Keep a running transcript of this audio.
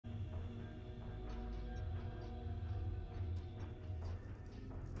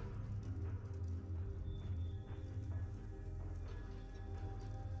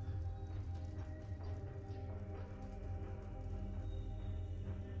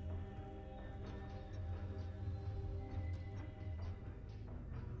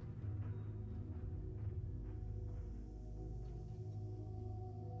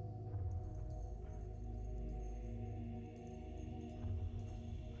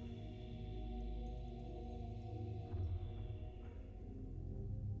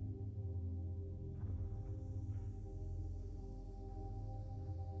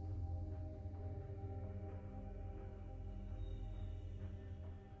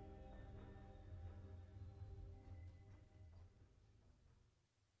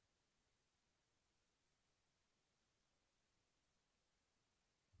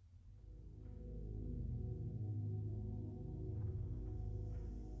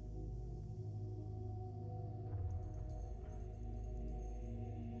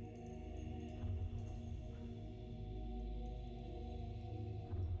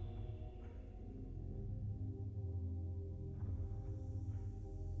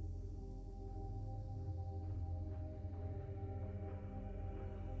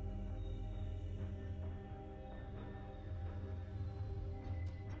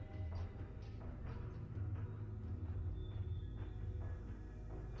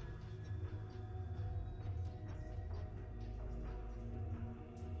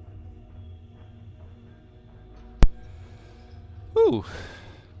Woo!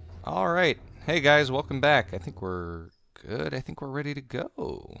 Alright. Hey guys, welcome back. I think we're good. I think we're ready to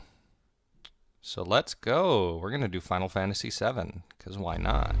go. So let's go. We're going to do Final Fantasy VII, because why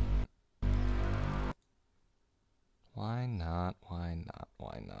not? Why not? Why not?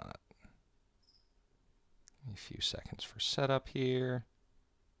 Why not? A few seconds for setup here.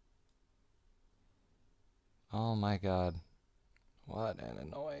 Oh my god. What an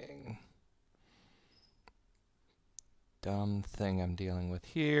annoying dumb thing I'm dealing with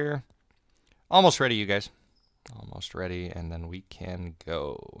here. Almost ready, you guys. Almost ready, and then we can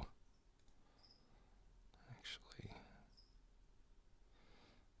go. Actually,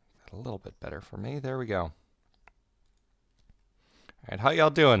 a little bit better for me. There we go. All right, how y'all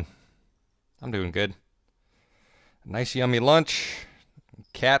doing? I'm doing good. Nice yummy lunch.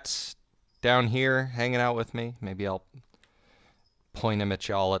 Cat's down here hanging out with me. Maybe I'll point him at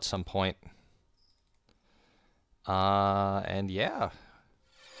y'all at some point. And yeah.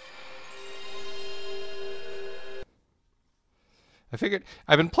 I figured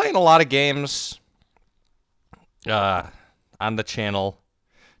I've been playing a lot of games on the channel.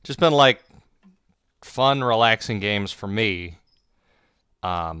 Just been like fun, relaxing games for me.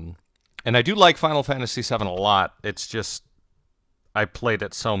 And I do like Final Fantasy VII a lot. It's just I played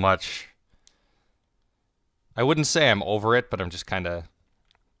it so much. I wouldn't say I'm over it, but I'm just kind of...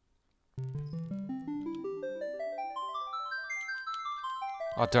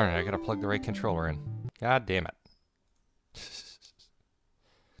 Oh, darn it, I gotta plug the right controller in. God damn it.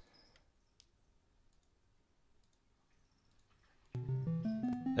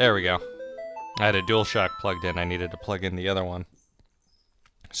 There we go. I had a DualShock plugged in. I needed to plug in the other one.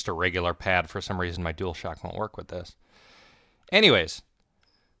 Just a regular pad. For some reason, my DualShock won't work with this. Anyways.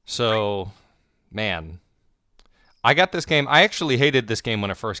 So, man. I got this game. I actually hated this game when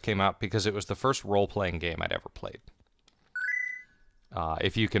it first came out because it was the first role-playing game I'd ever played.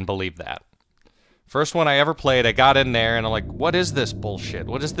 If you can believe that. First one I ever played, I got in there and I'm like, what is this bullshit?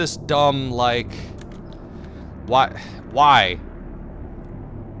 What is this dumb, like... Why?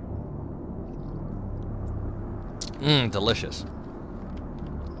 Delicious.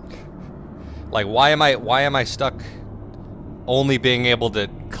 Like, why am I stuck only being able to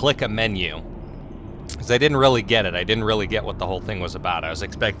click a menu? Because I didn't really get it. I didn't really get what the whole thing was about. I was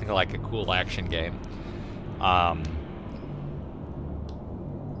expecting like a cool action game.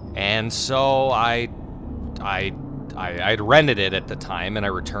 And so I'd rented it at the time and I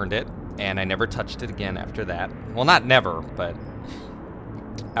returned it and I never touched it again after that. Well, not never, but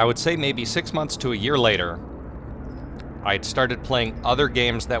I would say maybe 6 months to a year later, I'd started playing other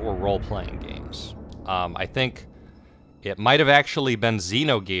games that were role-playing games. I think it might have actually been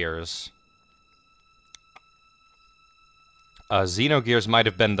Xenogears. Xenogears might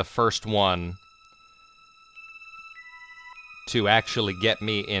have been the first one to actually get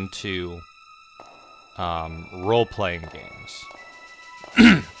me into role-playing games.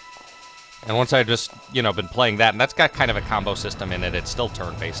 And once I just, you know, been playing that, and that's got kind of a combo system in it. It's still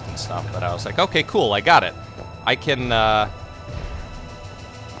turn-based and stuff, but I was like, okay, cool, I got it. I can,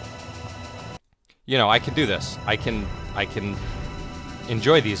 you know, I can do this. I can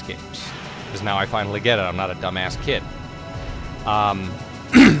enjoy these games. Because now I finally get it. I'm not a dumbass kid.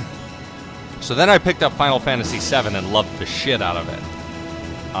 So then I picked up Final Fantasy VII and loved the shit out of it.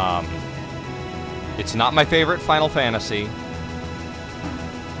 It's not my favorite Final Fantasy.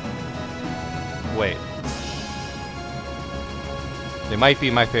 Wait. It might be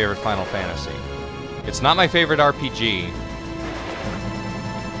my favorite Final Fantasy. It's not my favorite RPG.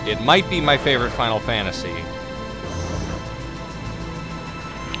 It might be my favorite Final Fantasy.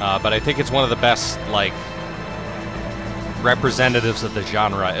 But I think it's one of the best, like, representatives of the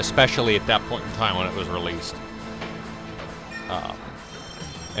genre, especially at that point in time when it was released.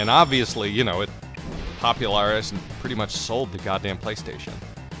 And obviously, you know, it popularized and pretty much sold the goddamn PlayStation.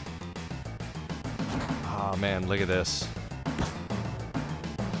 Oh man, look at this.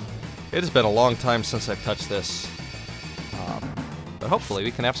 It has been a long time since I've touched this. But hopefully we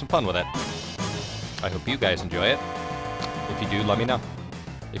can have some fun with it. I hope you guys enjoy it. If you do, let me know.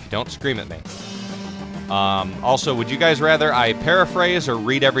 If you don't, scream at me. Also, would you guys rather I paraphrase or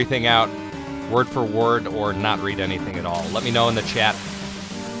read everything out word for word or not read anything at all? Let me know in the chat.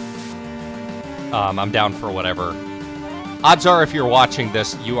 I'm down for whatever. Odds are if you're watching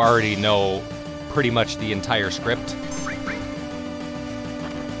this, you already know pretty much the entire script.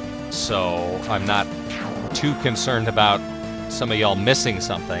 So I'm not too concerned about some of y'all missing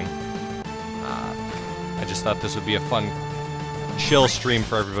something. I just thought this would be a fun, chill stream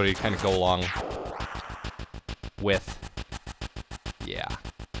for everybody to kind of go along with. Yeah.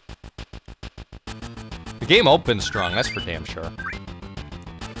 The game opens strong, that's for damn sure.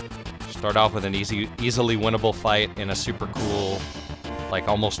 Start off with an easily winnable fight in a super cool, like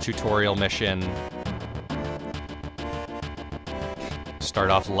almost tutorial mission.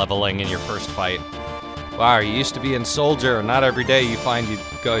 Start off leveling in your first fight. Wow, you used to be in Soldier. Not every day you find you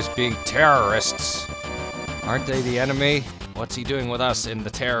guys being terrorists. Aren't they the enemy? What's he doing with us in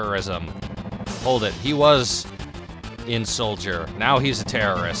the terrorism? Hold it, he was in Soldier. Now he's a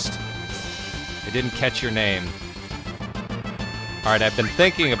terrorist. I didn't catch your name. Alright, I've been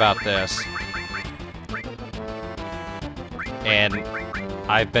thinking about this. And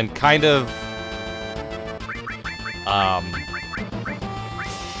I've been kind of...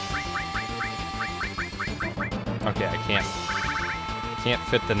 Okay, I can't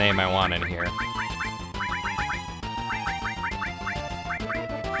fit the name I want in here.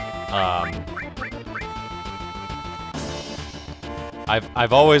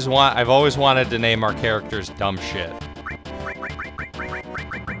 I've always wanted to name our characters dumb shit.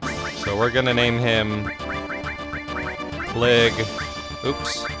 So we're gonna name him Clig.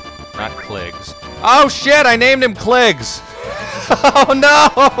 Oops, not Cligs. Oh shit! I named him Cligs. Oh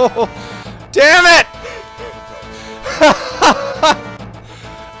no! Damn it!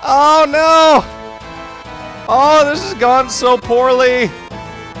 Oh no! Oh, this has gone so poorly.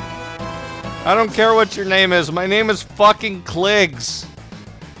 I don't care what your name is. My name is fucking Cligs.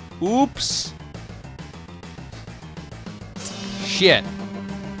 Oops. Shit.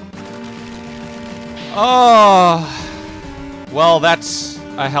 Oh. Well, that's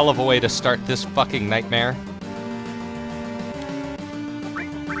a hell of a way to start this fucking nightmare.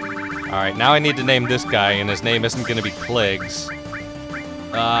 Alright, now I need to name this guy, and his name isn't gonna be Cligs.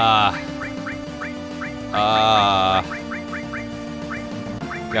 God,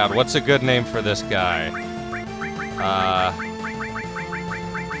 what's a good name for this guy?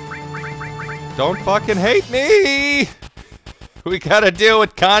 Don't fucking hate me! We gotta deal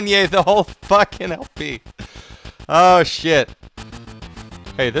with Kanye the whole fucking LP. Oh, shit.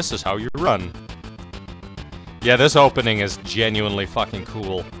 Hey, this is how you run. Yeah, this opening is genuinely fucking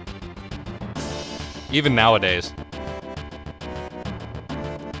cool. Even nowadays.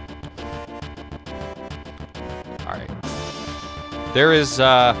 Alright. There is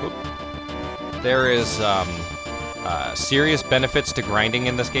serious benefits to grinding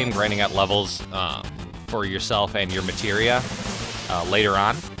in this game, grinding out levels for yourself and your materia later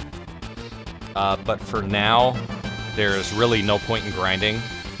on. But for now, there's really no point in grinding.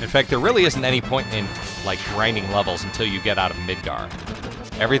 In fact, there really isn't any point in like grinding levels until you get out of Midgar.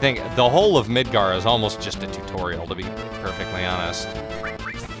 Everything, the whole of Midgar is almost just a tutorial, to be perfectly honest.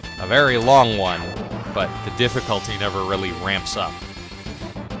 A very long one, but the difficulty never really ramps up.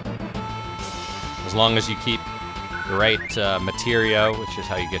 As long as you keep the right materia, which is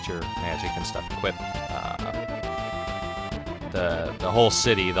how you get your magic and stuff equipped, the whole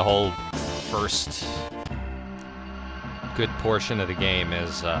city, the whole first good portion of the game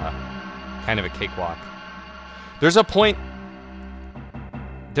is kind of a cakewalk. There's a point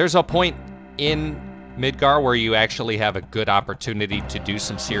in Midgar where you actually have a good opportunity to do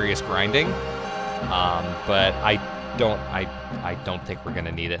some serious grinding, but I don't think we're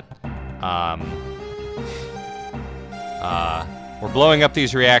gonna need it. We're blowing up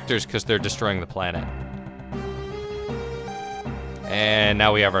these reactors because they're destroying the planet. And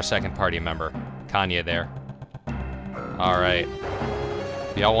now we have our second party member, Kanye there. Alright.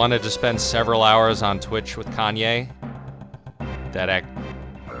 If y'all wanted to spend several hours on Twitch with Kanye, I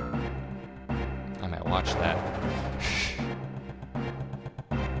might watch that.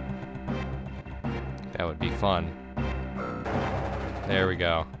 That would be fun. There we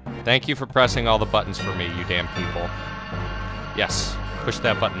go. Thank you for pressing all the buttons for me, you damn people. Yes, push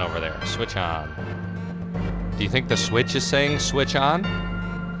that button over there. Switch on. Do you think the Switch is saying switch on?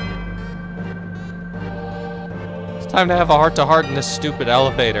 It's time to have a heart-to-heart in this stupid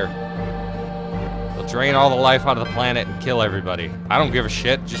elevator. They'll drain all the life out of the planet and kill everybody. I don't give a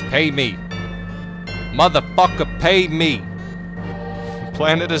shit, just pay me. Motherfucker, pay me. The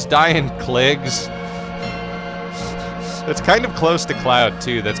planet is dying, Cligs. It's kind of close to Cloud,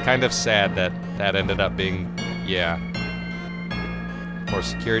 too. That's kind of sad that that ended up being... yeah. Or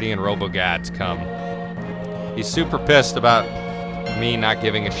security and robo-gads come. He's super pissed about me not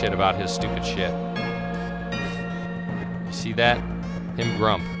giving a shit about his stupid shit. You see that? Him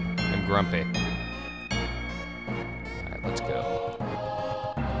grumpy. Alright, let's go.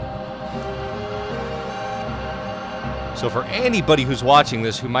 So for anybody who's watching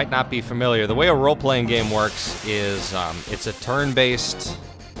this who might not be familiar, the way a role-playing game works is it's a turn-based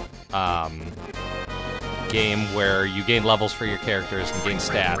game where you gain levels for your characters and gain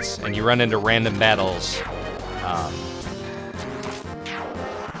stats, and you run into random battles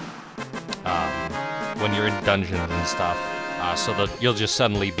when you're in dungeons and stuff. So that you'll just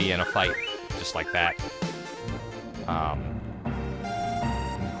suddenly be in a fight, just like that.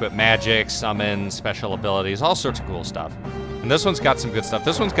 Equip magic, summon, special abilities, all sorts of cool stuff. And this one's got some good stuff.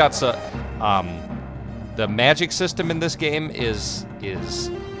 This one's got some, the magic system in this game is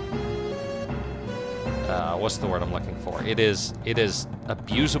what's the word I'm looking for? It is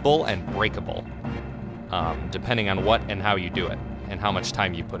abusable and breakable, depending on what and how you do it, and how much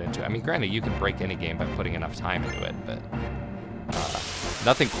time you put into it. I mean, granted, you can break any game by putting enough time into it, but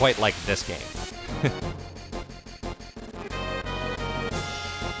nothing quite like this game.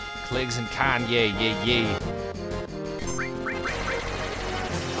 Kligs and Kanye, yeah.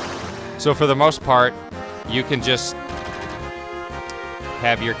 So for the most part, you can just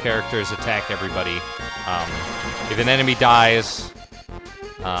have your characters attack everybody. If an enemy dies,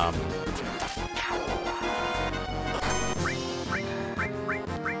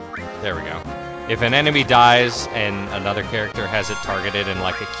 there we go. If an enemy dies and another character has it targeted in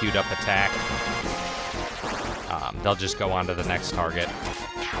like a queued up attack, they'll just go on to the next target.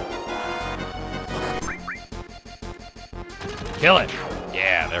 Kill it!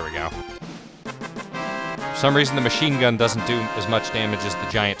 Yeah, there we go. For some reason, the machine gun doesn't do as much damage as the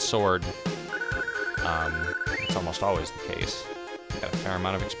giant sword. It's almost always the case. Got a fair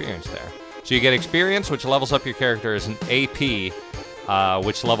amount of experience there. So you get experience, which levels up your character, as an AP,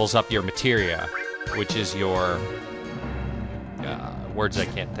 which levels up your materia, which is your... words I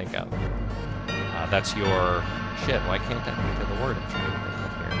can't think of. That's your... Shit, why can't I think of the word I'm trying to think of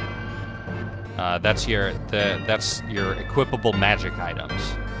here? That's your equipable magic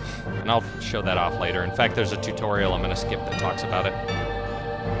items. And I'll show that off later. In fact, there's a tutorial I'm going to skip that talks about it.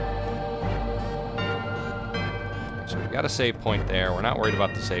 So we've got a save point there. We're not worried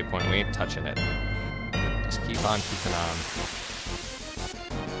about the save point. We ain't touching it. Just keep on keeping on.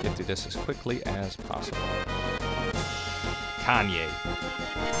 Get through this as quickly as possible. Kanye.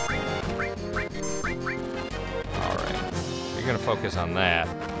 Alright. You're going to focus on that.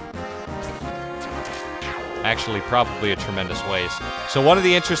 Actually, probably a tremendous waste. So one of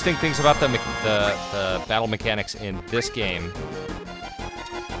the interesting things about the battle mechanics in this game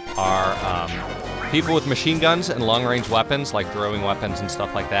are people with machine guns and long-range weapons, like throwing weapons and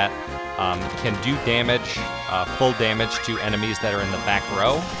stuff like that, can do damage, full damage to enemies that are in the back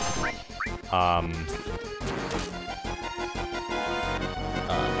row.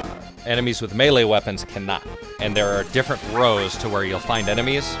 Enemies with melee weapons cannot. And there are different rows to where you'll find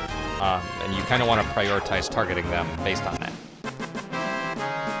enemies. And you kind of want to prioritize targeting them based on that.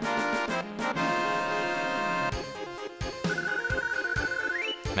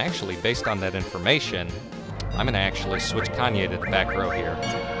 And actually, based on that information, I'm going to actually switch Kanye to the back row here.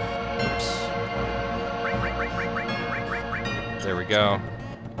 Oops. There we go.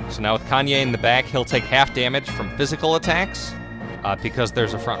 So now with Kanye in the back, he'll take half damage from physical attacks because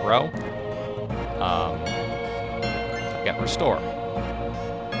there's a front row. Got Restore.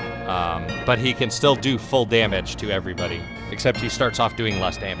 But he can still do full damage to everybody, except he starts off doing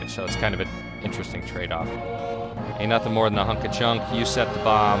less damage, so it's kind of an interesting trade-off. Ain't nothing more than a hunk of chunk. You set the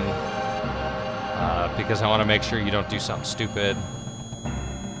bomb, because I want to make sure you don't do something stupid.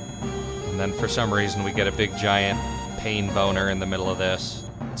 And then for some reason we get a big giant pain boner in the middle of this.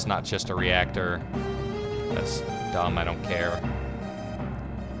 It's not just a reactor. That's dumb, I don't care.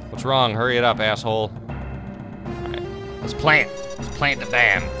 What's wrong? Hurry it up, asshole. Alright, let's plant. Let's plant the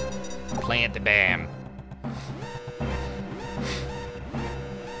BAM. Plant the BAM.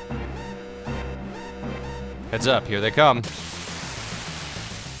 Heads up, here they come.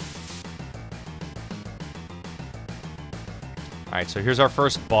 Alright, so here's our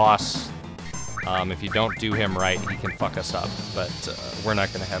first boss. If you don't do him right, he can fuck us up, but we're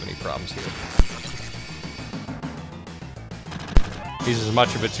not going to have any problems here. He's as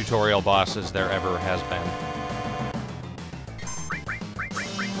much of a tutorial boss as there ever has been.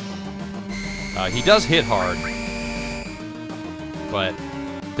 He does hit hard, but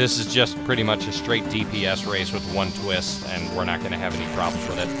this is just pretty much a straight DPS race with one twist, and we're not going to have any problems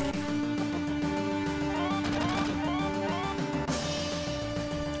with it.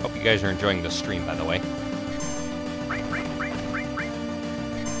 Hope you guys are enjoying this stream, by the way.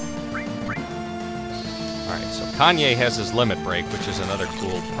 Alright, so Kanye has his limit break, which is another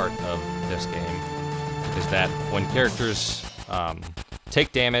cool part of this game, is that when characters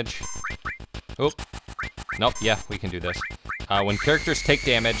take damage... Oh, nope, yeah, we can do this. When characters take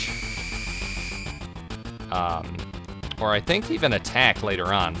damage, or I think even attack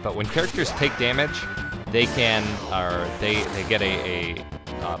later on, but when characters take damage, they can, or they get a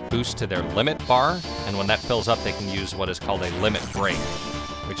boost to their limit bar, and when that fills up, they can use what is called a limit break.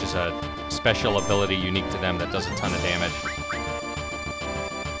 which is a special ability unique to them that does a ton of damage.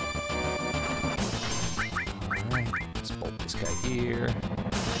 Alright, let's bolt this guy here.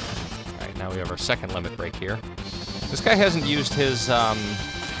 Alright, now we have our second limit break here. This guy hasn't used his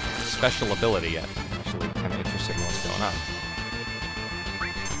special ability yet. Actually, kind of interested in what's going on.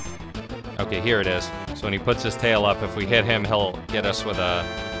 Okay, here it is. So when he puts his tail up, if we hit him, he'll get us with a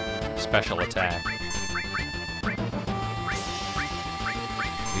special attack.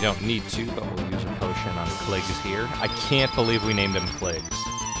 We don't need to, but we'll use a potion on Cliggs here. I can't believe we named him Cliggs.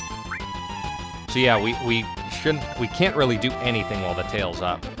 So yeah, we can't really do anything while the tail's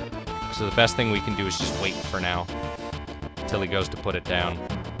up. So the best thing we can do is just wait for now until he goes to put it down.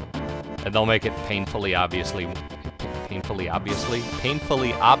 And they'll make it painfully obvious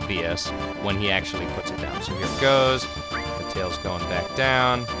when he actually puts it down. So here it goes. The tail's going back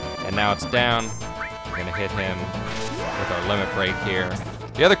down, and now it's down. We're gonna hit him with our limit break here.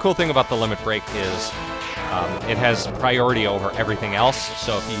 The other cool thing about the limit break is it has priority over everything else.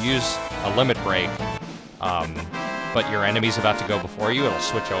 So if you use a limit break, but your enemy's about to go before you, it'll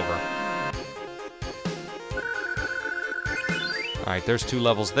switch over. Alright, there's 2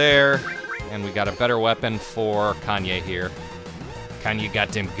 levels there, and we got a better weapon for Kanye here. Kanye got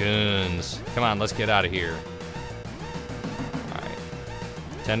them guns. Come on, let's get out of here. Alright.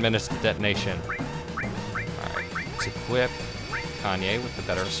 10 minutes to detonation. Alright, let's equip Kanye with the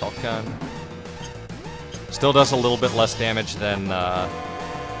better assault gun. Still does a little bit less damage than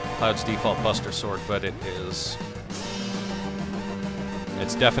Cloud's default Buster Sword, but it's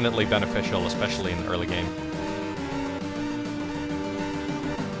definitely beneficial, especially in the early game.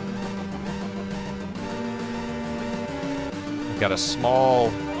 Got a small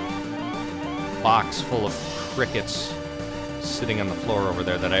box full of crickets sitting on the floor over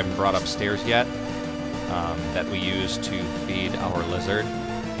there that I haven't brought upstairs yet, that we use to feed our lizard,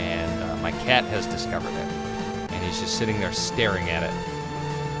 and my cat has discovered it, and he's just sitting there staring at it.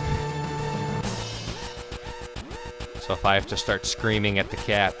 So if I have to start screaming at the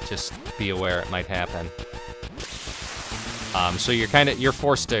cat, just be aware it might happen. So you're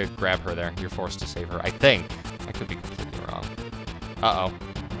forced to grab her there. You're forced to save her, I think. I could be completely wrong. Uh-oh.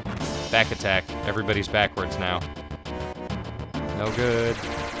 Back attack. Everybody's backwards now. No good.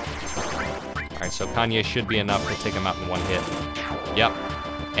 Alright, so Kanye should be enough to take him out in one hit. Yep.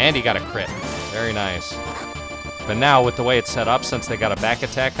 And he got a crit. Very nice. But now, with the way it's set up, since they got a back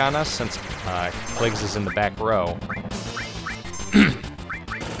attack on us, since Cliggs is in the back row...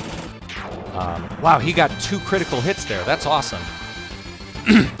 wow, he got 2 critical hits there. That's awesome.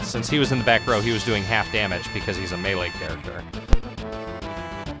 Since he was in the back row, he was doing half damage because he's a melee character.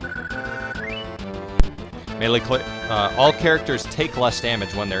 All characters take less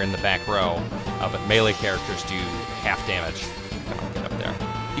damage when they're in the back row, but melee characters do half damage. Come on, get up there.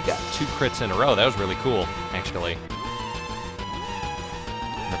 He got 2 crits in a row. That was really cool, actually.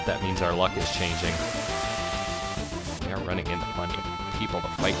 But that means our luck is changing. We are running into plenty of people to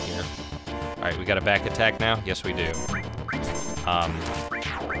fight here. Alright, we got a back attack now? Yes, we do.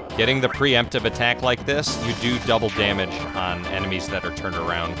 Getting the preemptive attack like this, you do double damage on enemies that are turned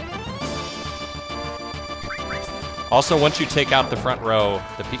around. Also, once you take out the front row,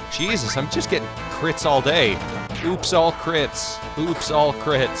 Jesus, I'm just getting crits all day. Oops, all crits. Oops, all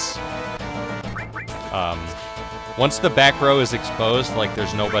crits. Once the back row is exposed, like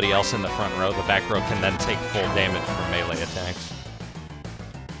there's nobody else in the front row, the back row can then take full damage from melee attacks.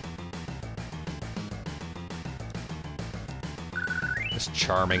 This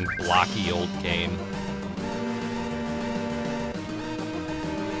charming, blocky old game.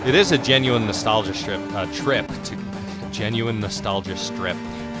 It is a genuine nostalgia trip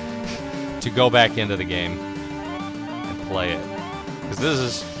to go back into the game and play it. Because this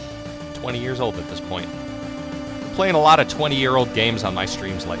is 20 years old at this point. I'm playing a lot of 20-year-old games on my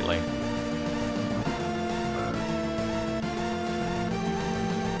streams lately.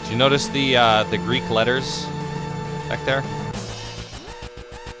 Did you notice the Greek letters back there?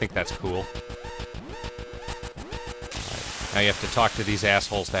 I think that's cool. Now you have to talk to these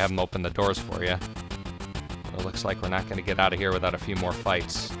assholes to have them open the doors for you. It looks like we're not going to get out of here without a few more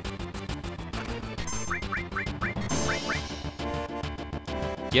fights.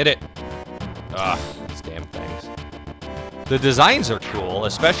 Get it! Ugh, these damn things. The designs are cool,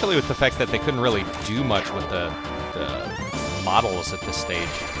 especially with the fact that they couldn't really do much with the models at this stage.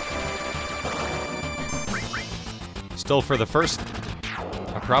 Still, for the first...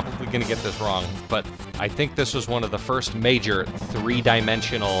 I'm probably going to get this wrong, but I think this was one of the first major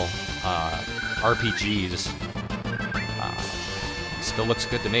 3-dimensional RPGs. Still looks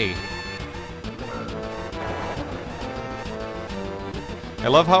good to me. I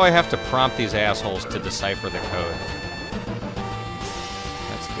love how I have to prompt these assholes to decipher the code.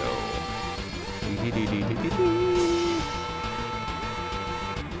 Let's go.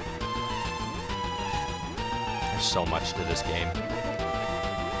 There's so much to this game.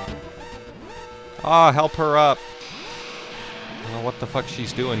 Ah, help her up. I don't know what the fuck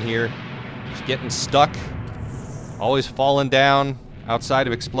she's doing here. She's getting stuck. Always falling down outside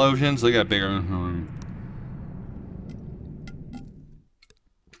of explosions. Look at that bigger.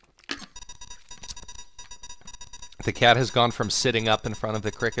 The cat has gone from sitting up in front of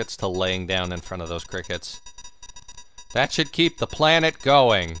the crickets to laying down in front of those crickets. That should keep the planet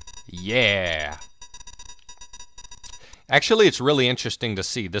going. Yeah. Actually, it's really interesting to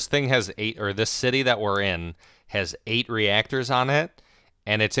see. This thing has 8, or this city that we're in has 8 reactors on it.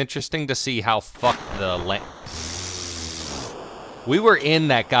 And it's interesting to see how fucked the land... We were in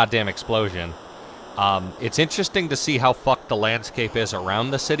that goddamn explosion. It's interesting to see how fucked the landscape is around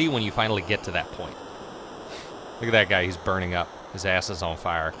the city when you finally get to that point. Look at that guy, he's burning up. His ass is on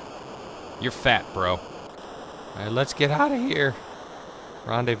fire. You're fat, bro. Alright, let's get out of here.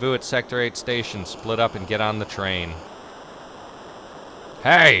 Rendezvous at Sector 8 station. Split up and get on the train.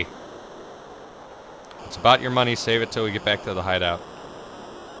 Hey! It's about your money. Save it till we get back to the hideout.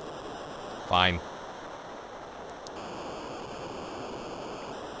 Fine.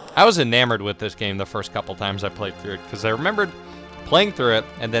 I was enamored with this game the first couple times I played through it, because I remembered playing through it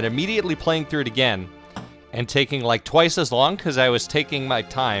and then immediately playing through it again and taking like twice as long, because I was taking my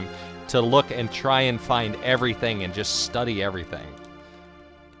time to look and try and find everything and just study everything.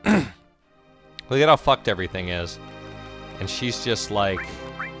 Look at how fucked everything is. And she's just like...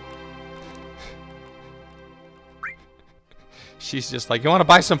 She's just like, you want to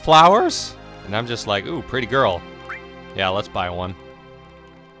buy some flowers? And I'm just like, ooh, pretty girl. Yeah, let's buy one.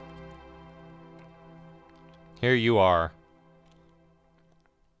 Here you are.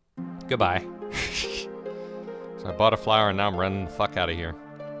 Goodbye. So I bought a flower and now I'm running the fuck out of here.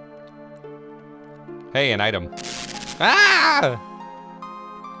 Hey, an item. Ah!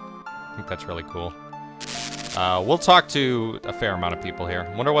 I think that's really cool. We'll talk to a fair amount of people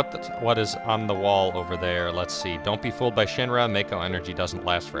here. Wonder what is on the wall over there. Let's see. Don't be fooled by Shinra. Mako energy doesn't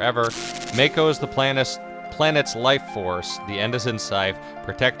last forever. Mako is the planet's life force. The end is in sight.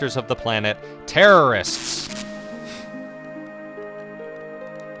 Protectors of the planet. Terrorists!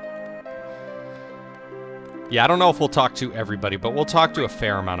 Yeah, I don't know if we'll talk to everybody, but we'll talk to a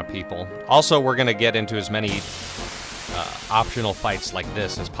fair amount of people. Also, we're going to get into as many optional fights like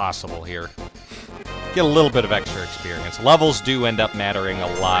this as possible here. Get a little bit of extra experience. Levels do end up mattering a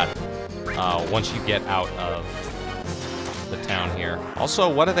lot once you get out of the town here. Also,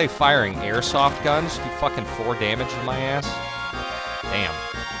 what are they firing? Airsoft guns? Do fucking 4 damage in my ass? Damn.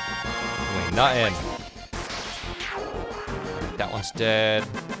 Doing nothing. That one's dead.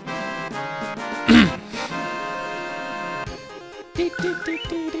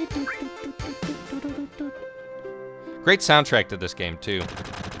 Great soundtrack to this game, too.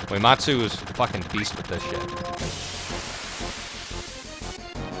 Uematsu is a fucking beast with this shit.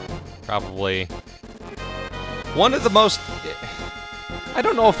 Probably one of the most... I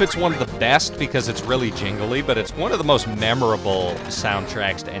don't know if it's one of the best because it's really jingly, but it's one of the most memorable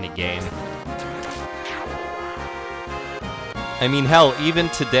soundtracks to any game. I mean, hell, even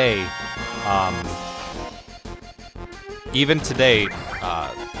today,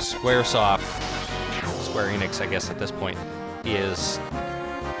 Square Enix, I guess at this point, is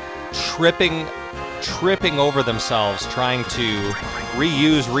tripping over themselves trying to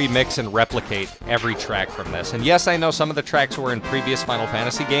reuse, remix, and replicate every track from this. And yes, I know some of the tracks were in previous Final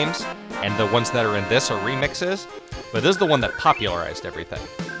Fantasy games, and the ones that are in this are remixes, but this is the one that popularized everything.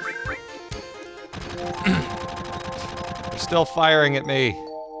 They're still firing at me.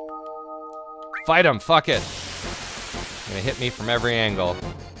 Fight them, fuck it. They're gonna hit me from every angle.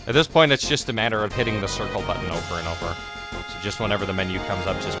 At this point, it's just a matter of hitting the circle button over and over. So just whenever the menu comes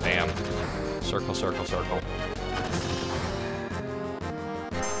up, just bam. Circle, circle, circle.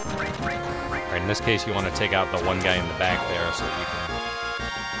 Alright, in this case, you want to take out the one guy in the back there so that you can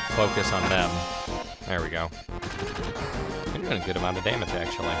focus on them. There we go. You're doing a good amount of damage,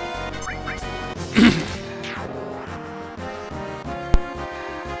 actually.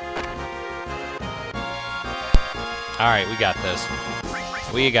 Alright, we got this.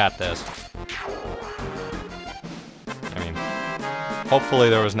 We got this. I mean, hopefully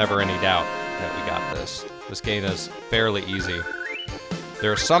there was never any doubt that we got this. This game is fairly easy.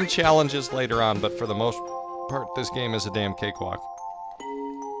 There are some challenges later on, but for the most part, this game is a damn cakewalk.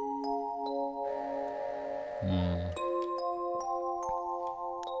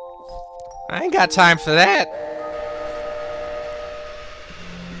 I ain't got time for that.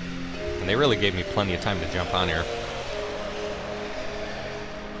 And they really gave me plenty of time to jump on here.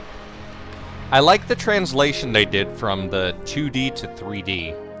 I like the translation they did from the 2D to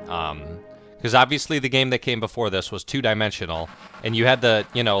 3D. Because obviously the game that came before this was two-dimensional. And you had the,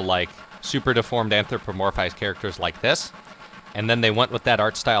 you know, like, super deformed anthropomorphized characters like this. And then they went with that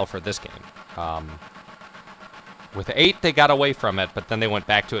art style for this game. With 8, they got away from it, but then they went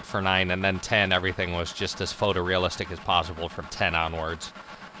back to it for 9, and then 10, everything was just as photorealistic as possible from 10 onwards.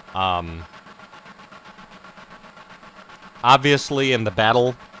 Obviously, in the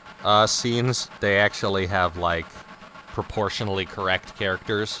battle scenes, they actually have, like, proportionally correct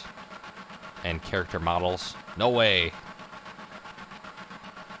characters and character models. No way.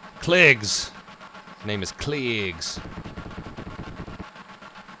 Kligs. His name is Kligs.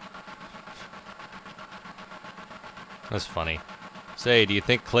 That's funny. Say, do you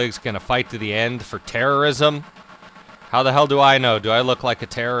think Klig's gonna fight to the end for terrorism? How the hell do I know? Do I look like a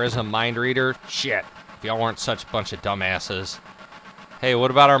terrorism mind reader? Shit. If y'all weren't such a bunch of dumbasses. Hey,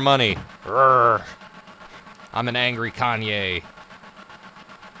 what about our money? Rrr. I'm an angry Kanye.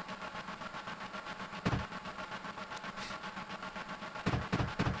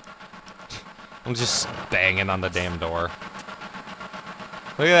 I'm just banging on the damn door.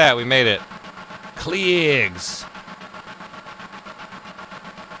 Look at that, we made it. Kligs.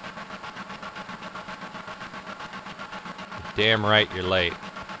 Damn right you're late.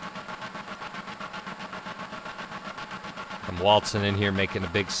 I'm waltzing in here making a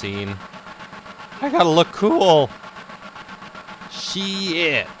big scene. I gotta look cool.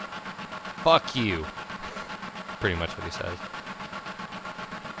 Shit. Fuck you. Pretty much what he says.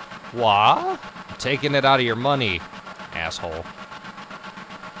 What? I'm taking it out of your money, asshole.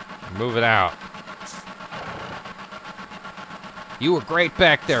 Move it out. You were great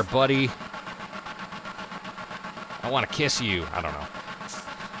back there, buddy. I want to kiss you. I don't know.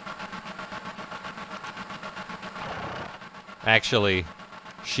 Actually,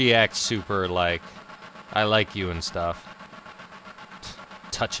 she acts super like, I like you and stuff.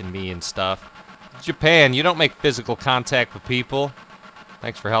 Touching me and stuff. Japan, you don't make physical contact with people.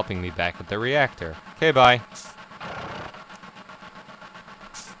 Thanks for helping me back at the reactor. Okay, bye.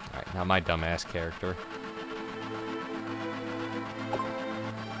 Alright, now my dumbass character.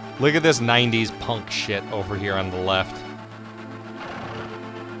 Look at this 90s punk shit over here on the left.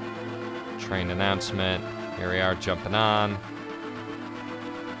 Train announcement. Here we are jumping on.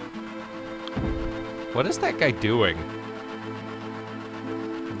 What is that guy doing?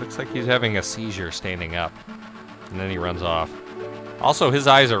 It looks like he's having a seizure standing up. And then he runs off. Also, his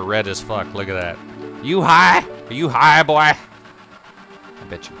eyes are red as fuck. Look at that. You high? Are you high, boy? I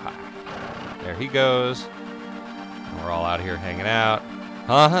bet you high. There he goes. And we're all out here hanging out.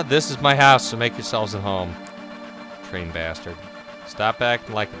 This is my house, so make yourselves at home. Train bastard. Stop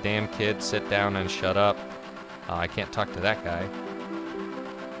acting like a damn kid, sit down and shut up. I can't talk to that guy.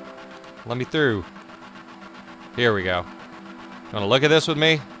 Let me through. Here we go. Wanna look at this with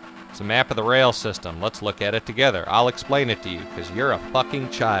me? It's a map of the rail system. Let's look at it together. I'll explain it to you, because you're a fucking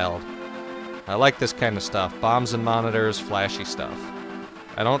child. I like this kind of stuff. Bombs and monitors, flashy stuff.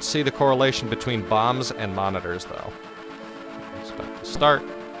 I don't see the correlation between bombs and monitors, though. Start.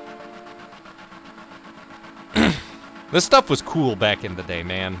 This stuff was cool back in the day,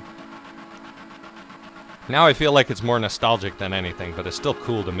 man. Now I feel like it's more nostalgic than anything, but it's still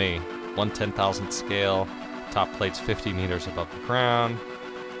cool to me. 1/10,000th scale. Top plate's 50 meters above the ground.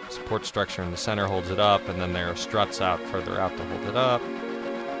 Support structure in the center holds it up, and then there are struts out further out to hold it up.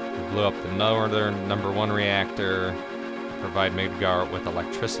 We blew up the northern #1 reactor. Provide Midgar with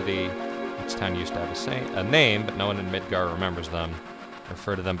electricity. Each town used to have a name, but no one in Midgar remembers them.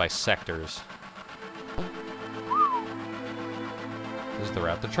 Refer to them by sectors. This is the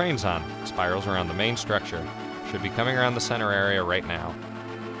route the train's on. Spirals around the main structure. Should be coming around the center area right now.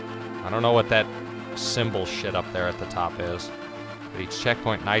 I don't know what that symbol shit up there at the top is. But each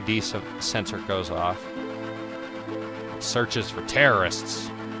checkpoint, an ID sensor goes off. It searches for terrorists.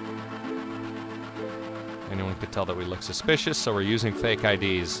 Anyone could tell that we look suspicious, so we're using fake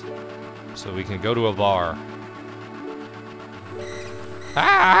IDs. So we can go to a bar.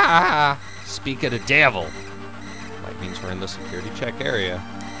 Ah! Speak of the devil. That means we're in the security check area.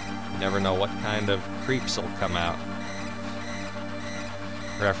 You never know what kind of creeps will come out.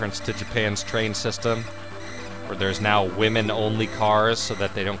 Reference to Japan's train system, where there's now women-only cars so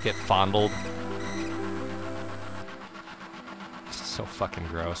that they don't get fondled. So fucking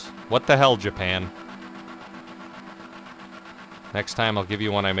gross. What the hell, Japan? Next time I'll give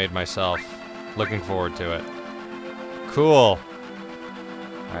you one I made myself. Looking forward to it. Cool.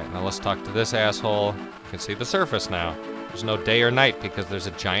 Alright, now let's talk to this asshole. You can see the surface now. There's no day or night because there's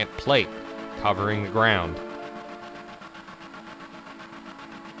a giant plate covering the ground.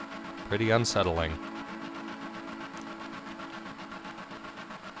 Pretty unsettling.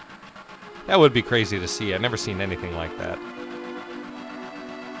 That would be crazy to see. I've never seen anything like that.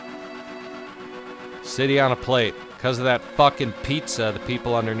 City on a plate. Because of that fucking pizza, the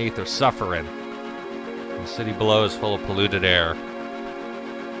people underneath are suffering. The city below is full of polluted air.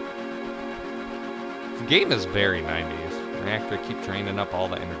 The game is very 90s. Reactor keep draining up all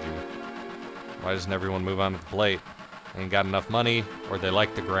the energy. Why doesn't everyone move on to the plate? They ain't got enough money, or they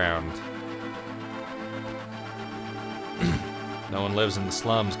like the ground. No one lives in the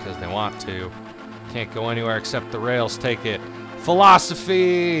slums because they want to. Can't go anywhere except the rails take it.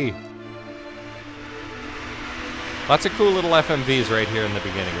 Philosophy! Lots of cool little FMVs right here in the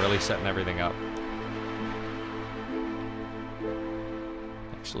beginning, really setting everything up.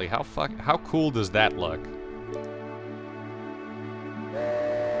 Actually, how cool does that look?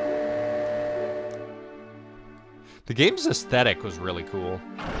 The game's aesthetic was really cool.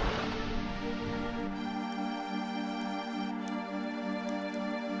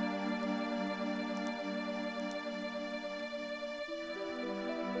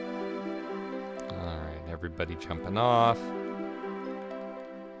 Everybody jumping off.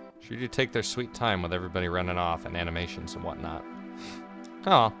 Sure do take their sweet time with everybody running off and animations and whatnot.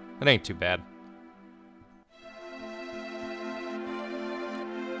 Oh, it ain't too bad.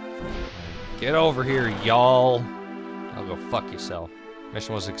 Get over here, y'all. I'll go fuck yourself.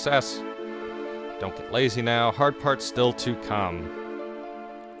 Mission was a success. Don't get lazy now. Hard part's still to come.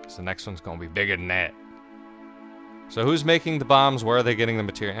 Because the next one's gonna be bigger than that. So who's making the bombs? Where are they getting the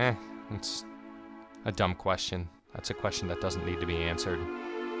material? It's a dumb question. That's a question that doesn't need to be answered.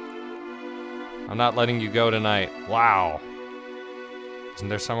 I'm not letting you go tonight. Wow. Isn't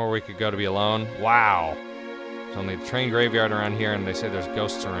there somewhere we could go to be alone? Wow. There's only the train graveyard around here, and they say there's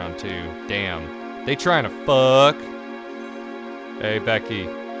ghosts around too. Damn. They trying to fuck? Hey, Becky.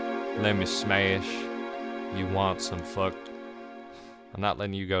 Let me smash. You want some fuck? I'm not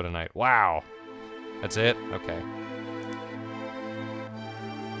letting you go tonight. Wow. That's it? Okay.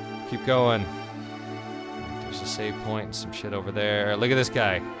 Keep going. There's a save point and some shit over there. Look at this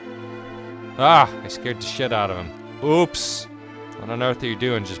guy. Ah, I scared the shit out of him. Oops. What on earth are you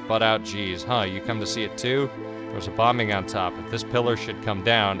doing? Just butt out G's. Huh, you come to see it too? There's a bombing on top. If this pillar should come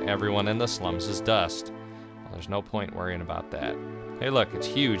down, everyone in the slums is dust. Well, there's no point worrying about that. Hey look, it's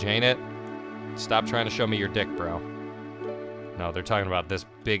huge, ain't it? Stop trying to show me your dick, bro. No, they're talking about this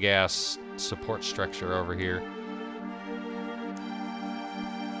big-ass support structure over here.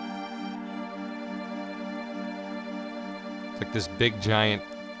 Like this big giant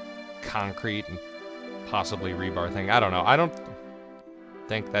concrete and possibly rebar thing. I don't know. I don't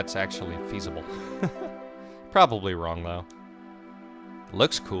think that's actually feasible. Probably wrong though.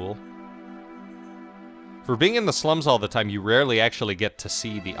 Looks cool. For being in the slums all the time, you rarely actually get to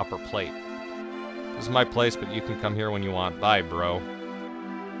see the upper plate. This is my place, but you can come here when you want. Bye, bro.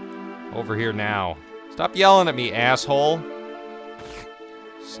 Over here now. Stop yelling at me, asshole.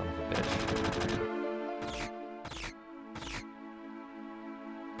 Son of a bitch.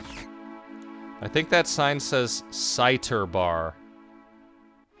 I think that sign says Cider Bar.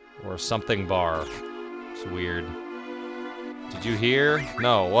 Or something bar. It's weird. Did you hear?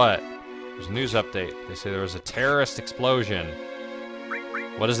 No, what? There's a news update. They say there was a terrorist explosion.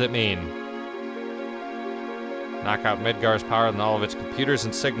 What does it mean? Knock out Midgar's power and all of its computers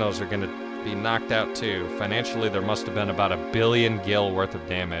and signals are gonna be knocked out too. Financially, there must have been about 1 billion gil worth of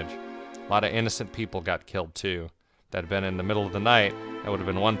damage. A lot of innocent people got killed too. If that had been in the middle of the night, that would have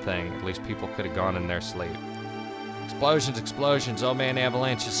been one thing. At least people could have gone in their sleep. Explosions, explosions. Oh man,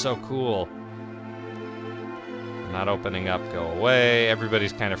 Avalanche is so cool. Not opening up, go away.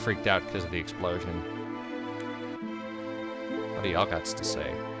 Everybody's kind of freaked out because of the explosion. What do y'all got to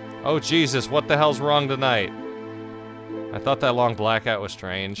say? Oh Jesus, what the hell's wrong tonight? I thought that long blackout was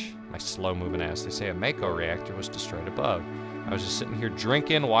strange. My slow-moving ass. They say a Mako reactor was destroyed above. I was just sitting here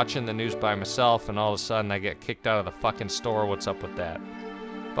drinking, watching the news by myself, and all of a sudden I get kicked out of the fucking store. What's up with that?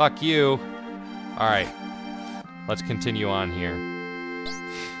 Fuck you. Alright. Let's continue on here.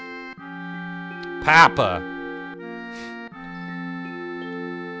 Papa!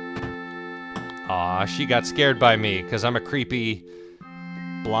 Aw, she got scared by me, because I'm a creepy,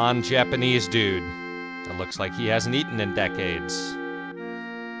 blonde Japanese dude. It looks like he hasn't eaten in decades.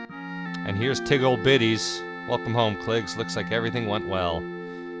 And here's Tig Old Biddies. Welcome home, Cliggs. Looks like everything went well.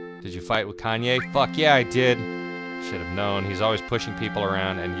 Did you fight with Kanye? Fuck yeah, I did. Should have known. He's always pushing people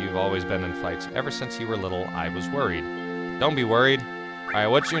around, and you've always been in fights. Ever since you were little, I was worried. Don't be worried. Alright,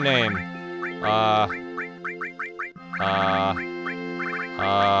 what's your name?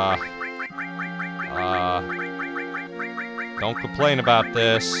 Don't complain about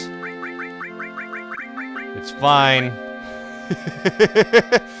this. It's fine.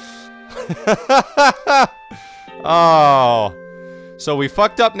 Oh. So we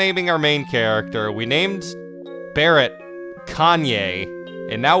fucked up naming our main character. We named Barrett Kanye,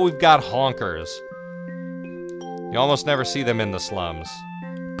 and now we've got honkers. You almost never see them in the slums.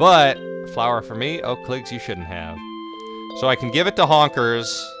 But, flower for me, oak cligs you shouldn't have. So I can give it to honkers,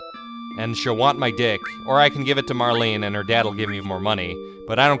 and she'll want my dick. Or I can give it to Marlene, and her dad will give me more money.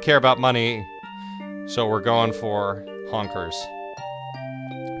 But I don't care about money, so we're going for honkers.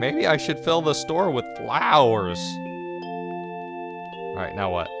 Maybe I should fill the store with flowers. Alright,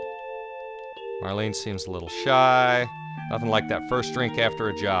 now what? Marlene seems a little shy. Nothing like that first drink after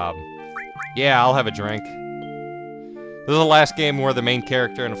a job. Yeah, I'll have a drink. This is the last game where the main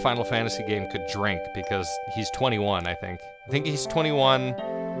character in a Final Fantasy game could drink, because he's 21, I think. I think he's 21.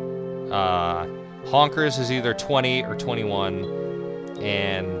 Honkers is either 20 or 21.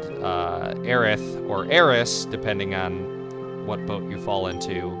 And Aerith, or Eris, depending on what boat you fall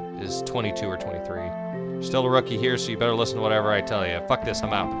into, is 22 or 23. You're still a rookie here, so you better listen to whatever I tell you. Fuck this,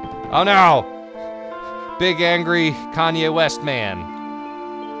 I'm out. Oh no! Big angry Kanye West man.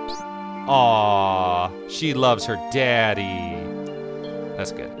 Aww, she loves her daddy.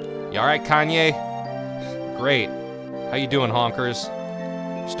 That's good. You alright, Kanye? Great. How you doing, honkers?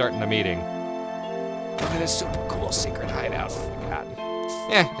 Starting the meeting. Look at this super cool secret hideout. Oh my god.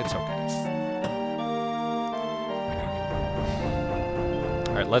 Yeah, it's okay.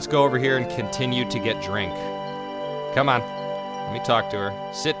 Alright, let's go over here and continue to get drink. Come on. Let me talk to her.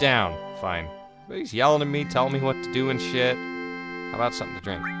 Sit down. Fine. He's yelling at me, telling me what to do and shit. How about something to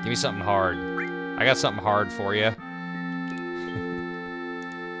drink? Give me something hard. I got something hard for you.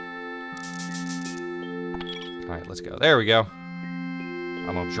 Alright, let's go. There we go.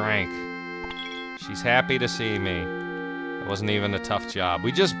 I'm gonna drink. She's happy to see me. It wasn't even a tough job.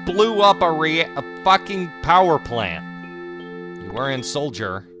 We just blew up a fucking power plant. You were in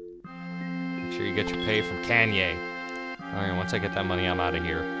Soldier. Make sure you get your pay from Kanye. Alright, once I get that money, I'm out of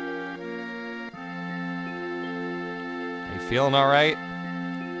here. Are you feeling alright?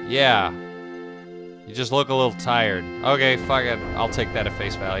 Yeah. You just look a little tired. Okay, fuck it. I'll take that at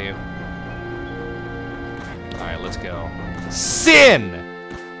face value. Alright, let's go. Sin!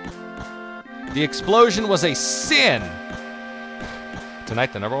 The explosion was a sin!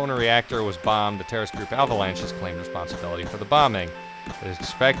 Tonight, the #1 reactor was bombed. The terrorist group Avalanche has claimed responsibility for the bombing. It is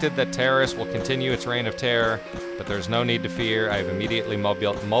expected that terrorists will continue its reign of terror, but there's no need to fear. I have immediately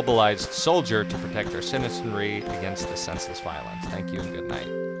mobilized Soldier to protect our citizenry against this senseless violence. Thank you and good night.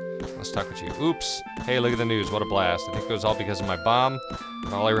 Let's talk with you. Oops. Hey, look at the news. What a blast. I think it was all because of my bomb.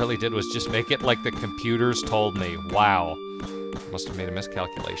 And all I really did was just make it like the computers told me. Wow. Must have made a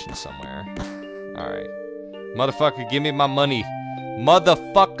miscalculation somewhere. Alright. Motherfucker, give me my money.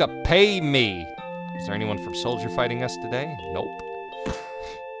 Motherfucker, pay me. Is there anyone from Soldier fighting us today? Nope.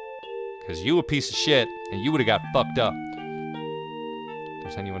 Because you a piece of shit, and you would have got fucked up. If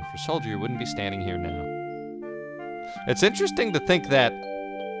there's anyone from Soldier, you wouldn't be standing here now. It's interesting to think that...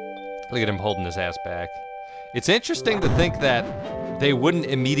 Look at him holding his ass back. It's interesting to think that they wouldn't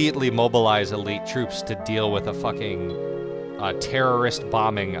immediately mobilize elite troops to deal with a fucking terrorist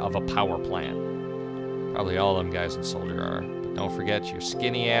bombing of a power plant. Probably all of them guys in Soldier are. But don't forget, your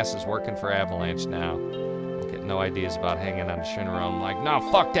skinny ass is working for Avalanche now. I'll get no ideas about hanging on to Shinra. I'm like, no,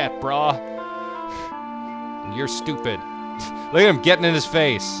 fuck that, brah. And you're stupid. Look at him getting in his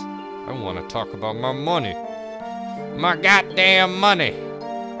face. I want to talk about my money. My goddamn money.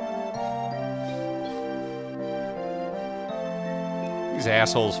 These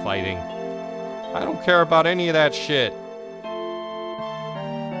assholes fighting. I don't care about any of that shit.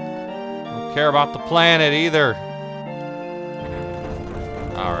 Don't care about the planet either.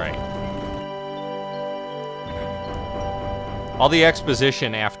 Alright. All the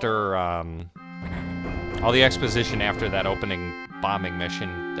exposition after that opening bombing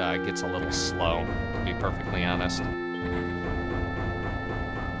mission gets a little slow, to be perfectly honest. I'm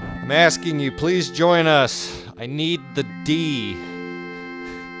asking you, please join us. I need the D.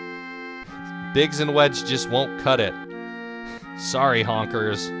 Biggs and Wedge just won't cut it. Sorry,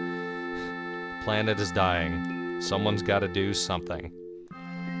 honkers. The planet is dying. Someone's got to do something.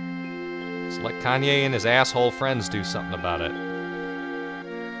 So let Kanye and his asshole friends do something about it.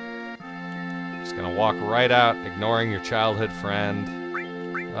 Just gonna walk right out, ignoring your childhood friend.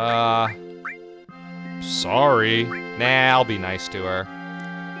 Sorry. Nah, I'll be nice to her.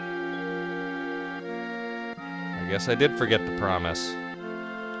 I guess I did forget the promise.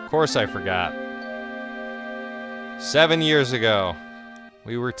 Of course I forgot. 7 years ago,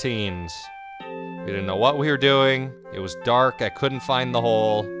 we were teens. We didn't know what we were doing. It was dark. I couldn't find the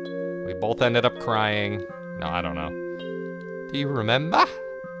hole. We both ended up crying. No, I don't know. Do you remember?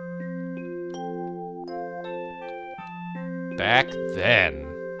 Back then.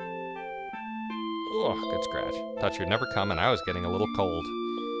 Oh, good scratch. Thought you'd never come, and I was getting a little cold.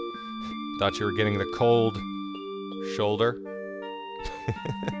 Thought you were getting the cold shoulder.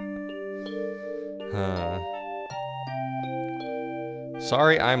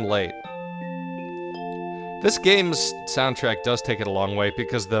 Sorry I'm late. This game's soundtrack does take it a long way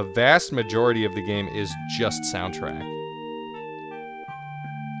because the vast majority of the game is just soundtrack.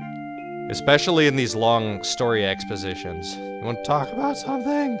 Especially in these long story expositions. You want to talk about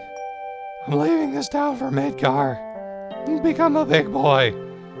something? I'm leaving this town for Midgar. Become a big boy.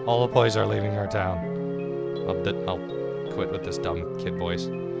 All the boys are leaving our town. I'll quit with this dumb kid voice.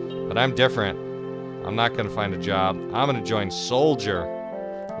 But I'm different. I'm not gonna find a job. I'm gonna join Soldier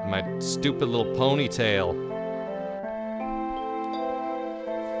with my stupid little ponytail.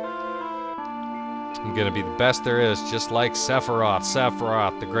 I'm gonna be the best there is, just like Sephiroth.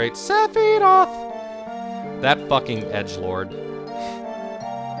 Sephiroth, the great Sephiroth! That fucking edgelord.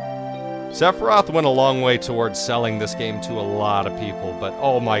 Sephiroth went a long way towards selling this game to a lot of people, but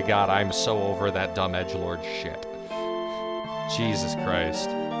oh my god, I'm so over that dumb edgelord shit. Jesus Christ.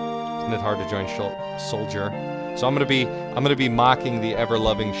 Isn't it hard to join Soldier? So I'm gonna be mocking the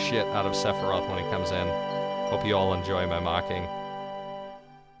ever-loving shit out of Sephiroth when he comes in. Hope you all enjoy my mocking.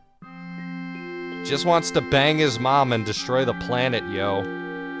 Just wants to bang his mom and destroy the planet, yo.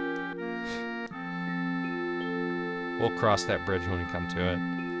 We'll cross that bridge when we come to it.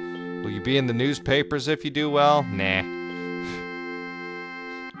 Will you be in the newspapers if you do well? Nah.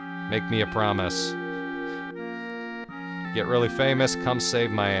 Make me a promise. Get really famous, come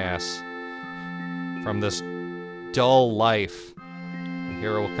save my ass. From this dull life. A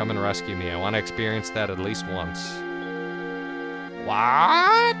hero will come and rescue me. I want to experience that at least once.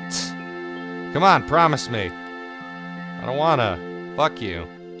 What? Come on, promise me. I don't wanna. Fuck you.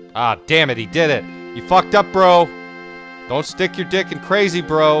 Ah, damn it, he did it. You fucked up, bro. Don't stick your dick in crazy,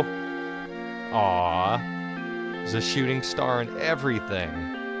 bro. Aw. There's a shooting star and everything.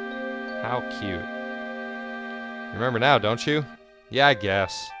 How cute. You remember now, don't you? Yeah, I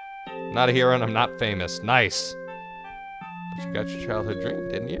guess. I'm not a hero and I'm not famous. Nice. But you got your childhood dream,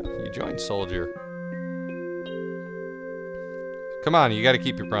 didn't you? You joined Soldier. Come on, you gotta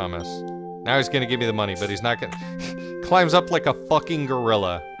keep your promise. Now he's gonna give me the money, but he's not gonna... Climbs up like a fucking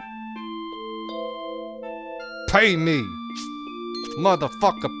gorilla. Pay me!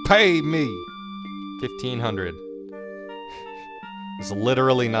 Motherfucker, pay me! 1,500. It's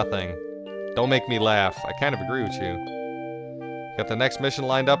literally nothing. Don't make me laugh. I kind of agree with you. Got the next mission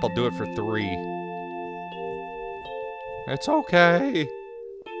lined up, I'll do it for 3. It's okay.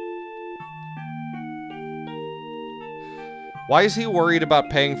 Why is he worried about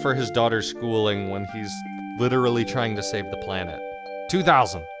paying for his daughter's schooling when he's literally trying to save the planet?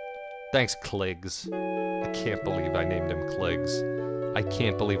 2,000. Thanks, Kligs. I can't believe I named him Kligs. I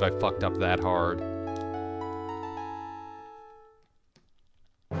can't believe I fucked up that hard.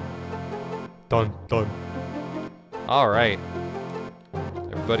 Dun, dun. Alright.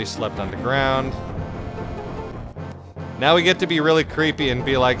 Everybody slept on the ground. Now we get to be really creepy and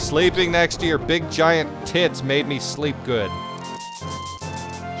be like, sleeping next to your big giant tits made me sleep good.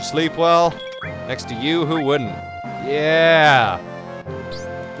 Did you sleep well? Next to you, who wouldn't? Yeah!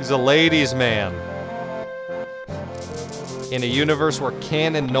 He's a ladies' man. In a universe where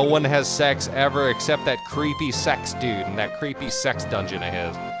canon no one has sex ever except that creepy sex dude in that creepy sex dungeon of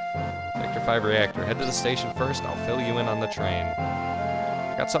his. Sector 5 reactor. Head to the station first, I'll fill you in on the train.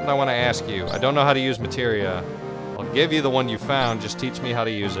 Got something I want to ask you. I don't know how to use materia. I'll give you the one you found, just teach me how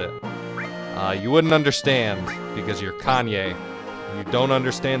to use it. You wouldn't understand, because you're Kanye. And you don't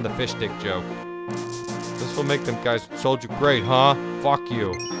understand the fish dick joke. This will make them guys Soldier great, huh? Fuck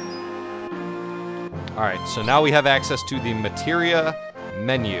you. Alright, so now we have access to the materia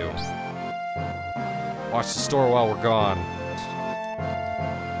menu. Watch the store while we're gone.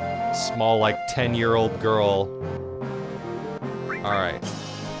 Small, like, 10-year-old girl. Alright.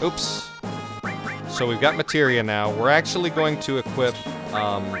 Oops. So we've got materia now. We're actually going to equip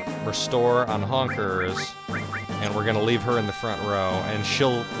Restore on Honkers, and we're gonna leave her in the front row, and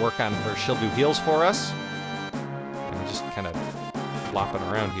she'll work on her. She'll do heals for us. And we're just kind of flopping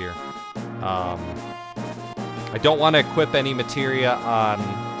around here. I don't want to equip any materia on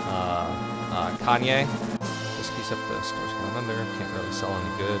Kanye. This piece up the store's going under. Can't really sell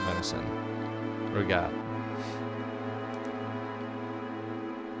any good medicine. What do we got?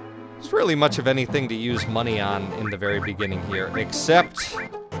 This There's really much of anything to use money on in the very beginning here, except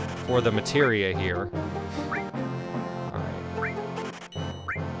for the materia here. Alright.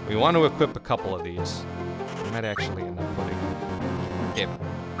 We want to equip a couple of these. We might actually end up putting... Damn it.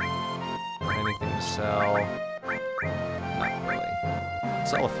 Anything to sell? Not really.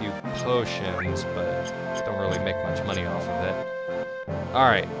 Sell a few potions, but don't really make much money off of it.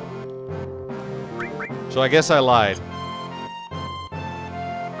 Alright. So I guess I lied.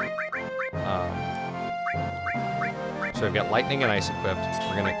 So I've got lightning and ice equipped.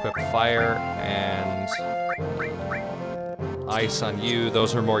 We're gonna equip fire and ice on you.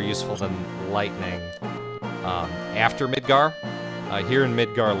 Those are more useful than lightning. After Midgar. Here in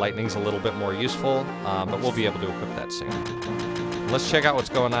Midgar, lightning's a little bit more useful, but we'll be able to equip that soon. Let's check out what's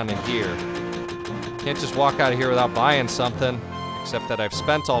going on in here. Can't just walk out of here without buying something, except that I've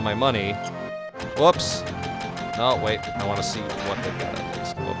spent all my money. Whoops. Oh, wait, I want to see what they got at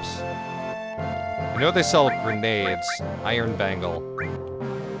least. Whoops. I know they sell grenades. Iron bangle.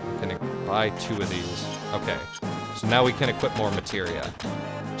 Can I buy 2 of these? Okay. So now we can equip more materia.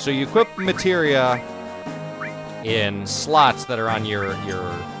 So you equip materia in slots that are on your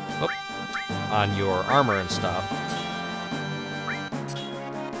armor and stuff.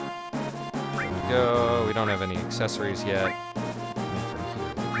 There we go. We don't have any accessories yet.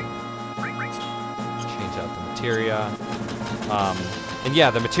 Change out the materia. And yeah,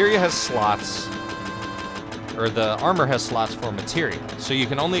 the materia has slots. Or the armor has slots for materia. So you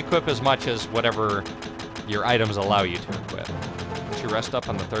can only equip as much as whatever your items allow you to equip. Don't you rest up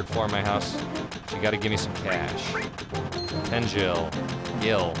on the 3rd floor of my house? You gotta give me some cash. 10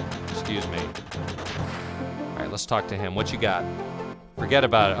 Gil. Excuse me. Alright, let's talk to him. What you got? Forget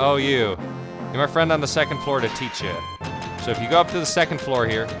about it. Oh, you. You're my friend on the 2nd floor to teach you. So if you go up to the 2nd floor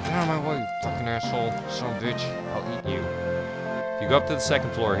here... Get out of my way, you fucking asshole. Son of a bitch. I'll eat you. If you go up to the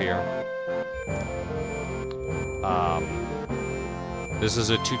 2nd floor here... this is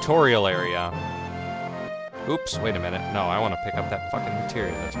a tutorial area. Oops, wait a minute. No, I want to pick up that fucking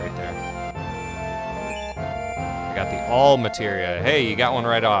materia that's right there. I got the all materia. Hey, you got one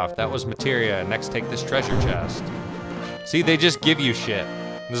right off. That was materia. Next, take this treasure chest. See, they just give you shit.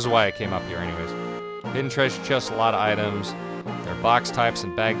 This is why I came up here anyways. Hidden treasure chest, a lot of items. There are box types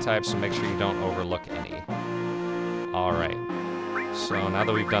and bag types, so make sure you don't overlook any. Alright. So now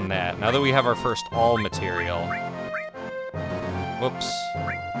that we've done that, now that we have our first all material... Whoops.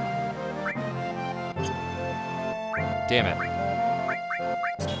 Damn it.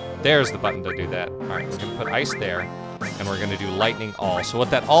 There's the button to do that. Alright, we're gonna put ice there, and we're gonna do lightning all. So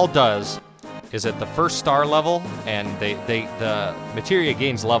what that all does is at the first star level, and the materia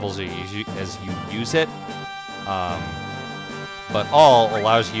gains levels as you use it, but all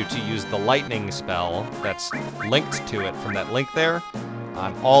allows you to use the lightning spell that's linked to it from that link there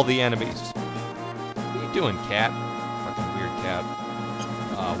on all the enemies. What are you doing, cat? Fucking weird cat.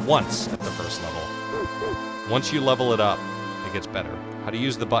 Once at the first level. Once you level it up, it gets better. How to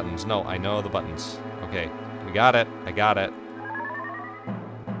use the buttons? No, I know the buttons. Okay, we got it. I got it.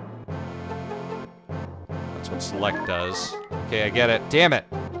 That's what select does. Okay, I get it. Damn it!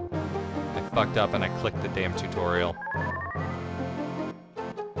 I fucked up and I clicked the damn tutorial.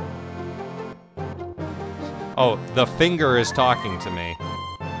 Oh, the finger is talking to me.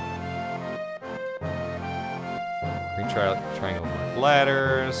 Triangle mark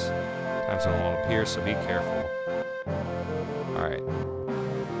ladders. Times it won't appear, so be careful. Alright.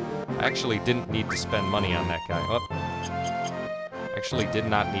 I actually didn't need to spend money on that guy. Oh. Actually did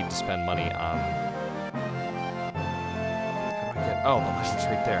not need to spend money on... How do I get... Oh, the ladder's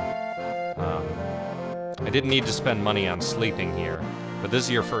right there. I didn't need to spend money on sleeping here, but this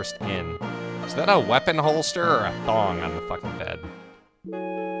is your first in. Is that a weapon holster or a thong on the fucking bed?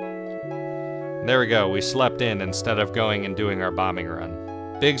 There we go, we slept in instead of going and doing our bombing run.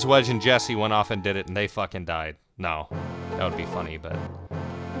 Biggs, Wedge, and Jesse went off and did it, and they fucking died. No, that would be funny, but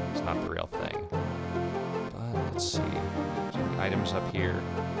it's not the real thing. But let's see, some items up here.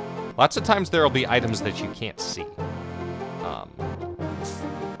 Lots of times there'll be items that you can't see. I'm gonna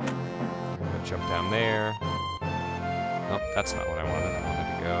jump down there. Nope, that's not what I wanted. I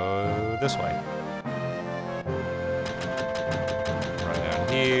wanted to go this way. Run down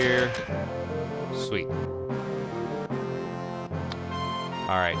here. Sweet.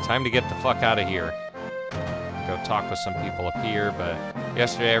 Alright, time to get the fuck out of here. Go talk with some people up here, but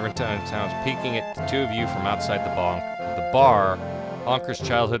yesterday everyone in town was peeking at the 2 of you from outside the bar. Honker's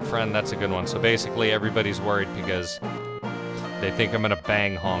childhood friend, that's a good one. So basically everybody's worried because they think I'm gonna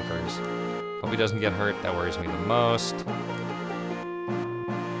bang Honkers. Hope he doesn't get hurt, that worries me the most.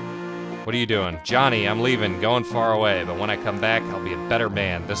 What are you doing? Johnny, I'm leaving, going far away, but when I come back, I'll be a better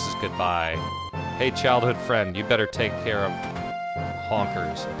man. This is goodbye. Hey, childhood friend, you better take care of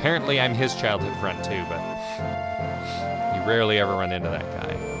Honkers. Apparently, I'm his childhood friend too, but you rarely ever run into that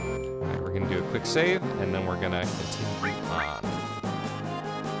guy. All right, we're gonna do a quick save, and then we're gonna continue on.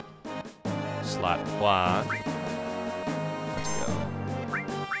 Slot 1. Let's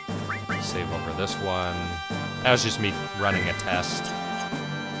go. Save over this one. That was just me running a test.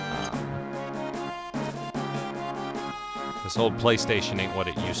 This old PlayStation ain't what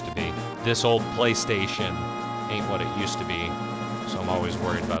it used to be. This old PlayStation ain't what it used to be. So I'm always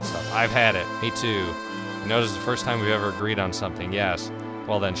worried about stuff. I've had it. Me too. You know, this is the first time we've ever agreed on something. Yes.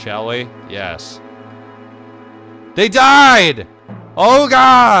 Well then, shall we? Yes. They died! Oh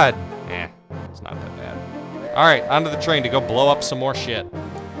God! Eh, it's not that bad. Alright, onto the train to go blow up some more shit.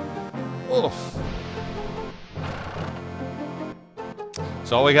 Oof.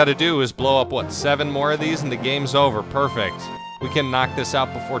 So all we gotta do is blow up, what, 7 more of these and the game's over. Perfect. We can knock this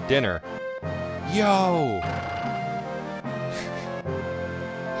out before dinner. Yo!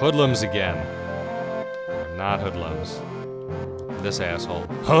 Hoodlums again. They're not hoodlums. This asshole.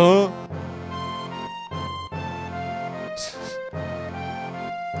 Huh?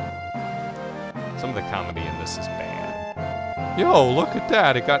 Some of the comedy in this is bad. Yo, look at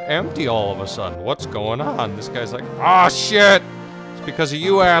that. It got empty all of a sudden. What's going on? This guy's like, ah, shit! It's because of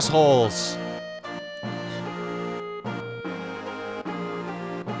you assholes.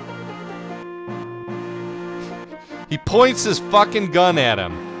 He points his fucking gun at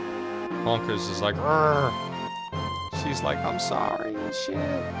him. Honkers is like, "Rrr." She's like, I'm sorry and shit.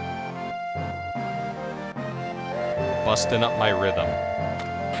 Busting up my rhythm.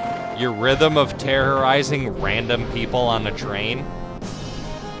 Your rhythm of terrorizing random people on a train?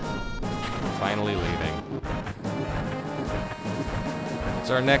 Finally leaving. It's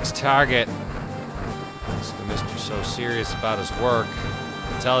our next target. Mr. Mister's so serious about his work.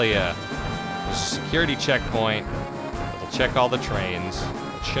 I tell ya, there's a security checkpoint. It'll check all the trains.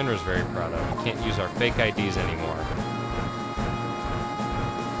 That Shinra's very proud of. We can't use our fake IDs anymore.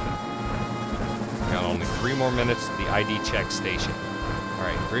 We got only 3 more minutes to the ID check station.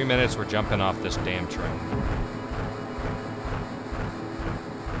 Alright, 3 minutes, we're jumping off this damn train.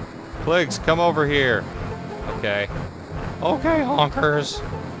 Pligs, come over here. Okay. Okay, honkers.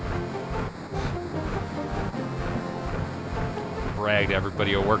 Brag to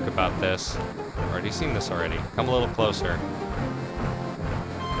everybody at work about this. Already seen this already. Come a little closer.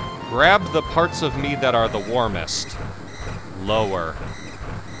 Grab the parts of me that are the warmest. Lower.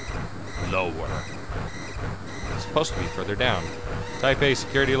 Lower. It's supposed to be further down. Type A,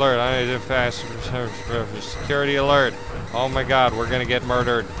 security alert. I need to fast. Security alert. Oh my god, we're gonna get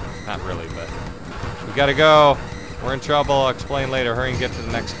murdered. Not really, but we gotta go. We're in trouble. I'll explain later. Hurry and get to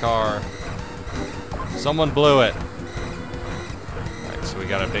the next car. Someone blew it. Alright, so we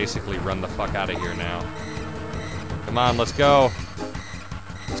gotta basically run the fuck out of here now. Come on, let's go.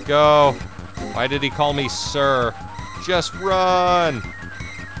 Let's go. Why did he call me sir? Just run.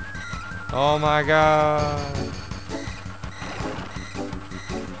 Oh my god.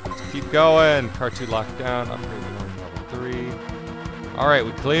 Let's keep going. Car 2 locked down. Upgrading on level 3. Alright,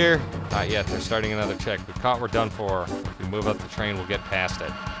 we clear? Not yet. They're starting another check. We caught, we're done for. If we move up the train, we'll get past it.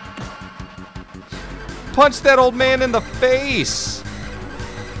 Punch that old man in the face!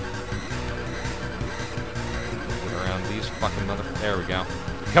 Get around these fucking There we go.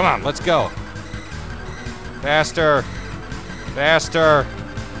 Come on, let's go. Faster. Faster.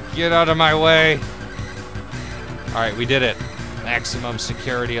 Get out of my way. Alright, we did it. Maximum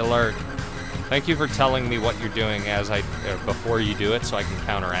security alert. Thank you for telling me what you're doing before you do it so I can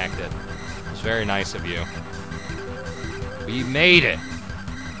counteract it. It's very nice of you. We made it!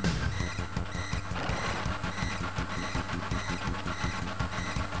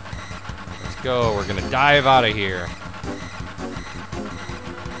 Let's go, we're gonna dive out of here.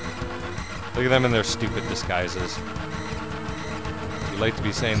 Look at them in their stupid disguises. Too late to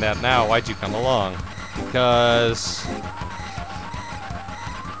be saying that now, why'd you come along? Because...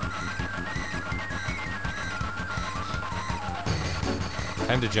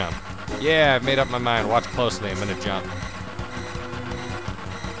 time to jump. Yeah, I've made up my mind. Watch closely. I'm gonna jump.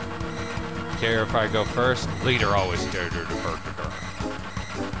 Care if I go first? Leader always. Get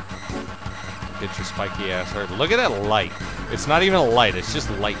your spiky ass hurt. Look at that light. It's not even a light. It's just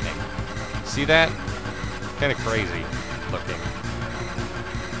lightning. See that? Kind of crazy looking.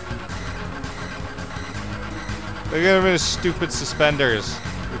 Look at him in his stupid suspenders.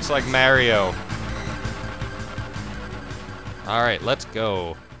 Looks like Mario. Alright, let's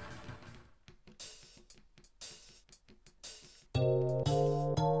go.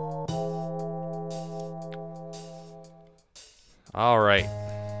 Alright.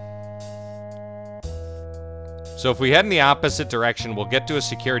 So if we head in the opposite direction, we'll get to a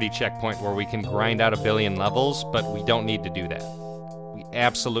security checkpoint where we can grind out 1 billion levels, but we don't need to do that. We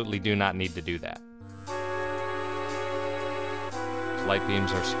absolutely do not need to do that. Light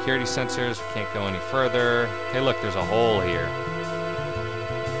beams are security sensors. We can't go any further. Hey, look, there's a hole here.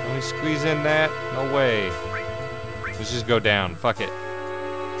 Can we squeeze in that? No way. Let's just go down. Fuck it.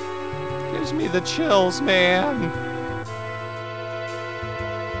 Gives me the chills, man.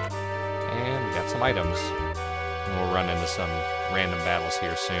 And we got some items. And we'll run into some random battles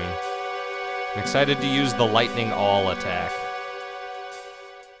here soon. I'm excited to use the lightning all attack.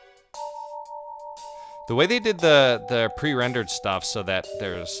 The way they did the pre-rendered stuff so that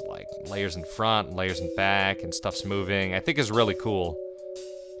there's like layers in front and layers in back and stuff's moving, I think is really cool.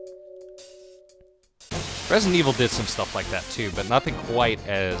 Resident Evil did some stuff like that too, but nothing quite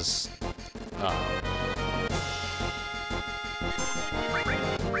as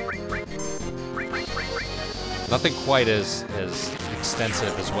nothing quite as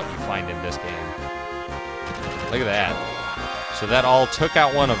extensive as what you find in this game. Look at that. So that all took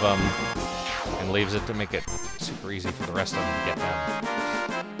out one of them and leaves it to make it super easy for the rest of them to get down.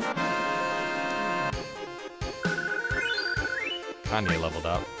 Kanye leveled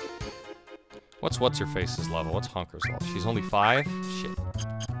up. What's her face's level? What's Honker's level? She's only 5? Shit.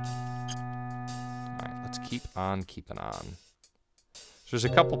 Alright, let's keep on keeping on. So there's a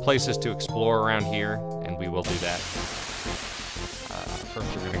couple places to explore around here, and we will do that.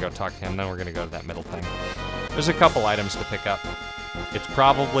 First we're gonna go talk to him, then we're gonna go to that middle thing. There's a couple items to pick up. It's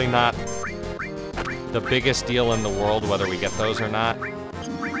probably not the biggest deal in the world whether we get those or not.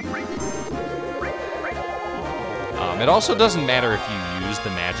 It also doesn't matter if you use the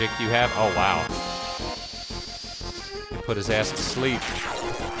magic you have. Oh, wow. He put his ass to sleep.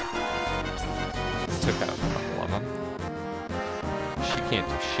 Took out a couple of them. She can't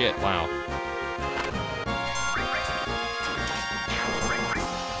do shit. Wow.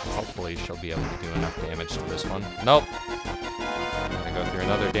 Hopefully she'll be able to do enough damage to this one. Nope. I'm gonna go through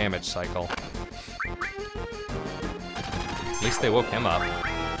another damage cycle. At least they woke him up.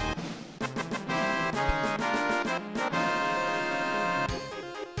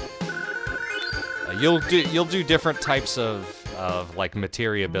 You'll do different types of like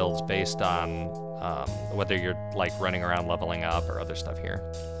materia builds based on whether you're like running around leveling up or other stuff here.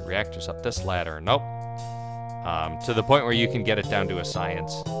 The reactor's up this ladder. Nope. To the point where you can get it down to a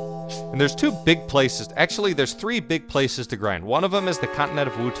science. And there's 2 big places. Actually, there's 3 big places to grind. One of them is the continent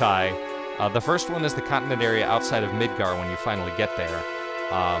of Wutai. The first one is the continent area outside of Midgar when you finally get there.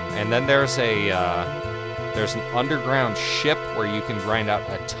 And then there's an underground ship where you can grind out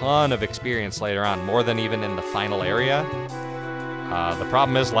a ton of experience later on, more than even in the final area. The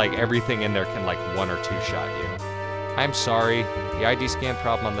problem is, like, everything in there can, like, 1 or 2 shot you. I'm sorry, the ID scan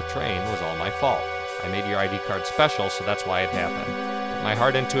problem on the train was all my fault. I made your ID card special, so that's why it happened. Put my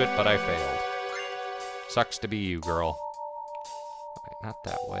heart into it, but I failed. Sucks to be you, girl. Right, not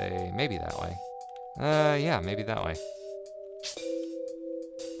that way. Maybe that way. Yeah, maybe that way.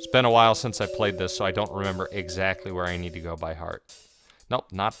 It's been a while since I played this, so I don't remember exactly where I need to go by heart.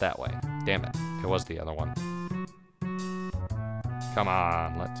 Nope, not that way. Damn it. It was the other one. Come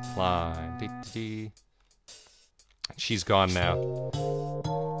on, let's climb. Dee-dee-dee. She's gone now.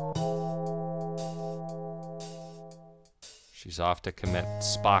 She's off to commit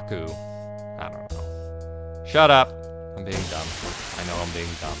Spaku. I don't know. Shut up. I'm being dumb. I know I'm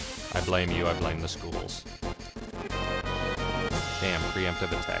being dumb. I blame you, I blame the schools. Damn,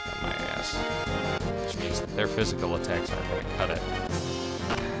 preemptive attack on my ass. Which means that their physical attacks aren't going to cut it.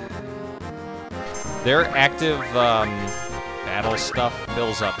 Their active battle stuff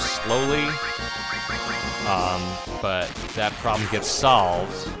fills up slowly, but that problem gets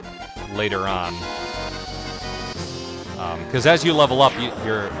solved later on. Because as you level up, the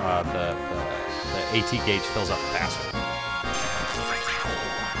AT gauge fills up faster.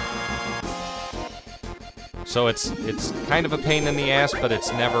 So it's kind of a pain in the ass, but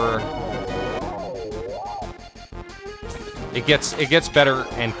it's never. It gets better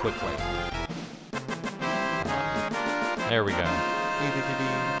and quickly. There we go.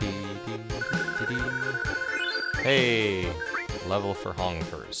 Hey, level for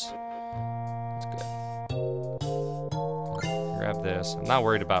honkers. That's good. Grab this. I'm not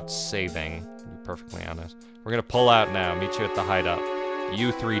worried about saving, to be perfectly honest. We're gonna pull out now. Meet you at the hideout.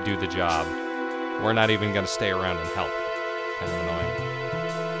 You 3 do the job. We're not even gonna stay around and help. Kind of annoying.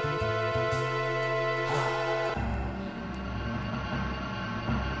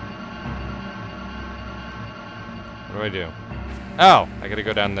 What do I do? Oh, I gotta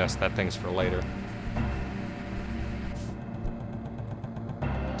go down this. That thing's for later.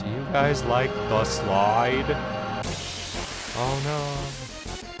 guys like the slide? Oh no.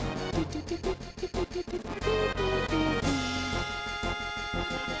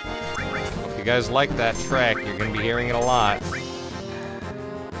 If you guys like that track, you're gonna be hearing it a lot.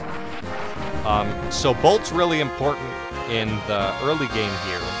 So Bolt's really important in the early game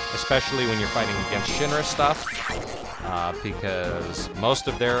here, especially when you're fighting against Shinra stuff, because most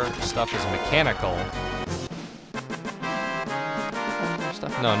of their stuff is mechanical.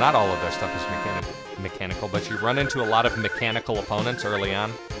 No, not all of their stuff is mechanical, but you run into a lot of mechanical opponents early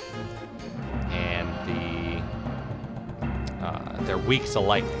on, and they're weak to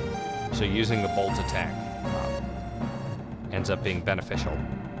lightning, so using the Bolt attack ends up being beneficial.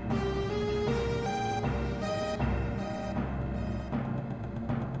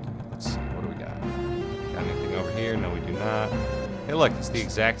 Let's see, what do we got? Got anything over here? No, we do not. Hey look, it's the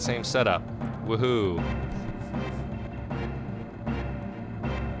exact same setup. Woohoo!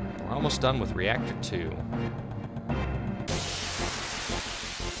 Almost done with Reactor 2.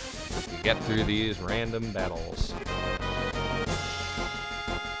 We get through these random battles.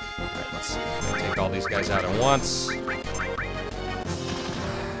 Alright, let's see. I'm gonna take all these guys out at once.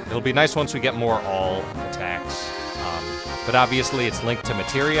 It'll be nice once we get more all attacks. But obviously it's linked to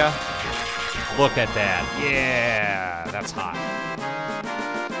materia. Look at that. Yeah, that's hot.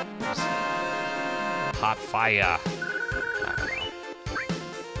 Hot fire.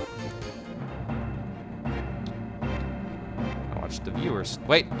 The viewers.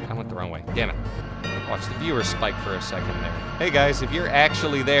 Wait, I went the wrong way. Damn it. Watch the viewers spike for a second there. Hey guys, if you're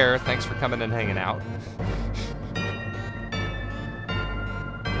actually there, thanks for coming and hanging out.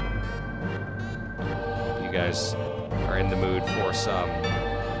 You guys are in the mood for some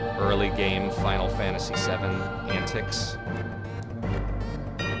early game Final Fantasy VII antics.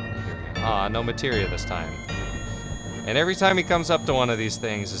 Ah, no materia this time. And every time he comes up to one of these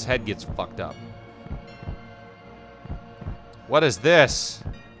things, his head gets fucked up. What is this?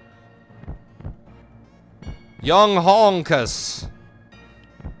 Young Honkus.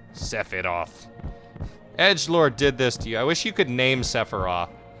 Sephiroth. Edgelord did this to you. I wish you could name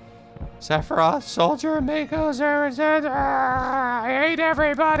Sephiroth. Sephiroth, Soldier, Mako, I hate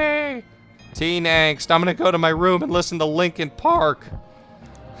everybody. Teen angst. I'm gonna go to my room and listen to Linkin Park.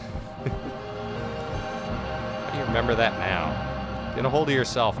 How do you remember that now? Get a hold of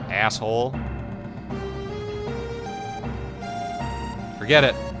yourself, asshole. Forget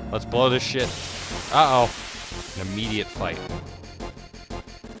it. Let's blow this shit. Uh-oh. An immediate fight.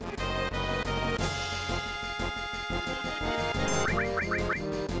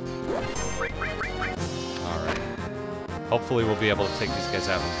 Alright. Hopefully we'll be able to take these guys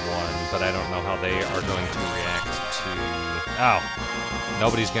out in one, but I don't know how they are going to react to... Oh.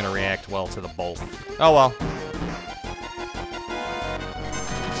 Nobody's going to react well to the bolt. Oh well.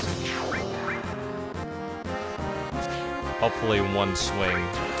 Hopefully one swing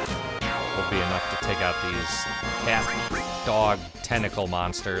will be enough to take out these cat, dog, tentacle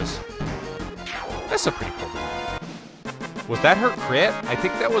monsters. That's a pretty cool one. Was that her crit? I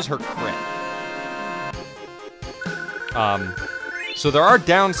think that was her crit. So there are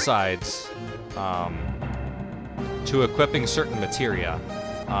downsides to equipping certain materia.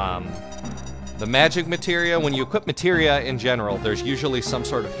 The magic materia, when you equip materia in general, there's usually some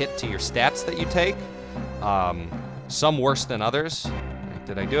sort of hit to your stats that you take. Some worse than others.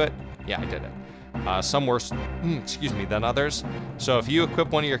 Did I do it? Yeah, I did it. Some worse, excuse me, than others. So if you equip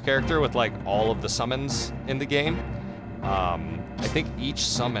one of your character with like all of the summons in the game, I think each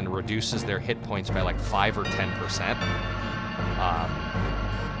summon reduces their hit points by like 5 or 10%.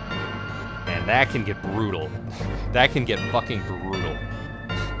 And that can get brutal. That can get fucking brutal.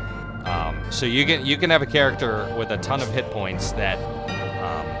 So you can have a character with a ton of hit points that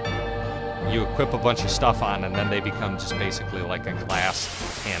you equip a bunch of stuff on, and then they become just basically like a glass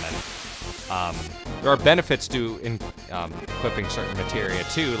cannon. There are benefits to equipping certain materia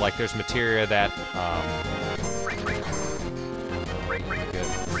too. Like there's materia that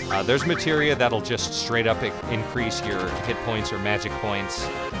there's materia that'll just straight up increase your hit points or magic points.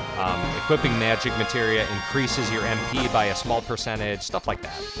 Equipping magic materia increases your MP by a small percentage, stuff like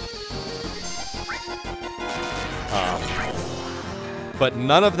that. But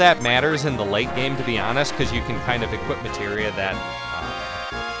none of that matters in the late game, to be honest, because you can kind of equip materia that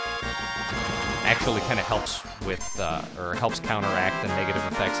actually kind of helps with, or helps counteract the negative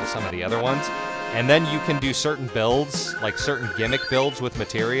effects of some of the other ones. And then you can do certain builds, like certain gimmick builds with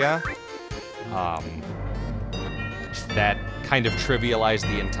materia, that kind of trivialize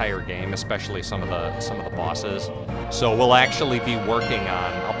the entire game, especially some of the bosses. So we'll actually be working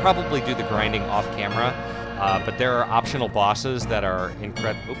on, I'll probably do the grinding off camera, but there are optional bosses that are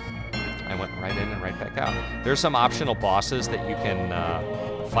incredible. I went right in and right back out. There's some optional bosses that you can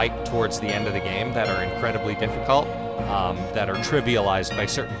fight towards the end of the game that are incredibly difficult, that are trivialized by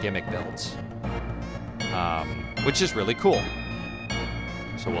certain gimmick builds, which is really cool.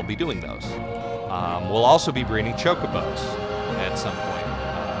 So we'll be doing those. We'll also be breeding chocobos at some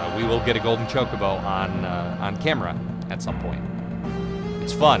point. We will get a golden chocobo on camera at some point.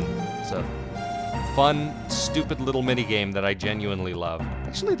 It's fun. It's a fun, stupid little mini game that I genuinely love.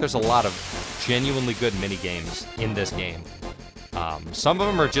 Actually, there's a lot of genuinely good mini games in this game. Some of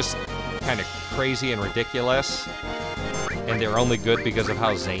them are just kind of crazy and ridiculous, and they're only good because of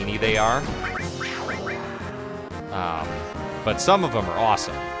how zany they are. But some of them are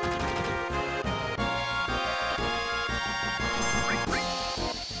awesome.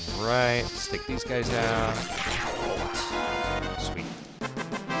 Right, stick these guys out. Sweet.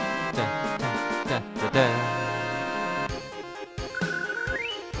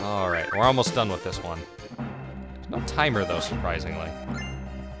 Alright, we're almost done with this one. There's no timer though, surprisingly. Alright,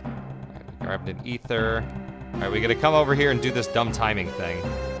 we grabbed an ether. Alright, we gotta come over here and do this dumb timing thing.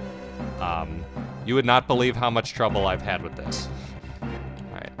 You would not believe how much trouble I've had with this.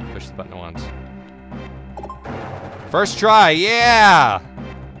 Alright, push the button once. First try, yeah!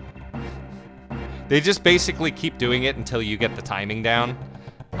 They just basically keep doing it until you get the timing down.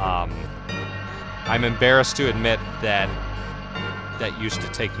 I'm embarrassed to admit that that used to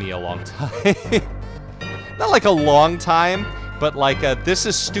take me a long time. Not like a long time, but like this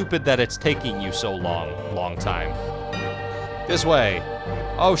is stupid that it's taking you so long time. This way.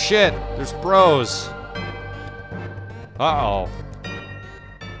 Oh shit, there's bros. Uh-oh.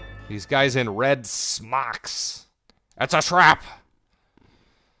 These guys in red smocks. That's a trap.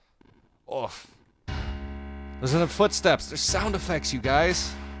 Oof. Listen to footsteps. There's sound effects, you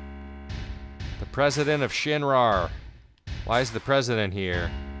guys. The president of Shinrar. Why is the president here?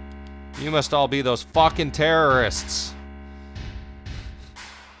 You must all be those fucking terrorists.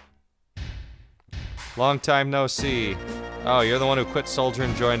 Long time no see. Oh, you're the one who quit Soldier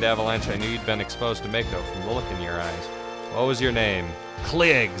and joined Avalanche. I knew you'd been exposed to Mako from the look in your eyes. What was your name?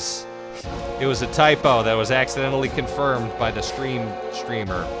 Kligs. It was a typo that was accidentally confirmed by the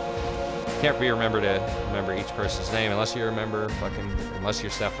streamer. Can't remember each person's name unless you remember unless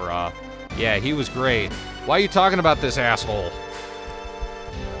you're Sephiroth. Yeah, he was great. Why are you talking about this asshole?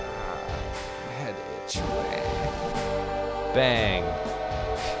 Head itch. Bang.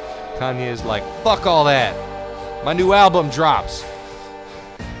 Kanye's like, fuck all that. My new album drops.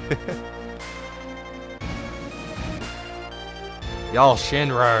 Y'all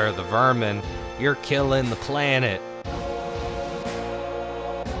Shinra, the vermin, you're killing the planet.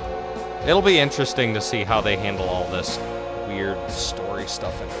 It'll be interesting to see how they handle all this weird story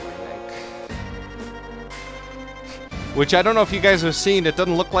stuff in the remake. Which I don't know if you guys have seen, it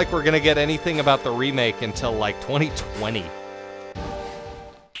doesn't look like we're gonna get anything about the remake until like 2020.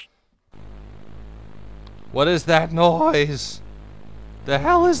 What is that noise? The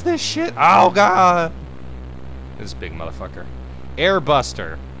hell is this shit? Oh god! This big motherfucker.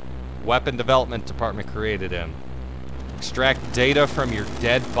 Airbuster. Weapon development department created him. Extract data from your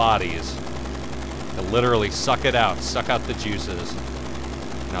dead bodies. To literally suck it out. Suck out the juices.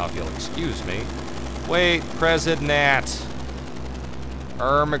 Now, if you'll excuse me. Wait, President.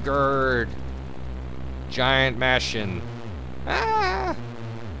 Ermagerd. Giant Mashin. Ah!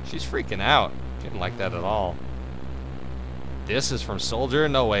 She's freaking out. She didn't like that at all. This is from Soldier?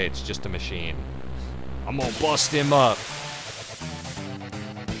 No way, it's just a machine. I'm gonna bust him up.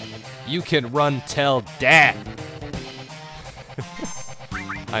 You can run tell dad.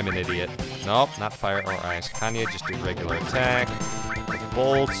 I'm an idiot. Nope, not fire or ice. Kanye, just do regular attack.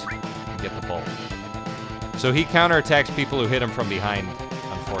 Bolt. Get the bolt. So he counterattacks people who hit him from behind,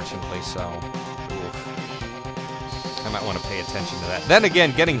 unfortunately, so. Oof. I might want to pay attention to that. Then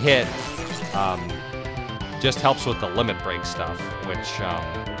again, getting hit just helps with the limit break stuff, which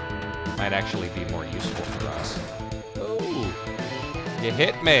might actually be more useful for us. Ooh. You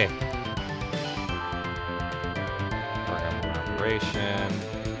hit me. Operation.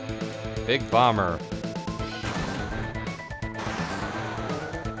 Big bomber.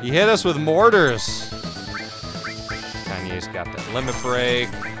 He hit us with mortars. Kanye's got that limit break.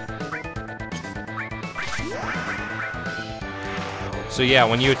 So yeah,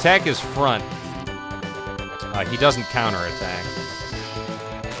 when you attack his front, he doesn't counterattack.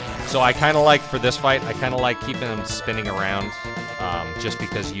 So I kind of like, for this fight, I kind of like keeping him spinning around, just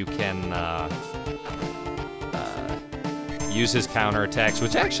because you can use his counterattacks,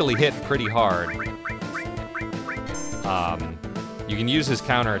 which actually hit pretty hard. You can use his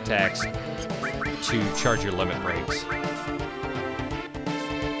counterattacks to charge your limit breaks.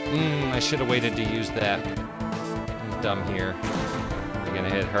 I should have waited to use that. I'm dumb here. You're gonna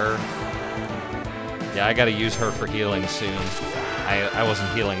hit her. Yeah, I gotta use her for healing soon. I wasn't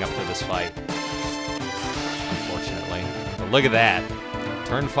healing up for this fight, unfortunately. But look at that.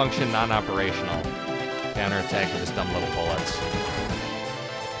 Turn function non-operational. Counterattack with his dumb little bullets.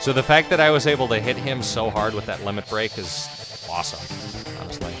 So the fact that I was able to hit him so hard with that limit break is awesome,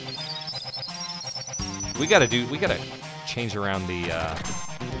 honestly. We gotta change around the,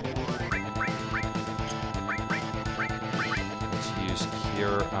 let's use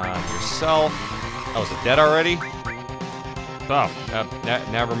Cure on yourself. Oh, is it dead already? Oh,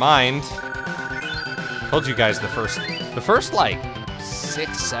 never mind. Told you guys the first like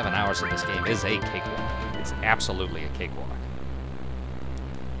 6-7 hours of this game is a cakewalk. It's absolutely a cakewalk.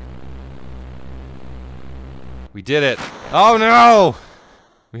 We did it. Oh no!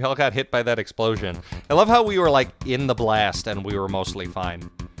 We all got hit by that explosion. I love how we were like in the blast and we were mostly fine.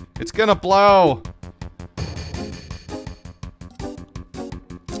 It's gonna blow!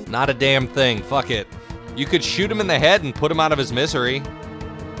 Not a damn thing. Fuck it. You could shoot him in the head and put him out of his misery.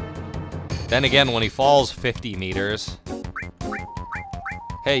 Then again, when he falls 50 meters.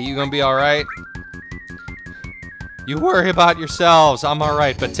 Hey, you gonna be alright? You worry about yourselves. I'm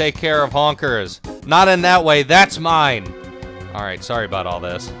alright, but take care of honkers. Not in that way. That's mine. Alright, sorry about all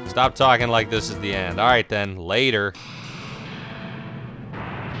this. Stop talking like this is the end. Alright then, later.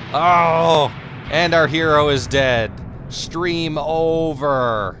 Oh! And our hero is dead. Stream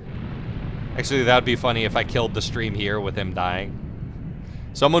over. Actually, that would be funny if I killed the stream here with him dying.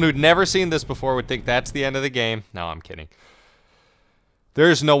 Someone who'd never seen this before would think that's the end of the game. No, I'm kidding.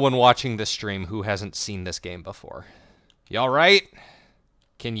 There's no one watching this stream who hasn't seen this game before. You alright?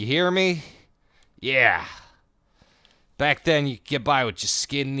 Can you hear me? Yeah. Back then, you could get by with just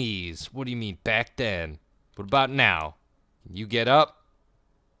skin knees. What do you mean, back then? What about now? Can you get up?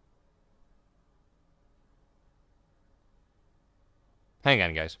 Hang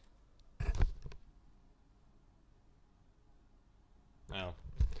on, guys. Oh.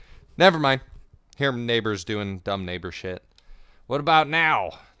 Never mind. Hear neighbors doing dumb neighbor shit. What about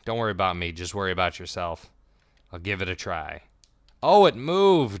now? Don't worry about me. Just worry about yourself. I'll give it a try. Oh, it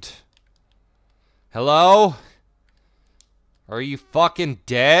moved. Hello? Are you fucking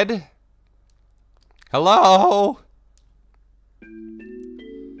dead? Hello?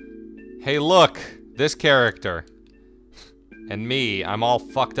 Hey, look. This character. And me. I'm all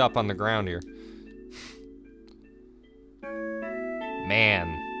fucked up on the ground here.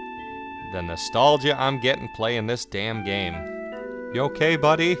 Man. The nostalgia I'm getting playing this damn game. You okay,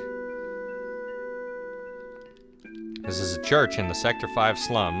 buddy? This is a church in the Sector 5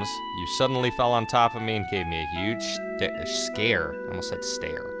 slums. You suddenly fell on top of me and gave me a huge scare. I almost said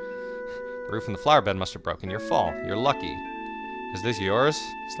stare. The roof in the flower bed must have broken your fall. You're lucky. Is this yours?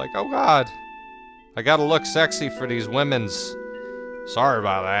 It's like, oh god. I gotta look sexy for these women's. Sorry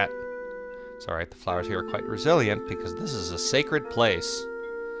about that. It's alright, the flowers here are quite resilient because this is a sacred place.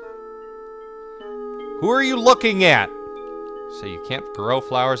 Who are you looking at? So you can't grow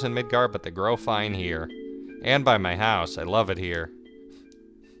flowers in Midgard, but they grow fine here. And by my house. I love it here.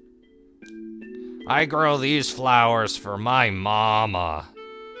 I grow these flowers for my mama.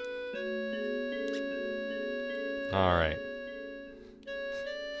 Alright.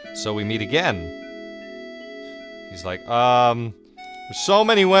 So we meet again. He's like, there's so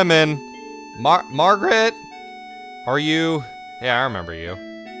many women. Margaret? Are you? Yeah, I remember you.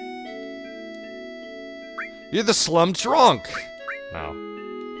 You're the slum drunk. No.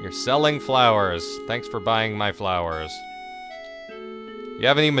 You're selling flowers. Thanks for buying my flowers. You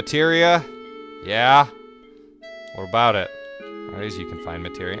have any materia? Yeah? What about it? Nowadays you can find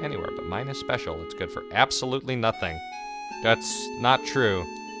materia anywhere, but mine is special. It's good for absolutely nothing. That's not true.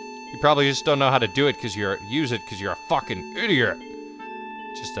 You probably just don't know how to do it because you're a fucking idiot.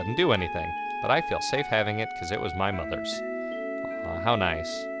 It just doesn't do anything. But I feel safe having it because it was my mother's. Aw, how nice.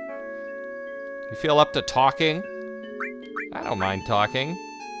 You feel up to talking? I don't mind talking.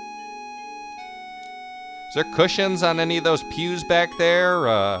 Is there cushions on any of those pews back there?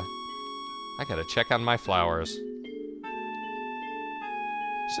 I gotta check on my flowers.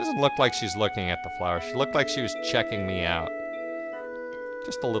 She doesn't look like she's looking at the flowers. She looked like she was checking me out.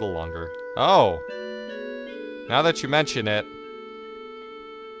 Just a little longer. Oh! Now that you mention it...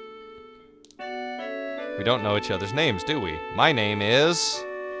 We don't know each other's names, do we? My name is...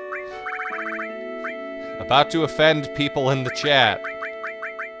 About to offend people in the chat.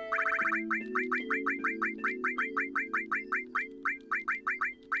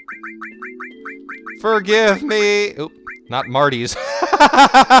 Forgive me! Oop, not Marty's.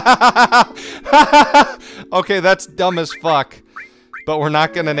 Okay, that's dumb as fuck. But we're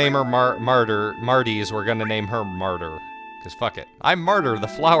not gonna name her Marty's, we're gonna name her Martyr. Because fuck it. I'm Martyr, the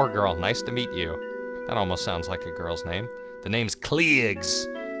flower girl. Nice to meet you. That almost sounds like a girl's name. The name's Cleegs.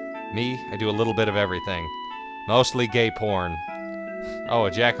 Me, I do a little bit of everything. Mostly gay porn. Oh,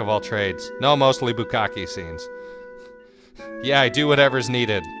 a jack of all trades. No, mostly bukkake scenes. Yeah, I do whatever's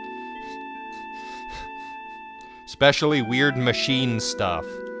needed. Especially weird machine stuff.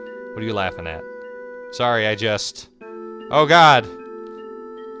 What are you laughing at? Sorry, I just... Oh god!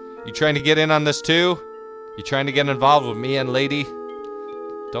 You trying to get in on this too? You trying to get involved with me and lady?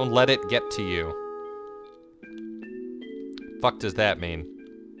 Don't let it get to you. Fuck does that mean?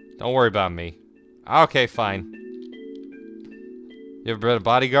 Don't worry about me. Okay, fine. You ever been a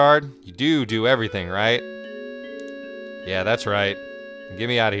bodyguard? You do everything, right? Yeah, that's right. Get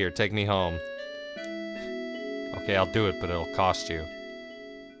me out of here. Take me home. Okay, I'll do it, but it'll cost you.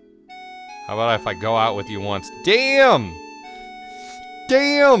 How about if I go out with you once? Damn!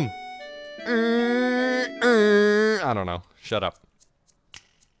 Damn! I don't know. Shut up.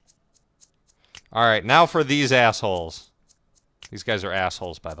 Alright, now for these assholes. These guys are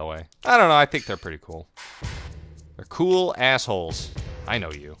assholes, by the way. I don't know, I think they're pretty cool. They're cool assholes. I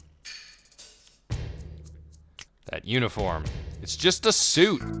know you. That uniform. It's just a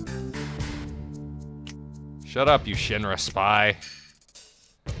suit. Shut up, you Shinra spy.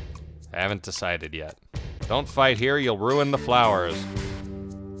 I haven't decided yet. Don't fight here, you'll ruin the flowers.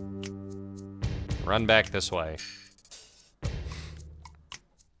 Run back this way.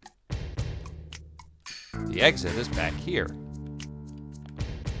 The exit is back here.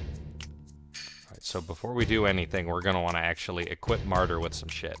 Alright, so before we do anything, we're gonna want to actually equip Martyr with some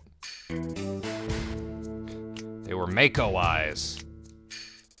shit. They were Mako eyes.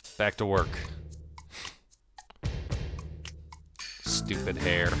 Back to work. Stupid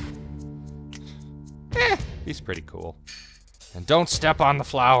hair. He's pretty cool. And don't step on the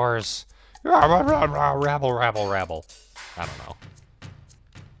flowers. Rabble, rabble, rabble. I don't know.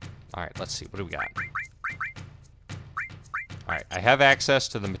 Alright, let's see. What do we got? Alright, I have access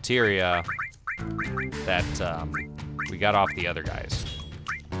to the materia that we got off the other guys.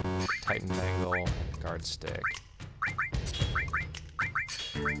 Titan Mangle, guard stick.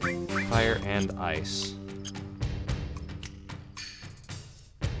 Fire and ice.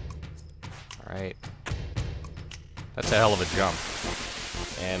 Alright. That's a hell of a jump.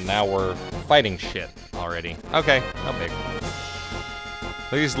 And now we're fighting shit already. Okay, no big.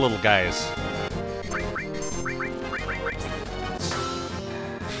 Look at these little guys.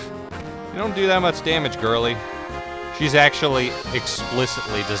 You don't do that much damage, girly. She's actually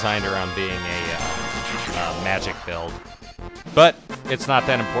explicitly designed around being a magic build. But it's not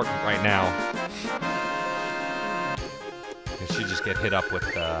that important right now. She just get hit up with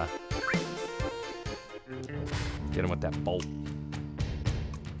get him with that bolt.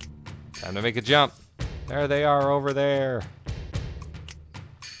 Time to make a jump. There they are over there.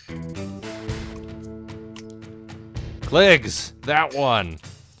 Cleegs, that one.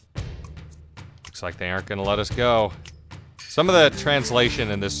 Looks like they aren't gonna let us go. Some of the translation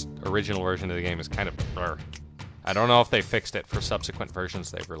in this original version of the game is kind of blur. I don't know if they fixed it for subsequent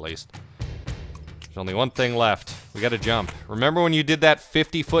versions they've released. There's only one thing left. We gotta jump. Remember when you did that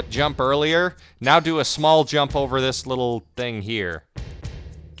 50-foot jump earlier? Now do a small jump over this little thing here.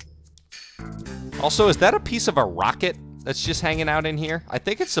 Also, is that a piece of a rocket that's just hanging out in here? I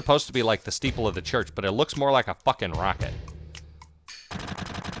think it's supposed to be like the steeple of the church, but it looks more like a fucking rocket.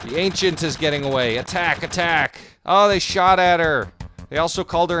 The Ancient is getting away. Attack, attack! Oh, they shot at her. They also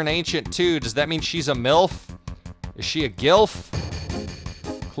called her an Ancient, too. Does that mean she's a MILF? Is she a GILF?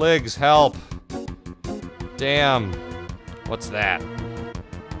 Cleegs, help. Damn. What's that?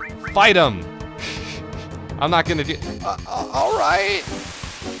 Fight him! I'm not gonna do... alright!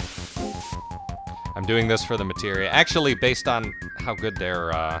 I'm doing this for the materia. Actually, based on how good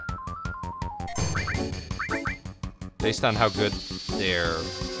their, based on how good their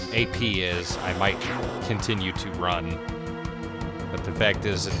AP is, I might continue to run. But the fact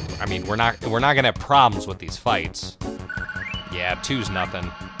is, I mean, we're not gonna have problems with these fights. Yeah, 2's nothing.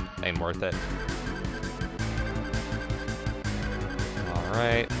 Ain't worth it.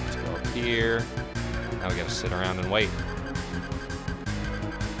 Alright, let's go up here. Now we gotta sit around and wait.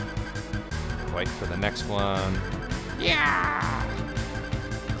 Wait for the next one. Yeah!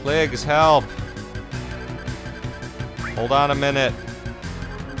 Cleegs, help! Hold on a minute.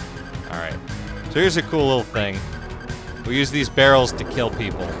 Alright. So here's a cool little thing. We use these barrels to kill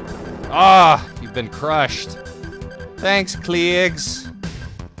people. Ah! You've been crushed. Thanks, Cleegs.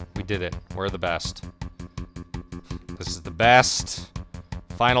 We did it. We're the best. This is the best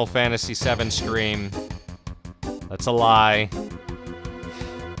Final Fantasy VII stream. That's a lie.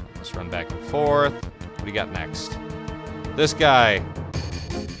 Just run back and forth. What do we got next? This guy.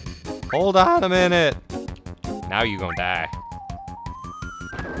 Hold on a minute. Now you gonna die.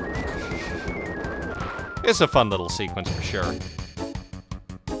 It's a fun little sequence for sure.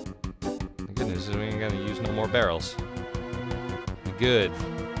 My goodness, we ain't gonna use no more barrels. Good.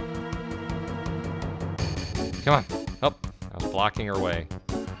 Come on. Oh, I was blocking her way.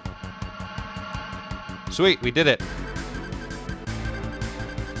 Sweet, we did it.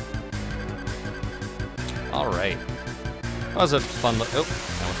 Alright. That was a fun look. Oh,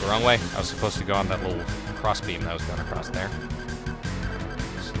 I went the wrong way. I was supposed to go on that little crossbeam that was going across there.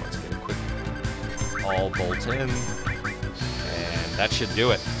 So let's get a quick all bolt in. And that should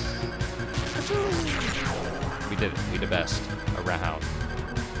do it. We did it. We the best. Around.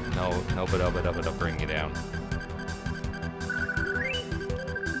 No, but bring you down.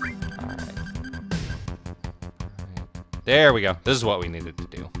 Alright. There we go. This is what we needed to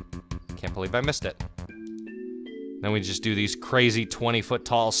do. Can't believe I missed it. Then we just do these crazy 20-foot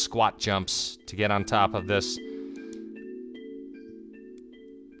tall squat jumps to get on top of this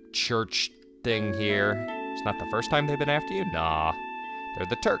church thing here. It's not the first time they've been after you? Nah. They're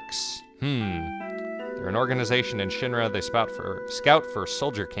the Turks. They're an organization in Shinra. They scout for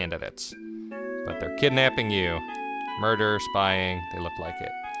soldier candidates. But they're kidnapping you. Murder, spying, they look like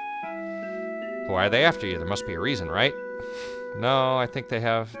it. Why are they after you? There must be a reason, right? No, I think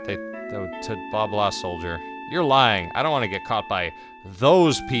to blah blah soldier. You're lying. I don't want to get caught by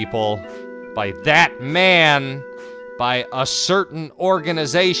those people, by that man, by a certain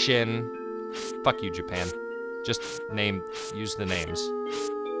organization. Fuck you, Japan. Just use the names.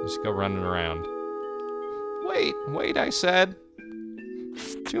 Just go running around. Wait, I said.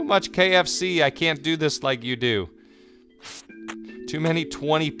 Too much KFC. I can't do this like you do. Too many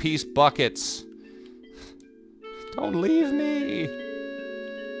 20-piece buckets. Don't leave me.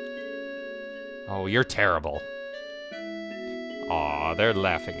 Oh, you're terrible. Aw, they're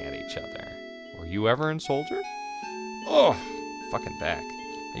laughing at each other. Were you ever in Soldier? Oh, fucking back.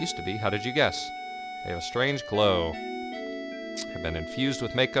 I used to be. How did you guess? They have a strange glow. Have been infused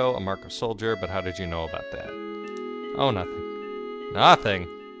with Mako, a mark of Soldier, but how did you know about that? Oh, nothing. Nothing.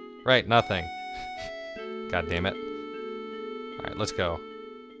 Right, nothing. God damn it. Alright, let's go.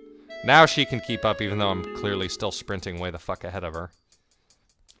 Now she can keep up, even though I'm clearly still sprinting way the fuck ahead of her.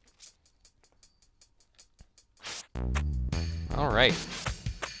 Alright.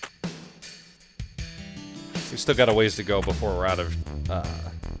 We've still got a ways to go before we're out of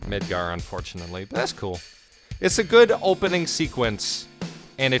Midgar, unfortunately, but that's cool. It's a good opening sequence,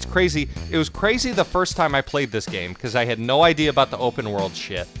 and it's crazy. It was crazy the first time I played this game, because I had no idea about the open world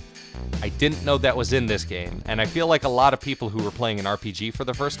shit. I didn't know that was in this game, and I feel like a lot of people who were playing an RPG for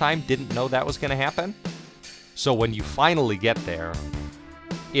the first time didn't know that was going to happen. So when you finally get there,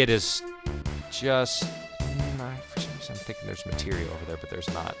 it is just... for some reason I'm thinking there's materia over there, but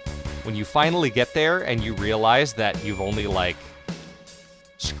there's not. When you finally get there and you realize that you've only, like,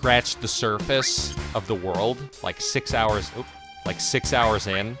 scratched the surface of the world, like 6 hours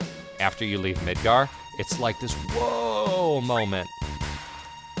in after you leave Midgar, it's like this whoa moment.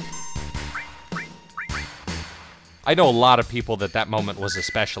 I know a lot of people that moment was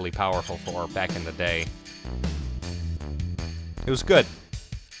especially powerful for back in the day. It was good.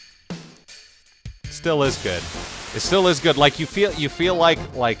 It still is good. It still is good. Like you feel like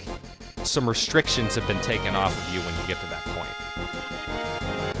some restrictions have been taken off of you when you get to that point.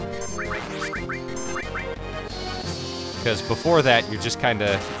 Because before that, you're just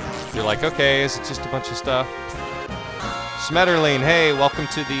you're like, okay, is it just a bunch of stuff? Smetterline, hey, welcome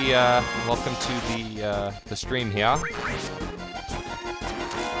to the stream here. I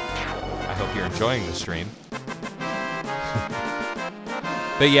hope you're enjoying the stream.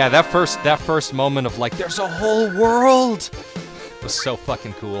 But yeah, that first moment of like, there's a whole world was so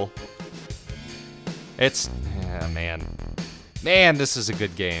fucking cool. Man, this is a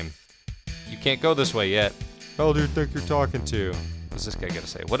good game. You can't go this way yet. How do you think you're talking to? What's this guy gonna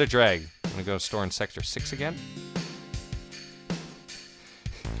say? What a drag. I'm gonna go store in Sector 6 again?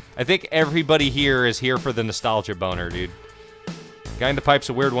 I think everybody here is here for the nostalgia boner, dude. Guy in the pipe's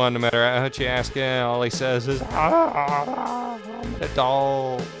a weird one, no matter how much you ask him, all he says is, I'm a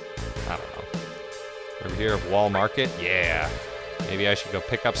doll. I don't know. Over here at Wall Market? Yeah. Maybe I should go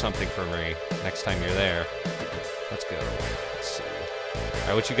pick up something for me next time you're there. Let's go. Let's see.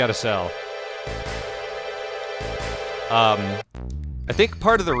 Alright, what you gotta sell? I think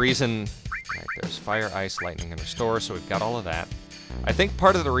part of the reason... Alright, there's fire, ice, lightning, and restore, so we've got all of that. I think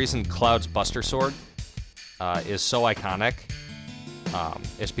part of the reason Cloud's Buster Sword is so iconic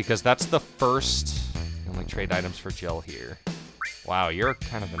is because that's the first... You only trade items for Jill here. Wow, you're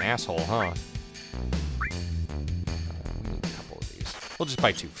kind of an asshole, huh? We need a couple of these. We'll just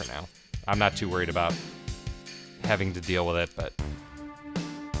buy 2 for now. I'm not too worried about having to deal with it, but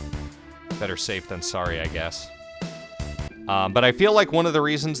better safe than sorry, I guess. But I feel like one of the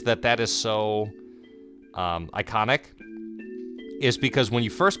reasons that that is so iconic is because when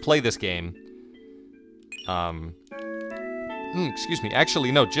you first play this game, excuse me,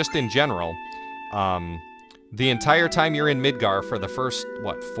 actually, no, just in general, the entire time you're in Midgar for the first,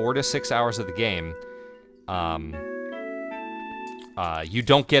 what, 4 to 6 hours of the game, you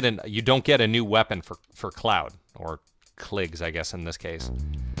don't get a new weapon for Cloud, or Kligs, I guess in this case.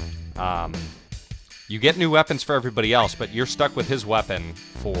 You get new weapons for everybody else, but you're stuck with his weapon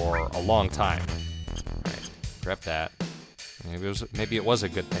for a long time. All right, grab that. Maybe it was a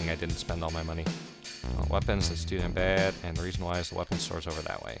good thing I didn't spend all my money. Well, weapons, let's do them bad, and the reason why is the weapon store's over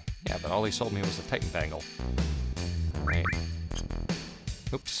that way. Yeah, but all he sold me was a Titan Bangle. Alright.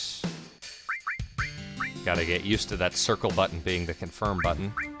 Oops. Gotta get used to that circle button being the confirm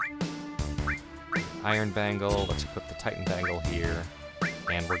button. Iron Bangle, let's equip the Titan Bangle here.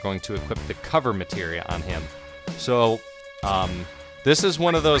 And we're going to equip the cover materia on him. So, this is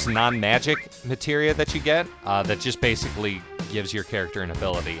one of those non-magic materia that you get, that just basically gives your character an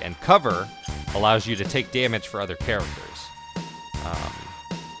ability. And cover allows you to take damage for other characters,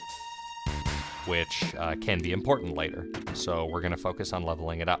 which can be important later. So we're going to focus on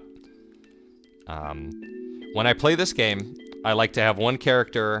leveling it up. When I play this game, I like to have one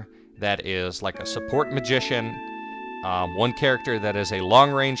character that is like a support magician, one character that is a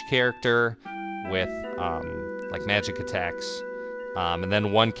long-range character with like magic attacks, and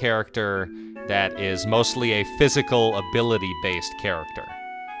then one character that is mostly a physical ability-based character.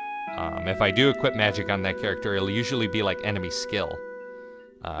 If I do equip magic on that character, it'll usually be like enemy skill.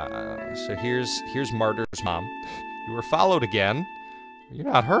 So here's Martyr's mom. You were followed again. You're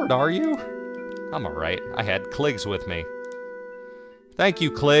not hurt, are you? I'm alright. I had Kligs with me. Thank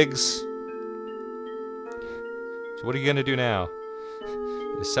you, Kligs. So what are you gonna do now?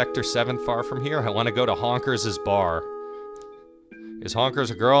 Is Sector 7 far from here? I want to go to Honkers' bar. Is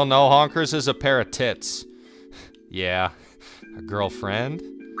Honkers a girl? No, Honkers is a pair of tits. Yeah. A girlfriend?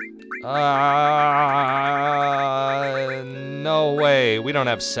 No way. We don't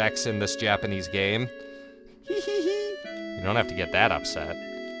have sex in this Japanese game. You don't have to get that upset.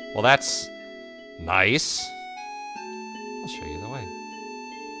 Well, that's nice. I'll show you the way.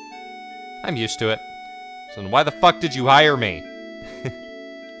 I'm used to it. So then why the fuck did you hire me?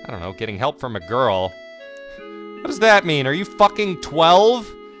 I don't know, getting help from a girl. What does that mean? Are you fucking 12?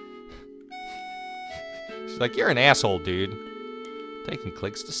 She's like, you're an asshole, dude. Taking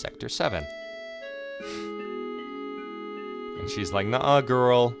Kligs to Sector 7. And she's like, nuh-uh,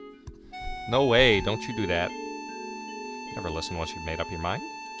 girl. No way, don't you do that. Never listen once you've made up your mind.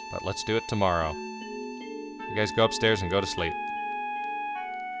 But let's do it tomorrow. You guys go upstairs and go to sleep.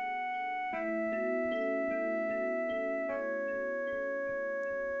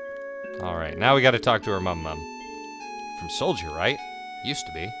 Alright, now we gotta talk to her mum. From Soldier, right? Used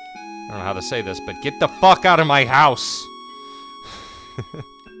to be. I don't know how to say this, but get the fuck out of my house!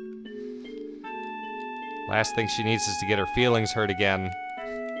 Last thing she needs is to get her feelings hurt again.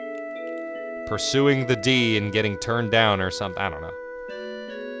 Pursuing the D and getting turned down or something. I don't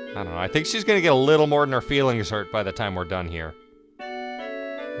know. I think she's gonna get a little more than her feelings hurt by the time we're done here.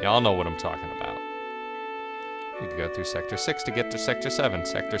 Y'all know what I'm talking about. Need to go through Sector 6 to get to Sector 7.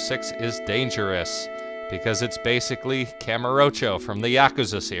 Sector 6 is dangerous because it's basically Kamurocho from the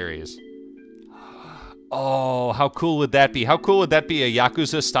Yakuza series. Oh, how cool would that be? How cool would that be, a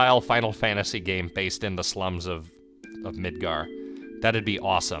Yakuza-style Final Fantasy game based in the slums of Midgar? That'd be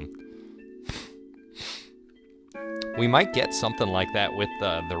awesome. We might get something like that with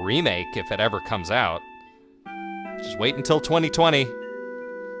the remake if it ever comes out. Just wait until 2020.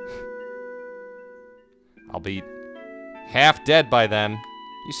 I'll be half dead by then.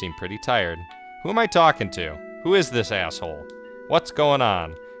 You seem pretty tired. Who am I talking to? Who is this asshole? What's going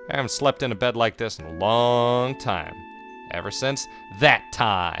on? I haven't slept in a bed like this in a long time. Ever since that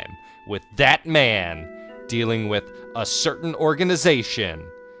time, with that man, dealing with a certain organization,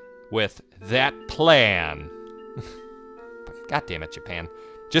 with that plan. God damn it, Japan.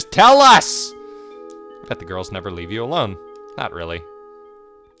 Just tell us! I bet the girls never leave you alone. Not really.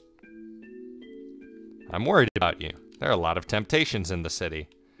 I'm worried about you. There are a lot of temptations in the city.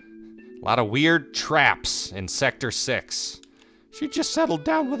 A lot of weird traps in Sector 6. She just settled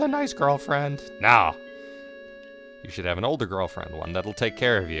down with a nice girlfriend. No. You should have an older girlfriend, one that'll take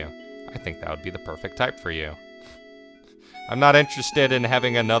care of you. I think that would be the perfect type for you. I'm not interested in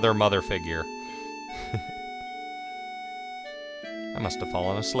having another mother figure. must have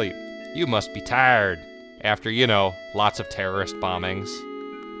fallen asleep. You must be tired after, you know, lots of terrorist bombings.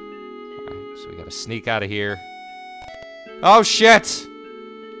 Alright, so we gotta sneak out of here. Oh, shit!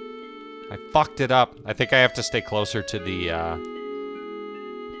 I fucked it up. I think I have to stay closer to the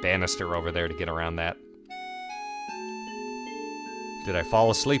banister over there to get around that. Did I fall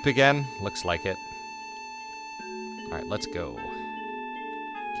asleep again? Looks like it. Alright, let's go.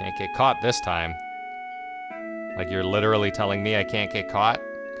 Can't get caught this time. Like you're literally telling me I can't get caught?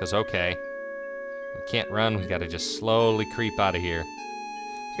 Because okay. We can't run, we gotta just slowly creep out of here.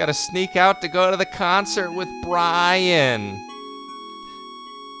 We gotta sneak out to go to the concert with Brian.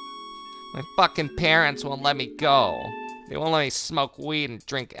 My fucking parents won't let me go. They won't let me smoke weed and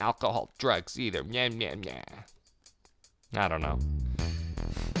drink alcohol, drugs either. Nyah, nyah, nyah. I don't know.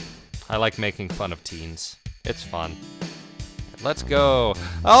 I like making fun of teens. It's fun. Let's go.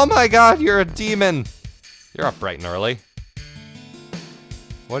 Oh my god, you're a demon. You're up bright and early.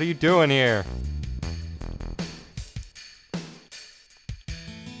 What are you doing here?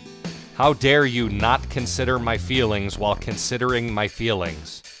 How dare you not consider my feelings while considering my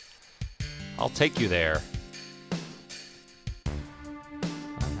feelings? I'll take you there.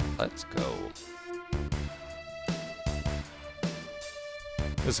 Let's go.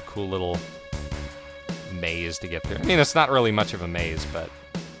 This is a cool little maze to get there. I mean, it's not really much of a maze, but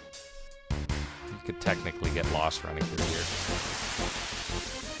you could technically get lost running through here.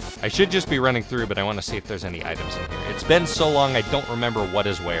 I should just be running through, but I want to see if there's any items in here. It's been so long, I don't remember what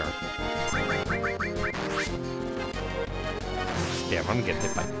is where. Damn, I'm gonna get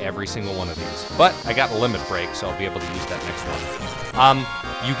hit by every single one of these. But I got a limit break, so I'll be able to use that next one.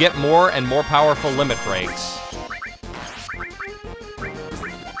 You get more and more powerful limit breaks.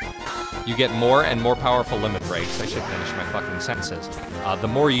 You get more and more powerful limit breaks. I should finish my fucking sentences. The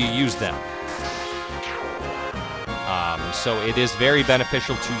more you use them. So it is very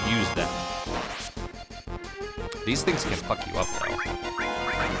beneficial to use them. These things can fuck you up, though.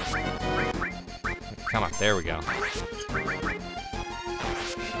 Come on, there we go.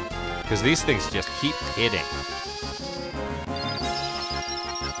 Because these things just keep hitting.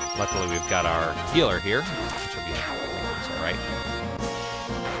 Luckily, we've got our healer here, which will be alright.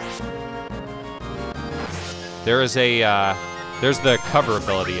 There is a, there's the cover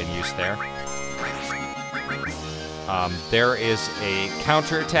ability in use there. There is a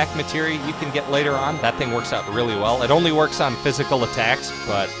counterattack materia you can get later on. That thing works out really well. It only works on physical attacks,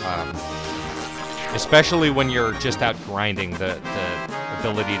 but especially when you're just out grinding, the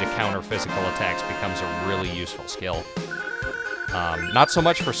ability to counter physical attacks becomes a really useful skill. Not so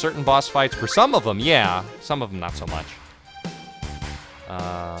much for certain boss fights. For some of them, yeah. Some of them, not so much.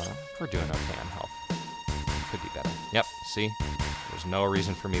 We're doing okay on health. Could be better. Yep, see? There's no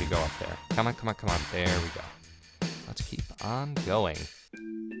reason for me to go up there. Come on, come on, come on. There we go. Let's keep on going.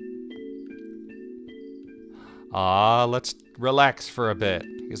 Let's relax for a bit.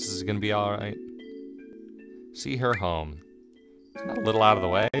 I guess this is gonna be alright. See her home. Isn't that a little out of the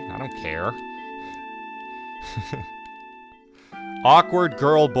way? I don't care. Awkward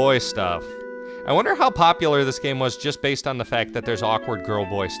girl-boy stuff. I wonder how popular this game was just based on the fact that there's awkward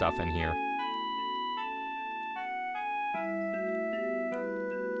girl-boy stuff in here.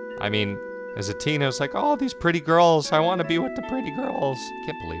 I mean, as a teen, I was like, oh, these pretty girls. I want to be with the pretty girls.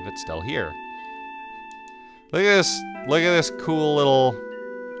 Can't believe it's still here. Look at this. Look at this cool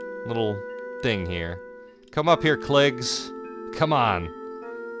little thing here. Come up here, Cliggs. Come on.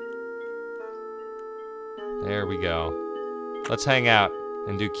 There we go. Let's hang out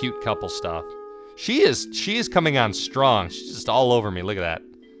and do cute couple stuff. She is coming on strong. She's just all over me. Look at that.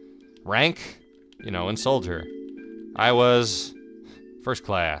 Rank, you know, in soldier. I was first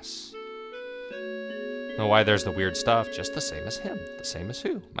class. Know why there's the weird stuff? Just the same as him. The same as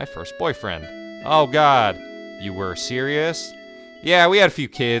who? My first boyfriend. Oh God, you were serious? Yeah, we had a few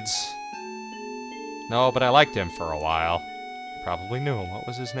kids. No, but I liked him for a while. Probably knew him. What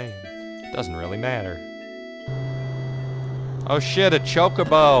was his name? Doesn't really matter. Oh shit, a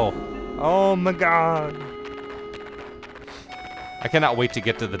chocobo. Oh my God. I cannot wait to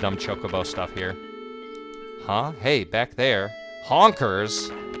get to the dumb chocobo stuff here. Huh? Hey, back there. Honkers?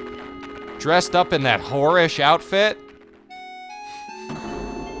 Dressed up in that whorish outfit?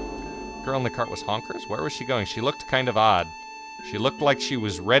 Girl in the cart was honkers? Where was she going? She looked kind of odd. She looked like she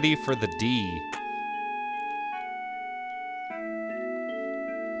was ready for the D.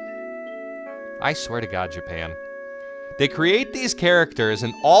 I swear to God, Japan. They create these characters,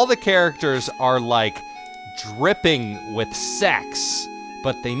 and all the characters are, like, dripping with sex.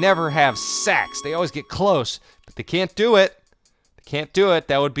 But they never have sex. They always get close, but they can't do it. They can't do it.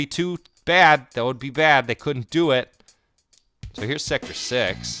 That would be too bad. That would be bad. They couldn't do it. So here's Sector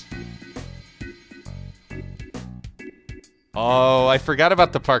 6. Oh, I forgot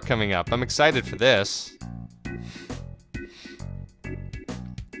about the park coming up. I'm excited for this.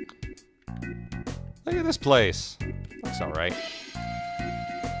 Look at this place. Looks alright.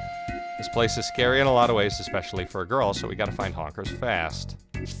 This place is scary in a lot of ways, especially for a girl, so we gotta find honkers fast.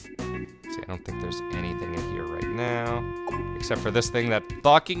 See, I don't think there's anything in here right now. Except for this thing that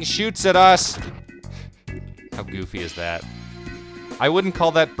fucking shoots at us! How goofy is that? I wouldn't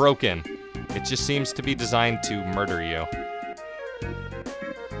call that broken. It just seems to be designed to murder you.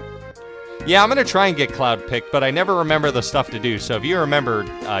 Yeah, I'm gonna try and get Cloud picked, but I never remember the stuff to do, so if you remember,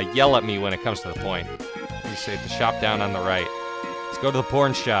 yell at me when it comes to the point. You say the shop down on the right. Let's go to the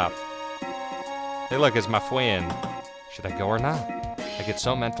porn shop. Hey look, it's my friend. Should I go or not? I get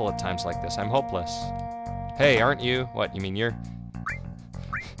so mental at times like this, I'm hopeless. Hey, aren't you? What, you mean you're...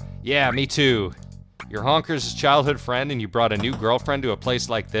 Yeah, me too. Your honker's childhood friend and you brought a new girlfriend to a place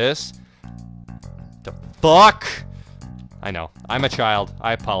like this? The fuck? I know, I'm a child.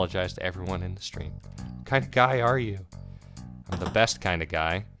 I apologize to everyone in the stream. What kind of guy are you? I'm the best kind of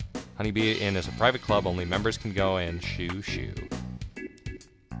guy. Honeybee Inn is a private club, only members can go in. Shoo, shoo.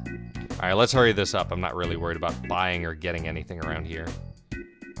 Alright, let's hurry this up. I'm not really worried about buying or getting anything around here.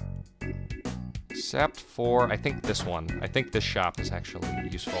 Except for, I think this one. I think this shop is actually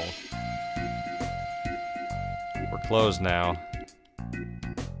useful. We're closed now.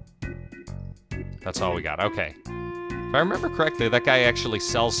 That's all we got. Okay. If I remember correctly, that guy actually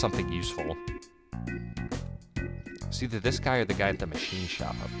sells something useful. It's either this guy or the guy at the machine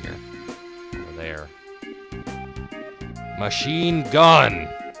shop up here. Over there. Machine gun!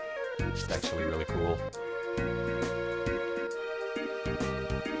 It's actually really cool.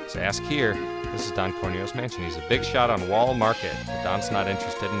 Let's ask here. This is Don Corneo's mansion. He's a big shot on Wall Market. But Don's not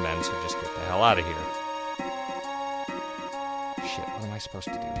interested in men, so just get the hell out of here. Shit, what am I supposed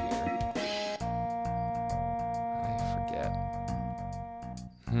to do here?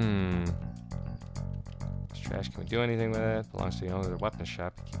 This trash, can we do anything with it? Belongs to the owner of the weapons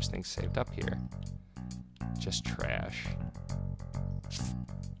shop. He keeps things saved up here. Just trash.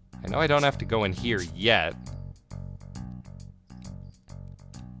 I know I don't have to go in here yet.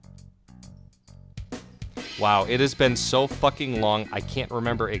 Wow, it has been so fucking long, I can't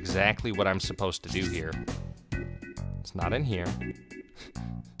remember exactly what I'm supposed to do here. It's not in here.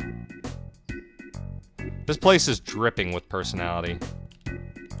 This place is dripping with personality.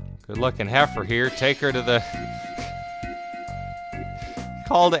 Good looking heifer here. Take her to the...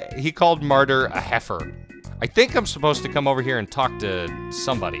 He called Martyr a heifer. I think I'm supposed to come over here and talk to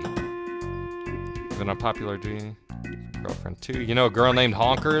somebody. An unpopular girlfriend too. You know a girl named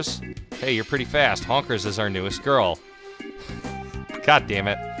Honkers? Hey, you're pretty fast. Honkers is our newest girl. God damn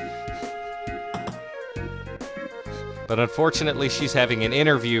it. But unfortunately, she's having an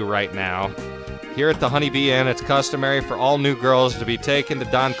interview right now. Here at the Honeybee Inn, it's customary for all new girls to be taken to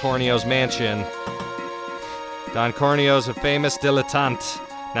Don Corneo's mansion. Don Corneo's a famous dilettante.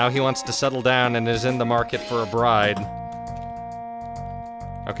 Now he wants to settle down and is in the market for a bride.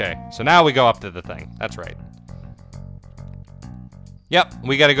 Okay, so now we go up to the thing. That's right. Yep,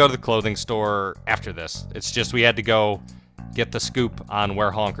 we gotta go to the clothing store after this. It's just we had to go get the scoop on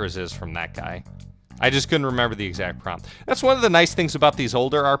where Honkers is from that guy. I just couldn't remember the exact prompt. That's one of the nice things about these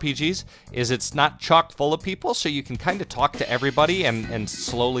older RPGs, is it's not chock full of people, so you can kind of talk to everybody and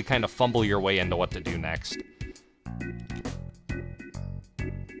slowly kind of fumble your way into what to do next.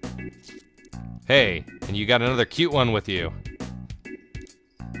 Hey, and you got another cute one with you.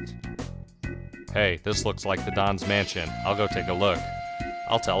 Hey, this looks like the Don's mansion. I'll go take a look.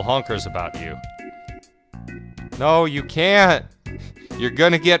 I'll tell Honkers about you. No, you can't. You're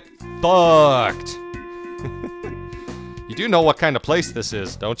gonna get fucked. You do know what kind of place this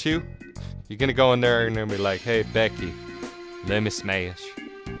is, don't you? You're gonna go in there and be like, hey, Becky, let me smash.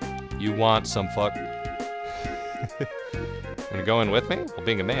 You want some fuck? Gonna go in with me? Well,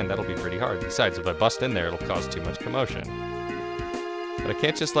 being a man, that'll be pretty hard. Besides, if I bust in there, it'll cause too much commotion. But I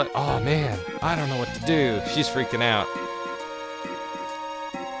can't just let... Oh, man. I don't know what to do. She's freaking out.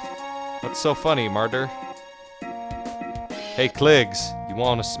 What's so funny, Martyr? Hey, Cliggs. You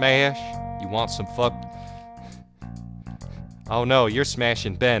want to smash? You want some fuck? Oh, no. You're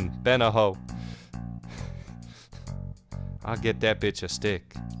smashing Ben. Ben a hoe. I'll get that bitch a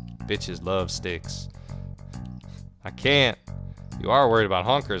stick. Bitches love sticks. I can't. You are worried about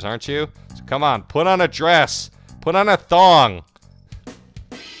Honkers, aren't you? So come on. Put on a dress. Put on a thong.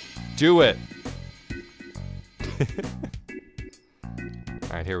 Do it.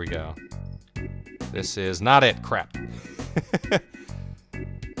 Alright, here we go. This is not it. Crap.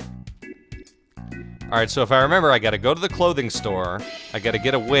 Alright, so if I remember, I gotta go to the clothing store, I gotta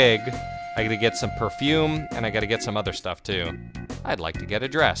get a wig, I gotta get some perfume, and I gotta get some other stuff too. I'd like to get a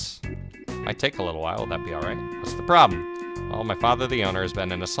dress. Might take a little while, will that be alright? What's the problem? Well, my father, the owner, has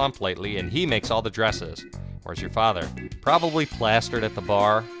been in a slump lately, and he makes all the dresses. Where's your father? Probably plastered at the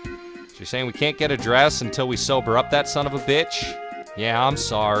bar. So you're saying we can't get a dress until we sober up that son of a bitch? Yeah, I'm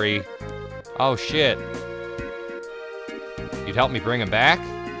sorry. Oh, shit. You'd help me bring him back?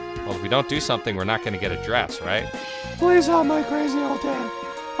 Well, if we don't do something, we're not gonna get a dress, right? Please help my crazy old dad.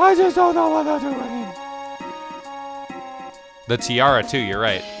 I just don't know what to do with him. The tiara, too, you're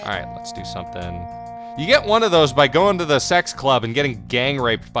right. Alright, let's do something. You get one of those by going to the sex club and getting gang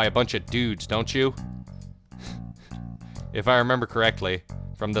raped by a bunch of dudes, don't you? If I remember correctly.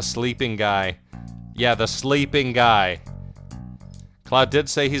 From the sleeping guy. Yeah, the sleeping guy. Cloud did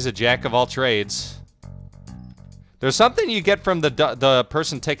say he's a jack of all trades. There's something you get from the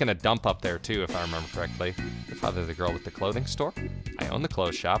person taking a dump up there, too, if I remember correctly. Your father, the girl with the clothing store? I own the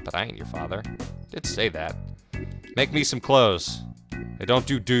clothes shop, but I ain't your father. Did say that. Make me some clothes. I don't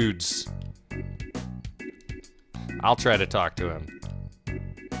do dudes. I'll try to talk to him.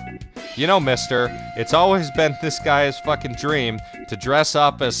 You know, mister, it's always been this guy's fucking dream to dress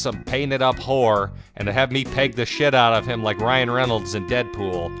up as some painted up whore and to have me peg the shit out of him like Ryan Reynolds in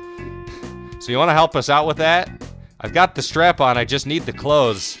Deadpool. So you want to help us out with that? I've got the strap on, I just need the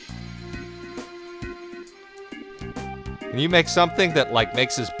clothes. Can you make something that, like,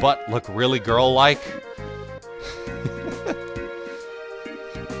 makes his butt look really girl-like?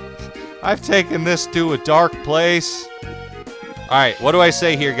 I've taken this to a dark place. Alright, what do I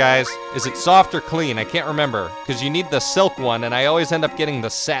say here, guys? Is it soft or clean? I can't remember, because you need the silk one, and I always end up getting the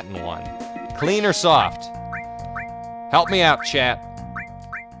satin one. Clean or soft? Help me out, chat.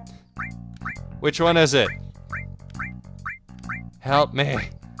 Which one is it? Help me.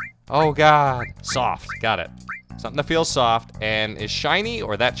 Oh, God. Soft. Got it. Something that feels soft and is shiny,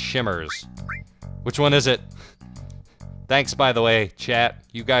 or that shimmers. Which one is it? Thanks, by the way, chat.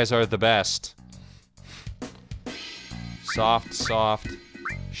 You guys are the best. Soft, soft,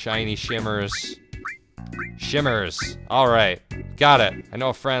 shiny shimmers. Shimmers. All right. Got it. I know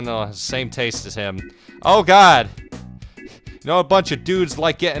a friend that has the same taste as him. Oh, God. You know, a bunch of dudes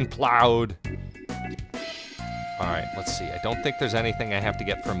like getting plowed. Alright, let's see. I don't think there's anything I have to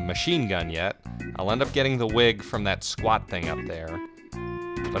get from Machine Gun yet. I'll end up getting the wig from that squat thing up there.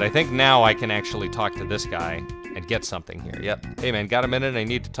 But I think now I can actually talk to this guy and get something here. Yep. Hey, man, got a minute? I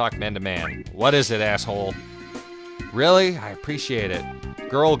need to talk man to man. What is it, asshole? Really? I appreciate it.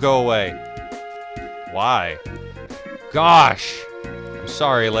 Girl, go away. Why? Gosh! I'm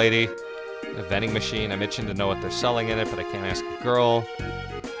sorry, lady. A vending machine. I'm itching to know what they're selling in it, but I can't ask a girl.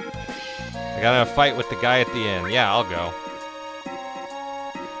 I got in a fight with the guy at the inn. Yeah, I'll go.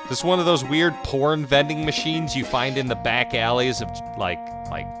 Is this one of those weird porn vending machines you find in the back alleys of, like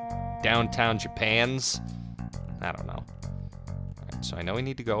downtown Japan's? I don't know. Alright, so I know we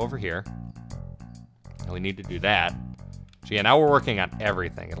need to go over here. And we need to do that. So yeah, now we're working on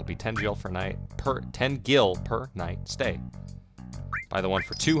everything. It'll be 10 gil per night. 10 gil per night stay. Buy the one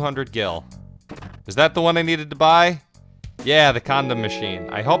for 200 gil. Is that the one I needed to buy? Yeah, the condom machine.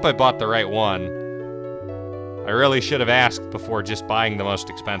 I hope I bought the right one. I really should have asked before just buying the most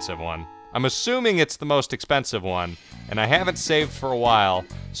expensive one. I'm assuming it's the most expensive one, and I haven't saved for a while,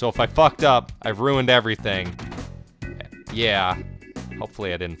 so if I fucked up, I've ruined everything. Yeah,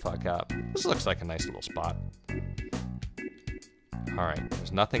 hopefully I didn't fuck up. This looks like a nice little spot. Alright,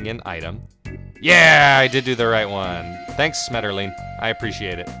 there's nothing in item. Yeah, I did do the right one. Thanks, Smetterling. I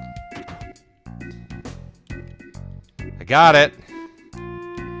appreciate it. I got it.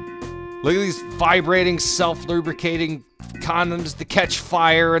 Look at these vibrating, self-lubricating condoms that catch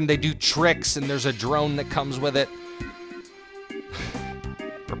fire and they do tricks and there's a drone that comes with it.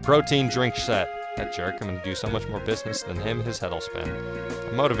 A protein drink set. That jerk, I'm gonna do so much more business than him, his head'll spin.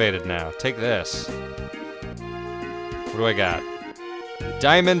 I'm motivated now. Take this. What do I got?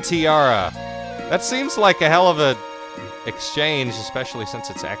 Diamond tiara. That seems like a hell of a exchange, especially since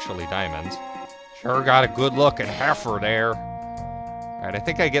it's actually diamonds. Sure got a good looking heifer there. Alright, I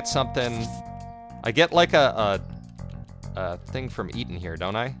think I get something. I get like a thing from Eaton here,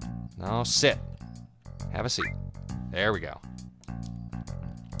 don't I? No, sit. Have a seat. There we go.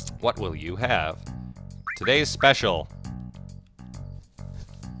 What will you have? Today's special.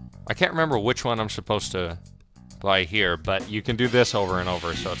 I can't remember which one I'm supposed to buy here, but you can do this over and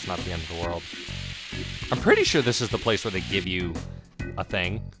over, so it's not the end of the world. I'm pretty sure this is the place where they give you a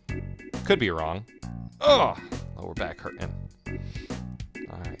thing. Could be wrong. Ugh! Lower back hurting.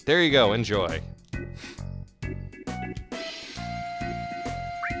 Alright, there you go. Enjoy.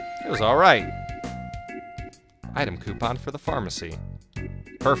 It was alright. Item coupon for the pharmacy.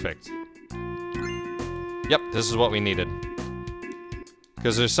 Perfect. Yep, this is what we needed.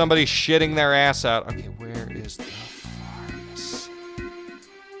 Because there's somebody shitting their ass out. Okay, where is the pharmacy?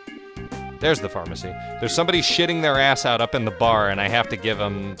 There's the pharmacy. There's somebody shitting their ass out up in the bar, and I have to give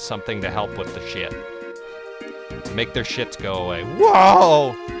them something to help with the shit. To make their shits go away.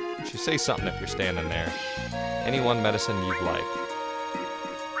 Whoa! You should say something if you're standing there. Any one medicine you'd like.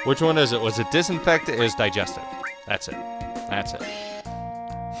 Which one is it? Was it disinfectant? It is digestive. That's it. That's it.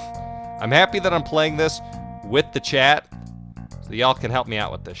 I'm happy that I'm playing this with the chat, so y'all can help me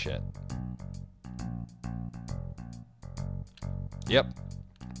out with this shit. Yep.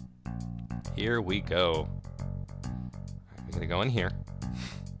 Here we go. We're gonna go in here.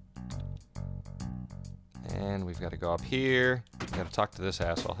 And we've got to go up here. We've got to talk to this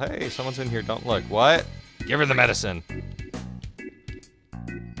asshole. Hey, someone's in here, don't look. What? Give her the medicine.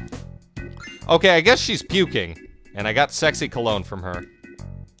 Okay, I guess she's puking. And I got sexy cologne from her.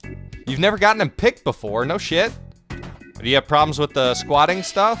 You've never gotten him picked before, no shit. Do you have problems with the squatting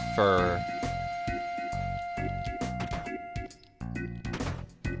stuff, or?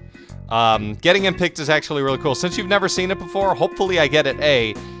 Getting him picked is actually really cool. Since you've never seen it before, hopefully I get it,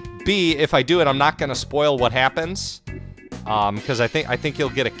 A. B, if I do it, I'm not gonna spoil what happens. Because I think you'll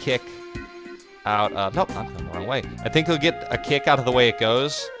get a kick out of, nope, I'm going the wrong way. I think you'll get a kick out of the way it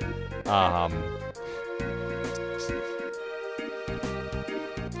goes.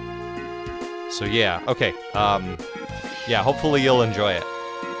 So yeah, okay. Yeah, hopefully you'll enjoy it.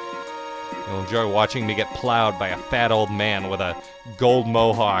 You'll enjoy watching me get plowed by a fat old man with a gold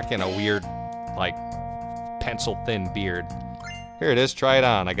mohawk and a weird, like, pencil-thin beard. Here it is, try it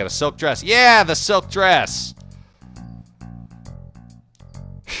on. I got a silk dress. Yeah, the silk dress!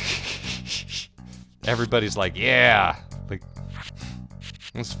 Everybody's like, yeah! Like,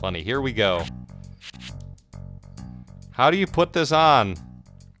 it's funny. Here we go. How do you put this on?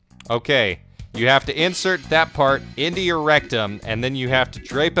 Okay. You have to insert that part into your rectum, and then you have to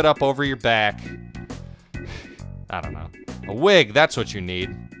drape it up over your back. I don't know. A wig, that's what you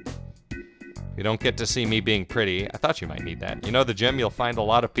need. You don't get to see me being pretty. I thought you might need that. You know the gym, you'll find a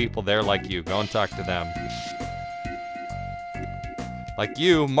lot of people there like you. Go and talk to them. Like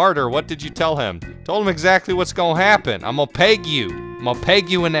you, Martyr, what did you tell him? Told him exactly what's gonna happen. I'm gonna peg you. I'm gonna peg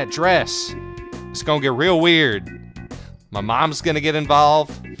you in that dress. It's gonna get real weird. My mom's gonna get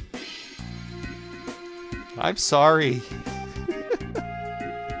involved. I'm sorry.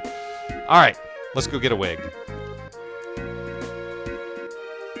 Alright, let's go get a wig.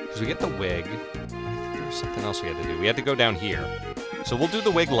 Because we get the wig. I think there was something else we had to do. We had to go down here. So we'll do the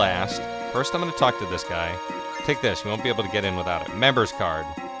wig last. First, I'm going to talk to this guy. Take this. You won't be able to get in without it. Members card.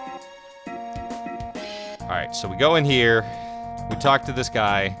 Alright, so we go in here. We talk to this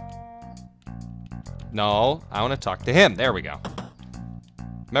guy. No, I want to talk to him. There we go.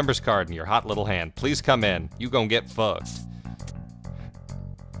 Members card in your hot little hand. Please come in. You gon' get fucked.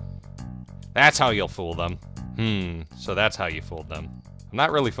 That's how you'll fool them. So that's how you fooled them. I'm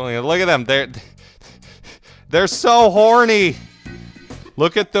not really fooling them. Look at them. They're so horny.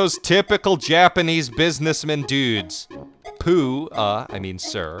 Look at those typical Japanese businessman dudes. Pooh, I mean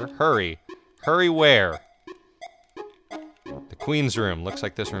sir. Hurry. Hurry where? The Queen's room. Looks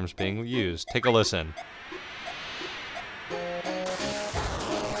like this room's being used. Take a listen.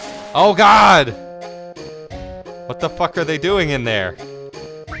 Oh God! What the fuck are they doing in there?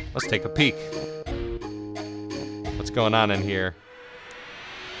 Let's take a peek. What's going on in here?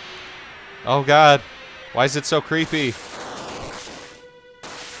 Oh God! Why is it so creepy?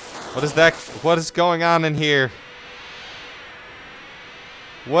 What is that? What is going on in here?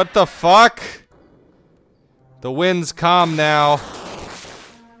 What the fuck? The wind's calm now.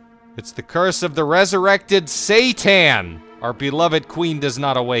 It's the curse of the resurrected Satan. Our beloved queen does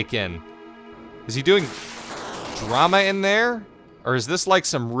not awaken. Is he doing drama in there? Or is this like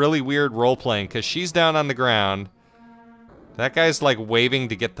some really weird role-playing? Because she's down on the ground. That guy's like waving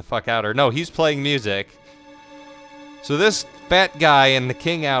to get the fuck out. Or no, he's playing music. So this fat guy in the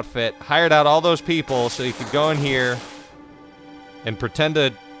king outfit hired out all those people so he could go in here and pretend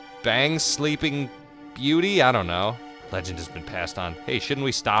to bang Sleeping Beauty? I don't know. Legend has been passed on. Hey, shouldn't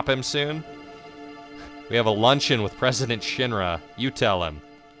we stop him soon? We have a luncheon with President Shinra. You tell him.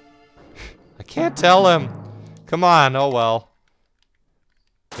 I can't tell him. Come on, oh well.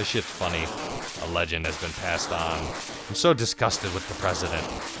 This shit's funny. A legend has been passed on. I'm so disgusted with the president.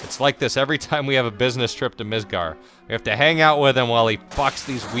 It's like this every time we have a business trip to Midgar. We have to hang out with him while he fucks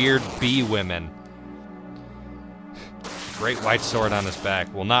these weird bee women. Great white sword on his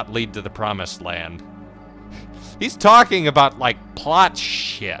back will not lead to the promised land. He's talking about, like, plot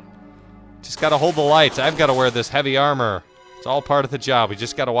shit. Just gotta hold the lights. I've gotta wear this heavy armor. It's all part of the job. We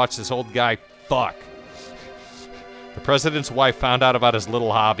just gotta watch this old guy fuck. The president's wife found out about his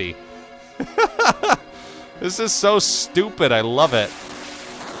little hobby. This is so stupid. I love it.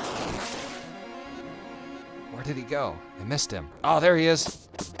 Where did he go? I missed him. Oh, there he is.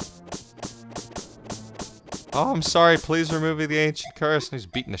 Oh, I'm sorry. Please remove the ancient curse. And he's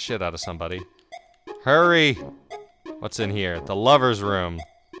beating the shit out of somebody. Hurry. What's in here? The lover's room.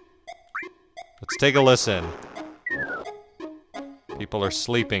 Let's take a listen. People are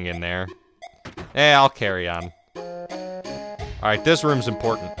sleeping in there. I'll carry on. Alright, this room's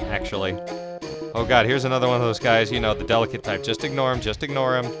important, actually. Oh god, here's another one of those guys, you know, the delicate type. Just ignore him, just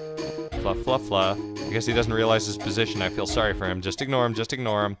ignore him. Fluff, fluff, fluff. I guess he doesn't realize his position. I feel sorry for him. Just ignore him, just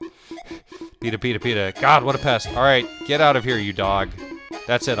ignore him. Peta, Peta, Peta. God, what a pest. Alright, get out of here, you dog.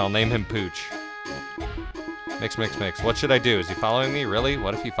 That's it, I'll name him Pooch. Mix, mix, mix. What should I do? Is he following me? Really?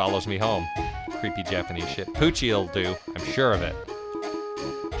 What if he follows me home? Creepy Japanese shit. Poochie'll do. I'm sure of it.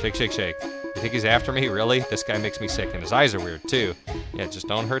 Shake, shake, shake. You think he's after me? Really? This guy makes me sick, and his eyes are weird, too. Yeah, just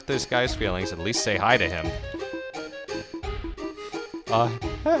don't hurt this guy's feelings. At least say hi to him.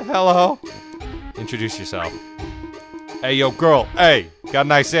 Hello? Introduce yourself. Hey, yo, girl. Hey, got a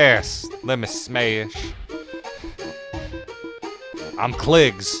nice ass. Let me smash. I'm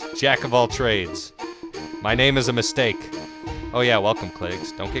Cliggs, jack of all trades. My name is a mistake. Oh, yeah, welcome,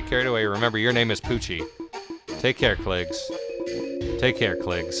 Cliggs. Don't get carried away. Remember, your name is Poochie. Take care, Cliggs. Take care,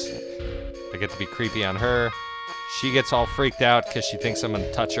 Cliggs. I get to be creepy on her. She gets all freaked out because she thinks I'm gonna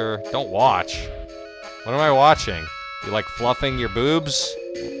touch her. Don't watch. What am I watching? You like fluffing your boobs?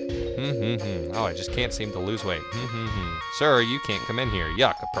 Oh, I just can't seem to lose weight. Sir, you can't come in here.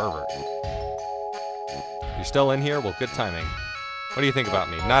 Yuck, a pervert. You're still in here? Well, good timing. What do you think about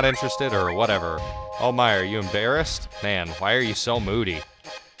me? Not interested or whatever? Oh my, are you embarrassed? Man, why are you so moody?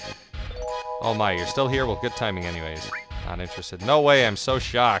 Oh my, you're still here? Well, good timing anyways. Not interested. No way, I'm so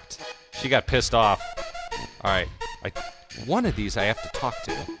shocked. She got pissed off. Alright, one of these I have to talk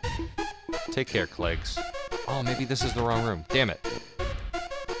to. Take care, Cleggs. Oh, maybe this is the wrong room. Damn it.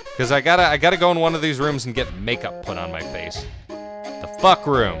 Because I gotta go in one of these rooms and get makeup put on my face. The fuck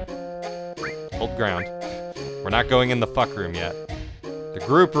room. Hold ground. We're not going in the fuck room yet. The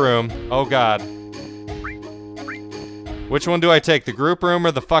group room. Oh god. Which one do I take? The group room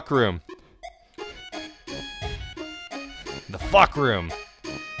or the fuck room? The fuck room.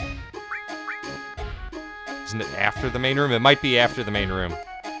 Isn't it after the main room? It might be after the main room.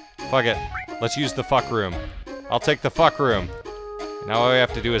 Fuck it. Let's use the fuck room. I'll take the fuck room. Now all we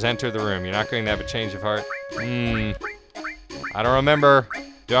have to do is enter the room. You're not going to have a change of heart. I don't remember.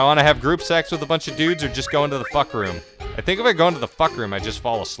 Do I want to have group sex with a bunch of dudes or just go into the fuck room? I think if I go into the fuck room, I just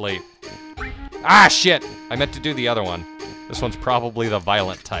fall asleep. Ah, shit! I meant to do the other one. This one's probably the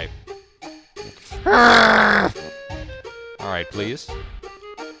violent type. Alright, please.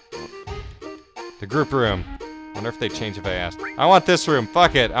 The group room. Wonder if they change if I ask. I want this room.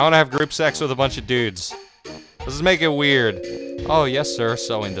 Fuck it. I want to have group sex with a bunch of dudes. This is make it weird. Oh, yes, sir.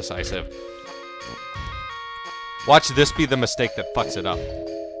 So indecisive. Watch this be the mistake that fucks it up.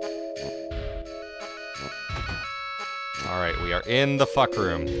 Alright, we are in the fuck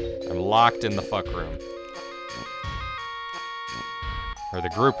room. I'm locked in the fuck room. Or the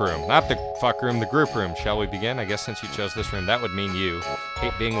group room. Not the fuck room, the group room. Shall we begin? I guess since you chose this room, that would mean you.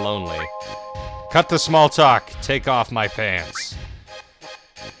 Hate being lonely. Cut the small talk. Take off my pants.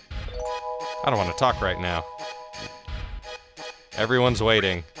 I don't want to talk right now. Everyone's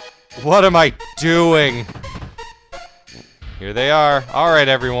waiting. What am I doing? Here they are. Alright,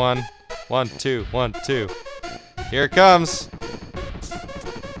 everyone. 1, 2, 1, 2. Here it comes.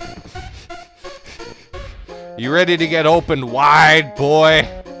 You ready to get opened wide, boy?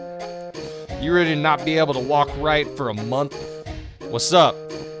 You ready to not be able to walk right for a month? What's up?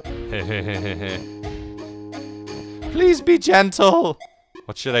 Please be gentle.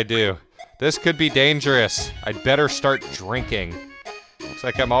 What should I do? This could be dangerous. I'd better start drinking. Looks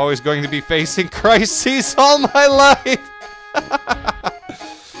like I'm always going to be facing crises all my life.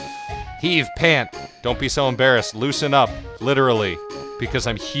 Heave, pant. Don't be so embarrassed. Loosen up, literally, because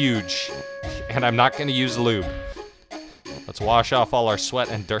I'm huge, and I'm not gonna use lube. Let's wash off all our sweat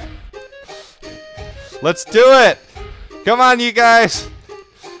and dirt. Let's do it! Come on, you guys!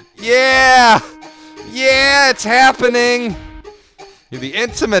 Yeah! Yeah, it's happening! You're the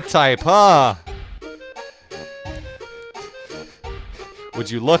intimate type, huh?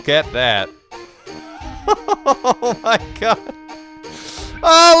 Would you look at that? Oh my god!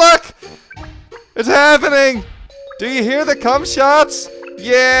 Oh, look! It's happening! Do you hear the cum shots?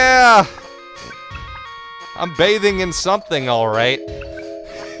 Yeah! I'm bathing in something, alright.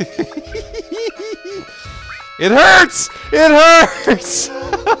 It hurts! It hurts!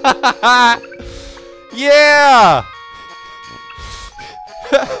 Yeah!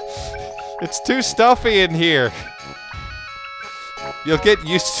 It's too stuffy in here. You'll get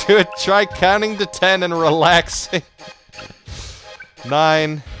used to it. Try counting to 10 and relaxing.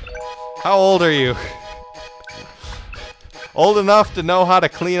 9. How old are you? Old enough to know how to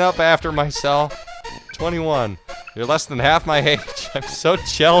clean up after myself. 21. You're less than half my age. I'm so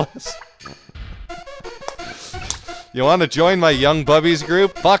jealous. You want to join my young bubbies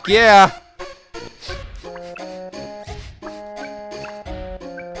group? Fuck yeah!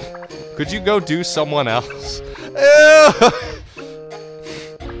 Could you go do someone else? Ew!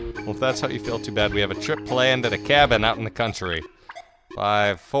 Well, if that's how you feel, too bad. We have a trip planned at a cabin out in the country.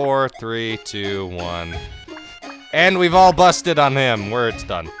 5, 4, 3, 2, 1. And we've all busted on him. It's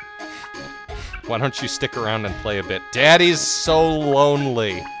done. Why don't you stick around and play a bit? Daddy's so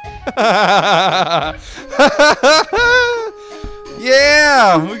lonely.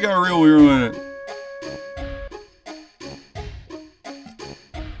 Yeah! We got real weird with it.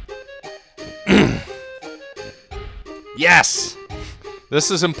 Yes!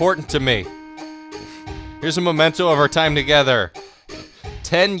 This is important to me. Here's a memento of our time together.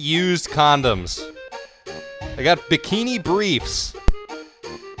 10 used condoms. I got bikini briefs.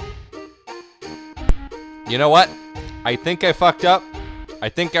 You know what? I think I fucked up. I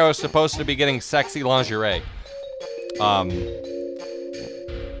think I was supposed to be getting sexy lingerie.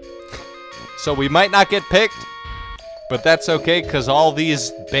 So we might not get picked, but that's okay, because all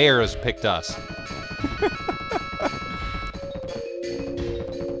these bears picked us.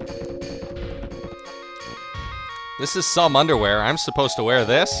 This is some underwear. I'm supposed to wear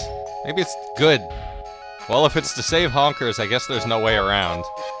this? Maybe it's good. Well, if it's to save honkers, I guess there's no way around.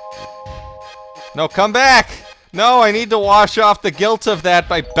 No, come back! No, I need to wash off the guilt of that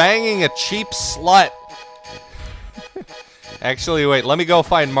by banging a cheap slut. Actually, wait, let me go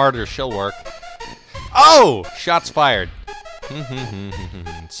find Martyr. She'll work. Oh! Shots fired.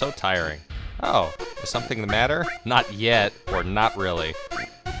 So tiring. Oh, is something the matter? Not yet, or not really.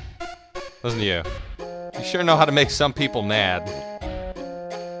 Listen to you. You sure know how to make some people mad.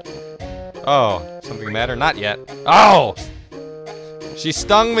 Oh, something the matter? Not yet. Oh! She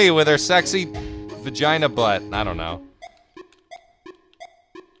stung me with her sexy vagina butt. I don't know.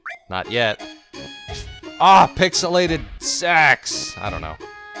 Not yet. Ah, pixelated sex. I don't know.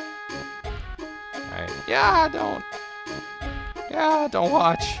 Alright. Yeah, don't. Yeah, don't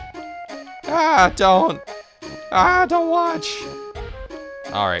watch. Ah, don't. Ah, don't watch.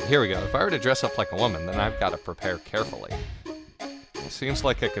 Alright, here we go. If I were to dress up like a woman, then I've got to prepare carefully. Seems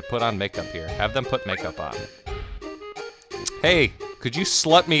like I could put on makeup here. Have them put makeup on. Hey, could you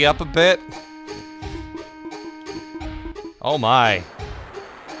slut me up a bit? Oh my.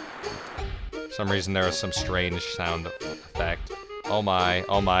 For some reason there was some strange sound effect. Oh my,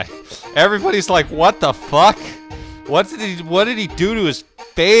 oh my. Everybody's like, what the fuck? What did he do to his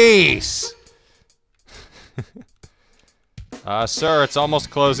face? Sir, it's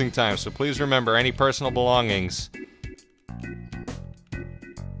almost closing time, so please remember any personal belongings.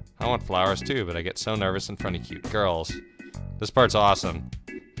 I want flowers too, but I get so nervous in front of cute girls. This part's awesome.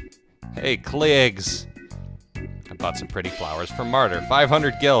 Hey, Cliggs. I bought some pretty flowers for Martyr.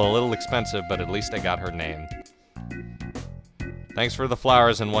 500 gil, a little expensive, but at least I got her name. Thanks for the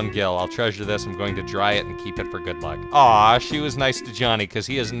flowers and 1 gil. I'll treasure this. I'm going to dry it and keep it for good luck. Aw, she was nice to Johnny, because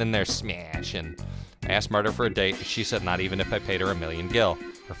he isn't in there smashing. I asked Martyr for a date, and she said not even if I paid her 1,000,000 gil.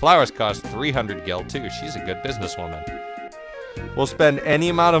 Her flowers cost 300 gil, too. She's a good businesswoman. We'll spend any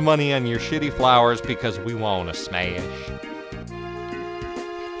amount of money on your shitty flowers because we want to smash.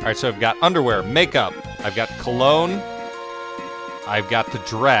 Alright, so I've got underwear, makeup, I've got cologne, I've got the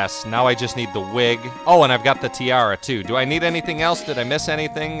dress, now I just need the wig. Oh, and I've got the tiara, too. Do I need anything else? Did I miss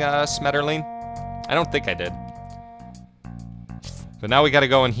anything, Smetterling? I don't think I did. But now we gotta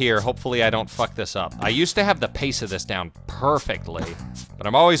go in here. Hopefully I don't fuck this up. I used to have the pace of this down perfectly, but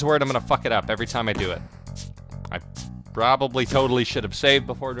I'm always worried I'm gonna fuck it up every time I do it. I probably totally should have saved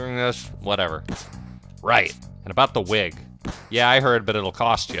before doing this. Whatever. Right. And about the wig. Yeah, I heard, but it'll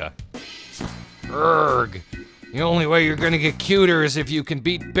cost you. Urgh. The only way you're gonna get cuter is if you can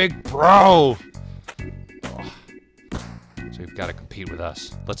beat Big Bro. Oh. So you've gotta compete with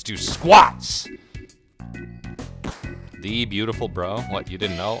us. Let's do squats. The beautiful bro. What, you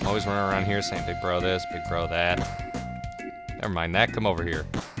didn't know? Always running around here saying big bro this, big bro that. Never mind that, come over here.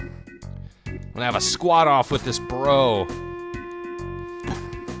 I'm gonna have a squat off with this bro.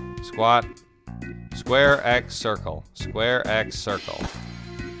 Squat. Square, X, circle. Square, X, circle.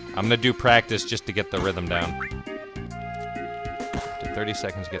 I'm gonna do practice just to get the rhythm down. 30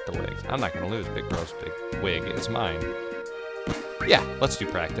 seconds to get the wigs. I'm not gonna lose, big gross big wig. It's mine. Yeah, let's do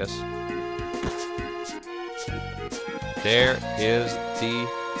practice. There is the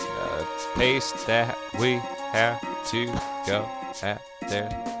pace that we have to go at.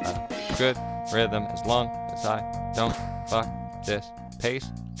 There's a good rhythm as long as I don't fuck this pace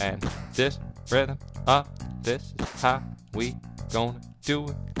and this rhythm up. This is how we gonna do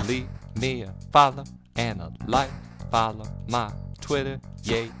it. Leave me a follow and a like. Follow my Twitter.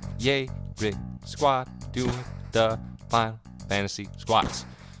 Yay, yay, Rick Squad doing the Final Fantasy squats.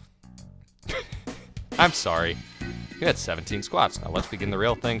 I'm sorry. You had 17 squats. Now let's begin the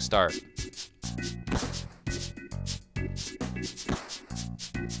real thing. Start.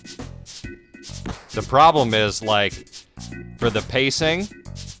 The problem is, like, for the pacing,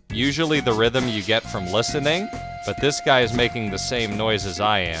 usually the rhythm you get from listening, but this guy is making the same noise as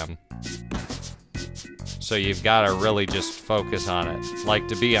I am. So you've got to really just focus on it. Like,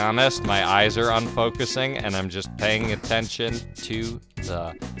 to be honest, my eyes are unfocusing, and I'm just paying attention to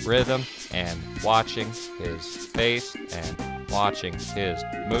the rhythm and watching his face and watching his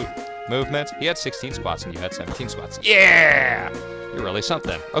movements. He had 16 squats and you had 17 squats. Yeah! You're really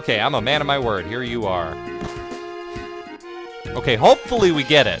something. Okay, I'm a man of my word. Here you are. Okay, hopefully we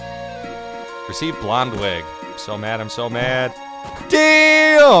get it. Receive blonde wig. I'm so mad, I'm so mad.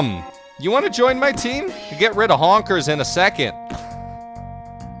 Damn! You want to join my team? You get rid of honkers in a second.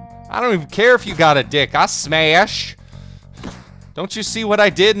 I don't even care if you got a dick. I smash. Don't you see what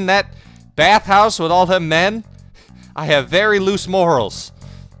I did in that bathhouse with all them men? I have very loose morals.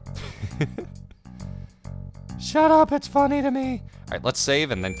 Shut up, it's funny to me. All right, let's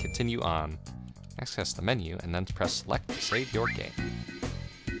save and then continue on. Access the menu and then press select to save your game.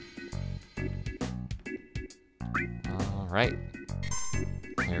 All right,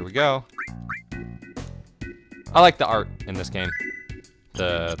 here we go. I like the art in this game.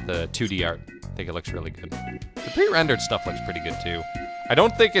 The 2D art. I think it looks really good. The pre-rendered stuff looks pretty good too. I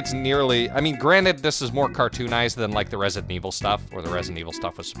don't think it's nearly, I mean, granted, this is more cartoonized than like the Resident Evil stuff, or the Resident Evil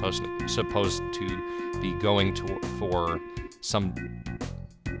stuff was supposed to be going for some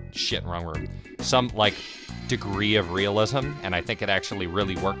shit, wrong word, some like degree of realism, and I think it actually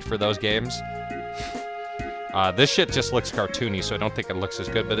really worked for those games. This shit just looks cartoony, so I don't think it looks as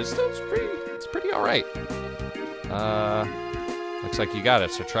good, but it's pretty all right. Looks like you got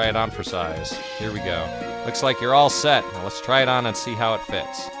it, so try it on for size. Here we go. Looks like you're all set. Now let's try it on and see how it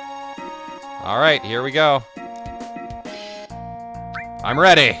fits. All right, here we go. I'm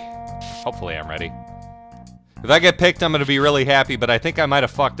ready. Hopefully I'm ready. If I get picked, I'm gonna be really happy, but I think I might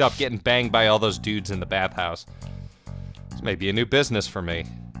have fucked up getting banged by all those dudes in the bathhouse. This may be a new business for me.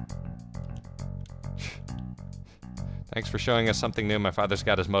 Thanks for showing us something new. My father's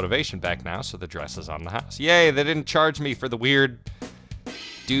got his motivation back now, so the dress is on the house. Yay, they didn't charge me for the weird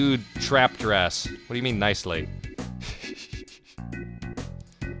dude trap dress. What do you mean nicely?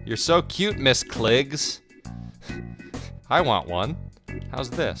 You're so cute, Miss Cliggs. I want one. How's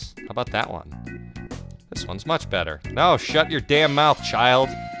this? How about that one? This one's much better. No, shut your damn mouth, child.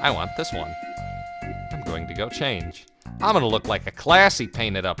 I want this one. I'm going to go change. I'm gonna look like a classy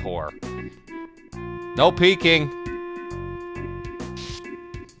painted up whore. No peeking.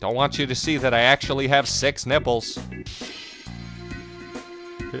 Don't want you to see that I actually have 6 nipples.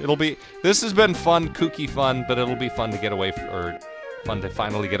 This has been fun, kooky fun, but it'll be fun to get away, fun to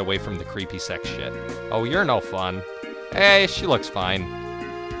finally get away from the creepy sex shit. Oh, you're no fun. Hey, she looks fine.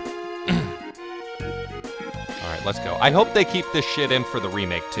 Alright, let's go. I hope they keep this shit in for the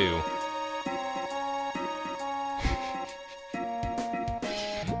remake, too.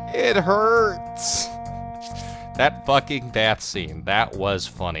 It hurts. That fucking bath scene, that was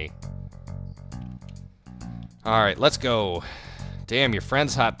funny. Alright, let's go. Damn, your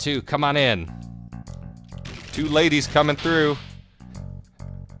friend's hot too. Come on in. 2 ladies coming through.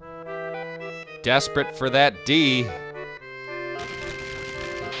 Desperate for that D.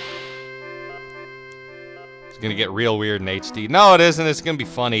 It's gonna get real weird in HD. No, it isn't. It's gonna be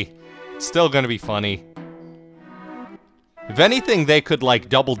funny. It's still gonna be funny. If anything, they could, like,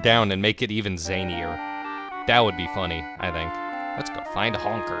 double down and make it even zanier. That would be funny, I think. Let's go find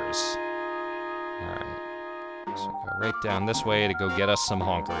honkers. Alright. So go right down this way to go get us some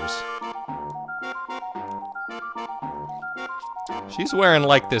honkers. She's wearing,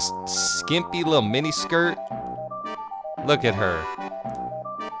 like, this skimpy little mini skirt. Look at her.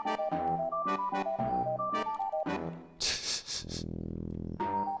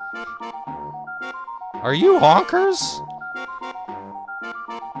 Are you honkers?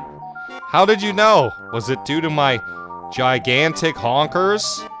 How did you know? Was it due to my gigantic honkers?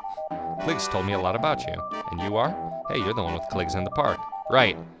 Cliggs told me a lot about you. And you are? Hey, you're the one with Kligs in the park.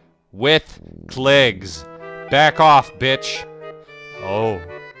 Right. With Kligs. Back off, bitch. Oh.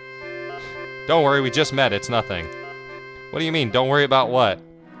 Don't worry, we just met. It's nothing. What do you mean, don't worry about what?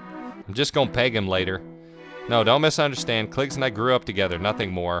 I'm just gonna peg him later. No, don't misunderstand. Kligs and I grew up together,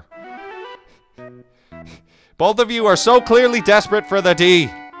 nothing more. Both of you are so clearly desperate for the D.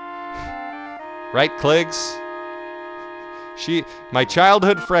 Right, Kligs? My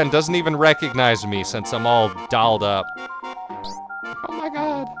childhood friend doesn't even recognize me since I'm all dolled up. Oh my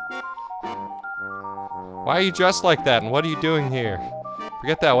god. Why are you dressed like that, and what are you doing here?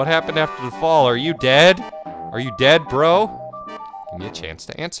 Forget that, what happened after the fall? Are you dead? Are you dead, bro? Give me a chance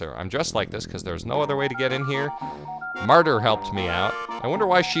to answer. I'm dressed like this because there's no other way to get in here. Martyr helped me out. I wonder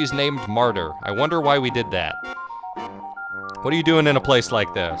why she's named Martyr. I wonder why we did that. What are you doing in a place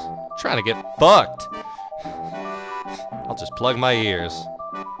like this? Trying to get fucked. I'll just plug my ears.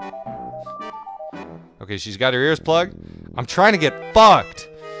 Okay, she's got her ears plugged. I'm trying to get fucked.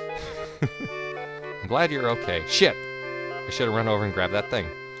 I'm glad you're okay. Shit. I should have run over and grabbed that thing.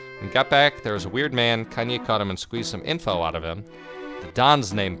 When we got back, there was a weird man. Kanye caught him and squeezed some info out of him. The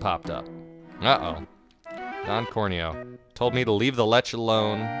Don's name popped up. Uh-oh. Don Corneo. Told me to leave the lech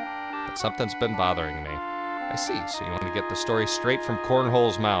alone, but something's been bothering me. I see, so you want to get the story straight from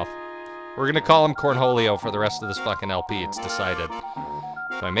Cornhole's mouth. We're gonna call him Cornholio for the rest of this fucking LP, it's decided.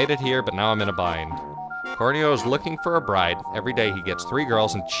 So I made it here, but now I'm in a bind. Corneo is looking for a bride. Every day he gets 3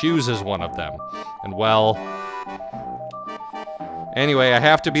 girls and chooses one of them. And well... Anyway, I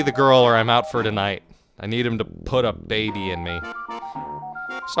have to be the girl or I'm out for tonight. I need him to put a baby in me.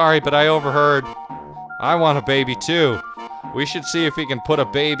 Sorry, but I overheard. I want a baby too. We should see if he can put a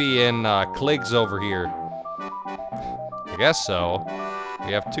baby in Kligs over here. I guess so.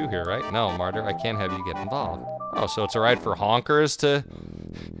 We have 2 here, right? No, Martyr, I can't have you get involved. Oh, so it's alright for honkers to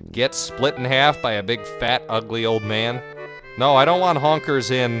get split in half by a big, fat, ugly old man? No, I don't want honkers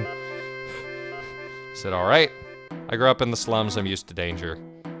in... Is it alright? I grew up in the slums, I'm used to danger.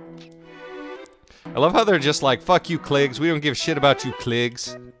 I love how they're just like, fuck you, Kligs, we don't give a shit about you,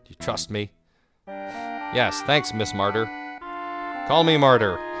 Kligs. Do you trust me? Yes, thanks, Miss Martyr. Call me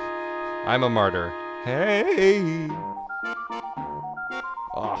Martyr. I'm a martyr. Hey!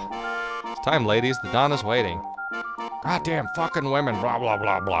 Oh, it's time, ladies. The Don is waiting. Goddamn fucking women, blah, blah,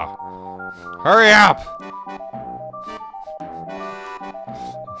 blah, blah. Hurry up!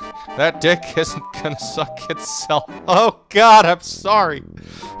 That dick isn't gonna suck itself. Oh, God, I'm sorry.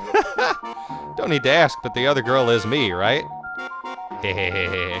 Don't need to ask, but the other girl is me, right?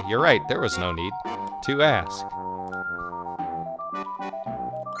 Hehehe, you're right. There was no need to ask.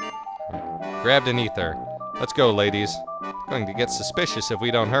 Grabbed an ether. Let's go, ladies. Going to get suspicious if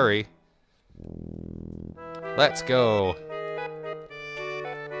we don't hurry. Let's go.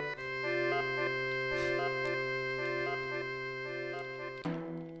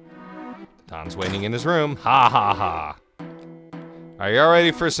 Don's waiting in his room. Ha ha ha. Are you all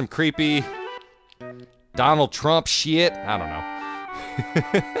ready for some creepy Donald Trump shit? I don't know.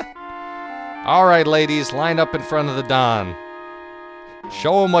 All right, ladies, line up in front of the Don.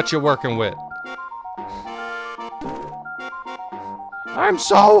 Show him what you're working with. I'm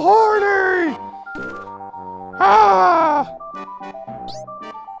so horny! Ah!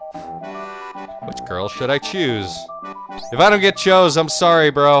 Which girl should I choose? If I don't get chose, I'm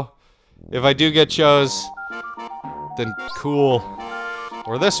sorry, bro. If I do get chose, then cool.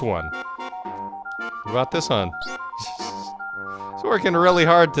 Or this one. What about this one? It's working really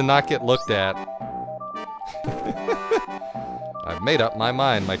hard to not get looked at. I've made up my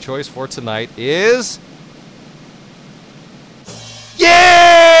mind. My choice for tonight is...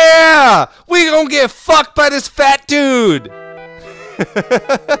 Yeah! We gonna get fucked by this fat dude!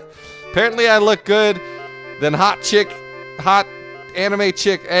 Apparently I look good. Then hot anime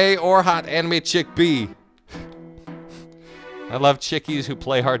chick A or hot anime chick B. I love chickies who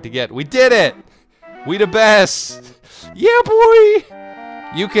play hard to get. We did it! We the best! Yeah, boy!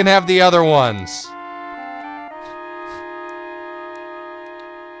 You can have the other ones.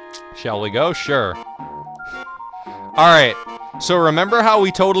 Shall we go? Sure. Alright, so remember how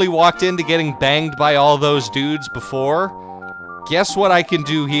we totally walked into getting banged by all those dudes before? Guess what I can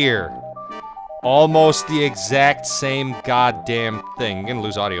do here? Almost the exact same goddamn thing. I'm gonna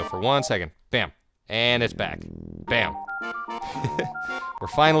lose audio for 1 second. Bam. And it's back. Bam. We're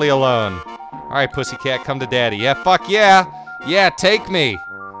finally alone. Alright, pussycat, come to daddy. Yeah, fuck yeah! Yeah, take me!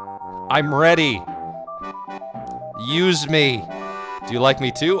 I'm ready. Use me. Do you like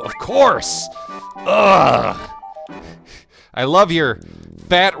me too? Of course! Ugh! I love your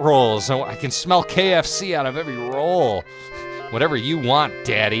fat rolls. I can smell KFC out of every roll. Whatever you want,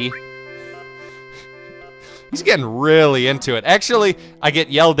 daddy. He's getting really into it. Actually, I get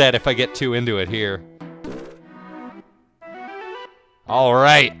yelled at if I get too into it here. All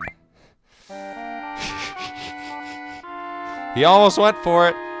right. He almost went for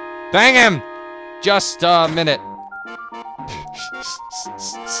it. Bang him! Just a minute.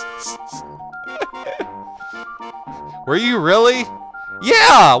 Were you really?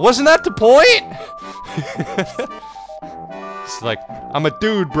 Yeah! Wasn't that the point? It's like, I'm a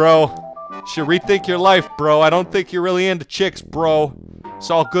dude, bro. Should rethink your life, bro. I don't think you're really into chicks, bro. It's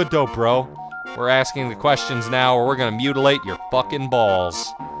all good, though, bro. We're asking the questions now, or we're gonna mutilate your fucking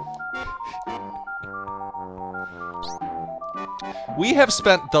balls. We have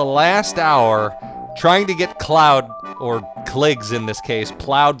spent the last hour trying to get Cloud, or Kligs in this case,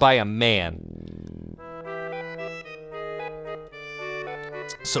 plowed by a man.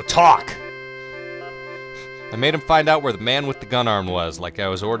 So talk! I made him find out where the man with the gun arm was, like I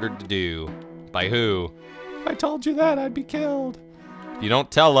was ordered to do. By who? If I told you that, I'd be killed. If you don't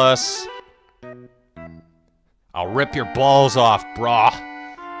tell us, I'll rip your balls off, brah.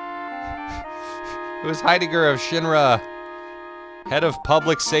 It was Heidegger of Shinra, head of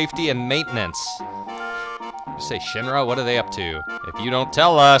public safety and maintenance. You say Shinra? What are they up to? If you don't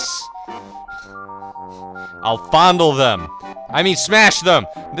tell us, I'll fondle them. I mean, smash them.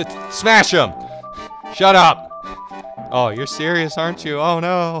 Smash them. Shut up. Oh, you're serious, aren't you? Oh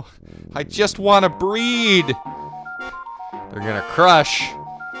no. I just want to breed. They're gonna crush.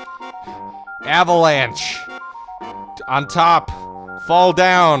 Avalanche. On top. Fall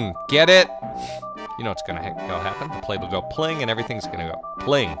down. Get it? You know what's gonna go happen. The plate will go pling and everything's gonna go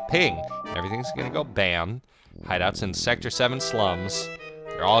pling, ping. And everything's gonna go bam. Hideouts in Sector 7 slums.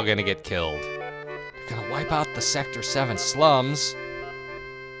 They're all gonna get killed. They're gonna wipe out the Sector 7 slums.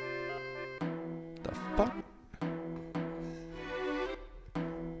 The fuck?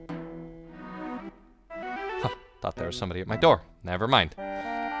 Huh, thought there was somebody at my door. Never mind.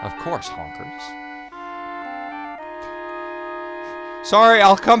 Of course, honkers. Sorry,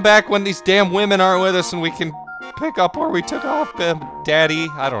 I'll come back when these damn women aren't with us and we can pick up where we took off, Daddy.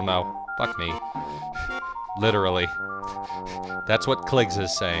 I don't know. Fuck me. Literally. That's what Kligs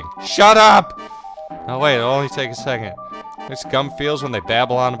is saying. Shut up! Oh wait, it'll only take a second. Their scum feels when they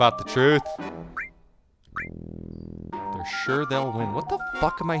babble on about the truth. They're sure they'll win. What the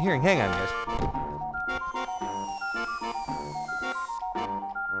fuck am I hearing? Hang on, guys.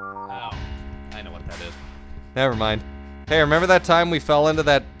 Oh, I know what that is. Never mind. Hey, remember that time we fell into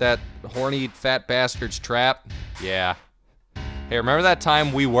that horny fat bastard's trap? Yeah. Hey, remember that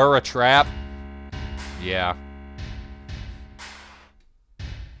time we were a trap? Yeah.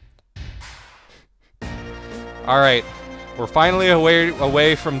 Alright. We're finally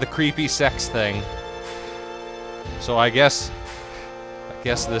away from the creepy sex thing. So I guess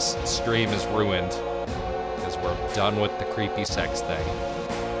this stream is ruined. Because we're done with the creepy sex thing.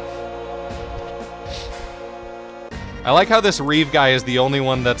 I like how this Reeve guy is the only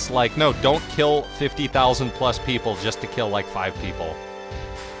one that's like, no, don't kill 50,000 plus people just to kill like 5 people.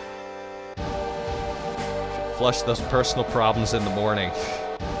 Should flush those personal problems in the morning.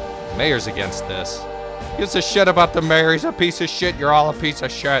 Mayor's against this. He gives a shit about the mayor. He's a piece of shit. You're all a piece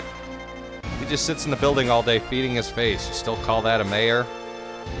of shit. He just sits in the building all day feeding his face. You still call that a mayor?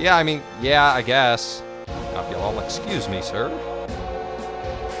 Yeah, I mean, yeah, I guess. Now, if you'll all excuse me, sir.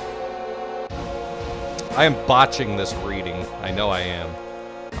 I am botching this reading. I know I am.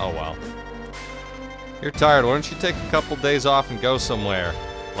 Oh well. You're tired. Why don't you take a couple days off and go somewhere?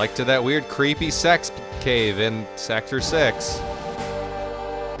 Like to that weird creepy sex cave in Sector 6.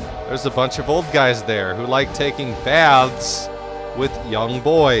 There's a bunch of old guys there who like taking baths with young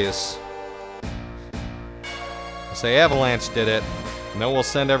boys. I say Avalanche did it. And then we'll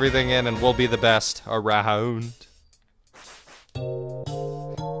send everything in and we'll be the best around.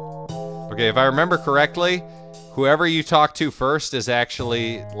 Okay, if I remember correctly, whoever you talk to first is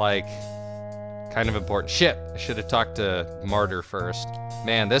actually, like, kind of important. Shit, I should have talked to Martyr first.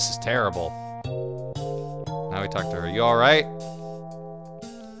 Man, this is terrible. Now we talk to her. You alright?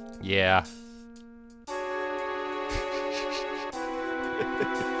 Yeah.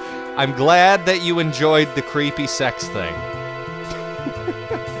 I'm glad that you enjoyed the creepy sex thing.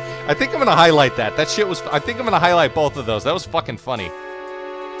 I think I'm gonna highlight that. That shit was... I think I'm gonna highlight both of those. That was fucking funny.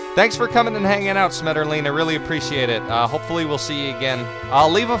 Thanks for coming and hanging out, Smetterline. I really appreciate it. Hopefully we'll see you again. I'll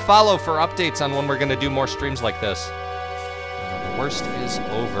leave a follow for updates on when we're gonna do more streams like this. The worst is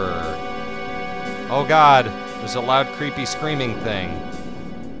over. Oh god, there's a loud, creepy screaming thing.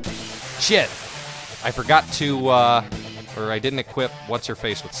 Shit! I forgot to, or I didn't equip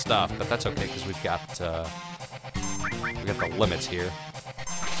What's-Her-Face with stuff, but that's okay, because we've got the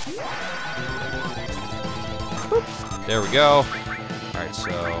There we go. Alright,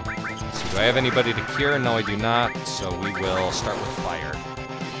 so let's see. Do I have anybody to cure? No, I do not. So we will start with fire.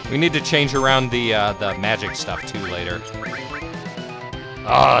 We need to change around the magic stuff too later.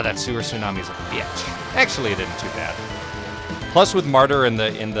 Oh, that sewer tsunami's a bitch. Actually, it isn't too bad. Plus, with Martyr in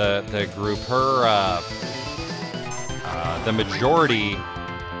the group, her the majority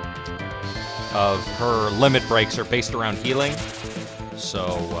of her limit breaks are based around healing.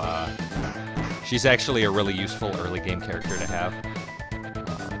 So she's actually a really useful early game character to have.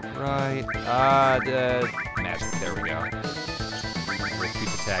 Right. Magic. There we go. We'll keep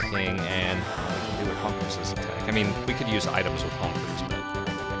attacking, and we can do with Hunkers' attack. I mean, we could use items with Hunkers, but we're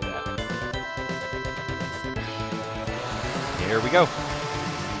gonna do that. Here we go.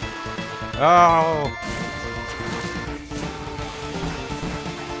 Oh.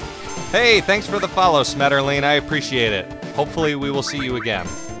 Hey, thanks for the follow, Smetterline. I appreciate it. Hopefully, we will see you again.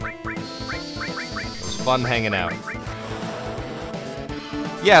 It was fun hanging out.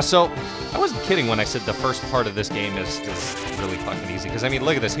 Yeah, so I wasn't kidding when I said the first part of this game is really fucking easy. Because, I mean,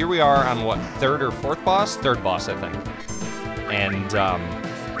 look at this. Here we are on, what, third or fourth boss? Third boss, I think. And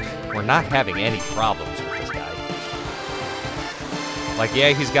we're not having any problems with this guy. Like, yeah,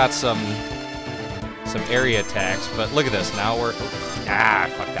 he's got some area attacks, but look at this. Now we're... Ah,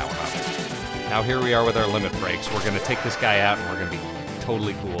 fuck that one up. Now here we are with our limit breaks. We're going to take this guy out, and we're going to be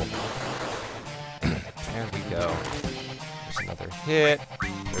totally cool. There we go. There's another hit.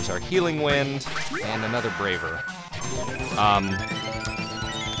 There's our healing wind, and another braver.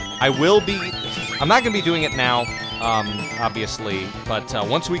 I will be... I'm not going to be doing it now, obviously, but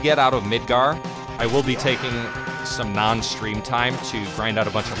once we get out of Midgar, I will be taking some non-stream time to grind out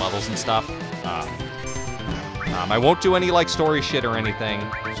a bunch of levels and stuff. I won't do any, like, story shit or anything,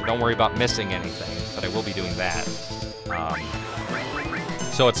 so don't worry about missing anything, but I will be doing that.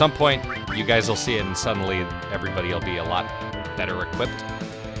 So at some point, you guys will see it, and suddenly everybody will be a lot better equipped.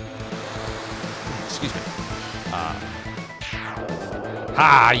 Excuse me.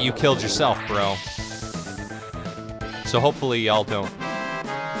 Ha! You killed yourself, bro. So hopefully y'all don't...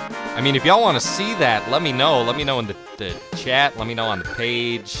 I mean, if y'all want to see that, let me know. Let me know in the chat. Let me know on the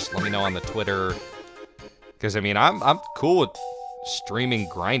page. Let me know on the Twitter. Because, I mean, I'm cool with streaming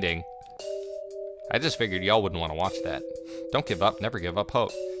grinding. I just figured y'all wouldn't want to watch that. Don't give up. Never give up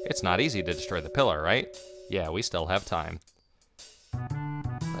hope. It's not easy to destroy the pillar, right? Yeah, we still have time.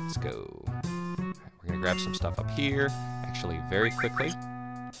 Let's go. All right, we're going to grab some stuff up here. Actually, very quickly.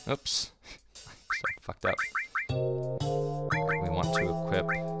 Oops. So fucked up. We want to equip...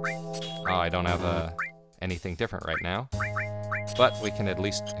 Oh, I don't have anything different right now. But we can at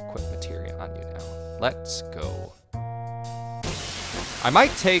least equip materia on you now. Let's go. I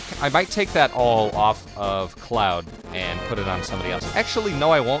might take that all off of Cloud and put it on somebody else. Actually, no,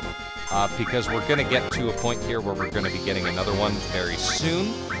 I won't, because we're gonna get to a point here where we're gonna be getting another one very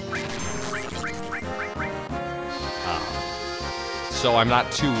soon. So I'm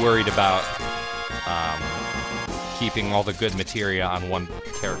not too worried about keeping all the good materia on one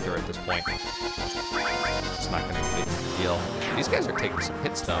character at this point. It's not gonna be a big deal. These guys are taking some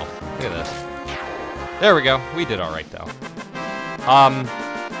hits, though. Look at this. There we go. We did all right, though.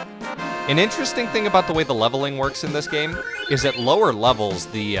 An interesting thing about the way the leveling works in this game is at lower levels,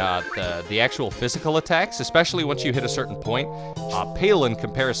 the actual physical attacks, especially once you hit a certain point, pale in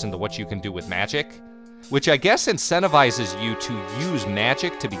comparison to what you can do with magic, which I guess incentivizes you to use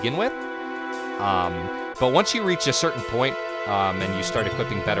magic to begin with. But once you reach a certain point, and you start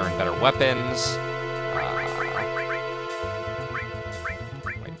equipping better and better weapons...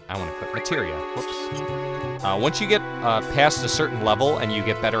 wait, I want to equip materia. Whoops. Once you get past a certain level and you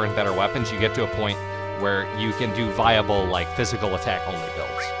get better and better weapons, you get to a point where you can do viable, like, physical attack-only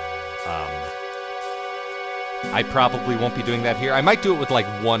builds. I probably won't be doing that here. I might do it with, like,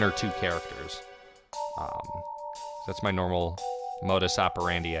 1 or 2 characters. That's my normal modus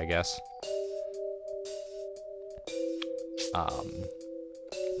operandi, I guess.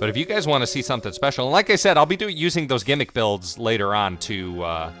 But if you guys want to see something special, and like I said, I'll be using those gimmick builds later on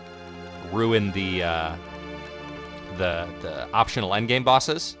to ruin the optional endgame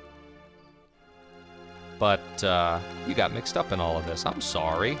bosses. But you got mixed up in all of this. I'm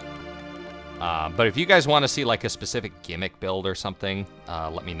sorry. But if you guys want to see like a specific gimmick build or something,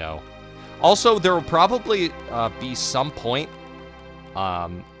 let me know. Also, there will probably be some point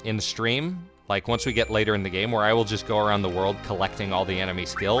in the stream, like once we get later in the game, where I will just go around the world collecting all the enemy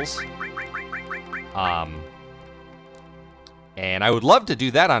skills. And I would love to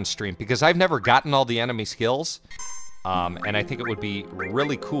do that on stream, because I've never gotten all the enemy skills. And I think it would be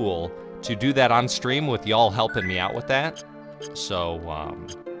really cool to do that on stream with y'all helping me out with that. So,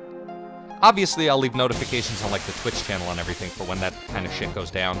 Obviously, I'll leave notifications on like the Twitch channel and everything for when that kind of shit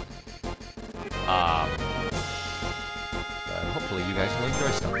goes down. But hopefully you guys will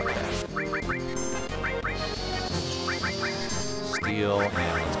enjoy stuff like that. Steel, and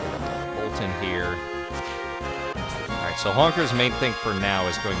let's get up to Bolton here. Alright, so Honker's main thing for now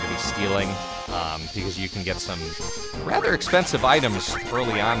is going to be stealing, because you can get some rather expensive items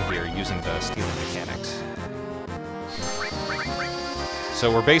early on here using the stealing mechanics. So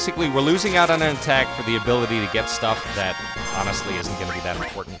we're losing out on an attack for the ability to get stuff that honestly isn't going to be that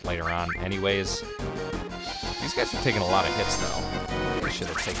important later on anyways. These guys are taking a lot of hits though. Maybe I should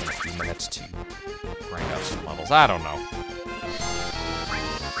have taken a few minutes to grind out some levels. I don't know.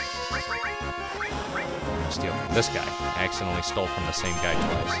 Steal from this guy. I accidentally stole from the same guy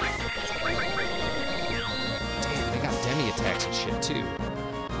twice. Damn, they got demi attacks and shit too.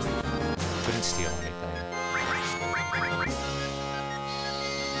 Couldn't steal anything.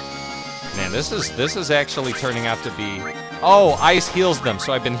 Man, this is actually turning out to be... Oh, ice heals them,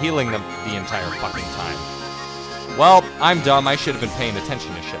 so I've been healing them the entire fucking time. Well, I'm dumb. I should have been paying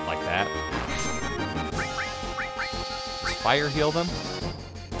attention to shit like that. Does fire heal them?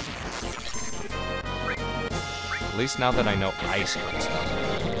 At least now that I know ice hurts them.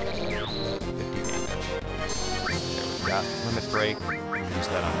 50 damage. There we got limit break. Use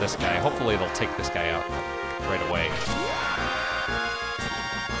that on this guy. Hopefully it'll take this guy out right away.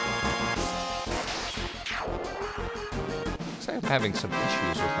 I'm having some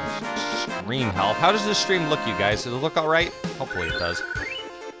issues with my stream health. How does this stream look, you guys? Does it look alright? Hopefully it does.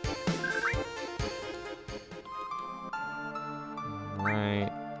 Right.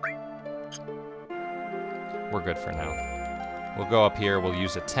 We're good for now. We'll go up here. We'll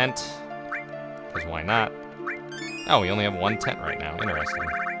use a tent. Because why not? Oh, we only have one tent right now. Interesting.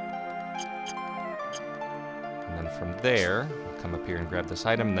 And then from there, we'll come up here and grab this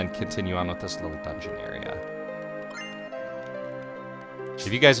item, and then continue on with this little dungeon area.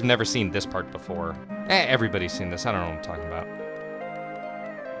 If you guys have never seen this part before, everybody's seen this. I don't know what I'm talking about.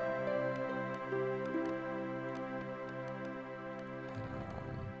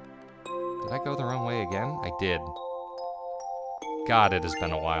 Did I go the wrong way again? I did. God, it has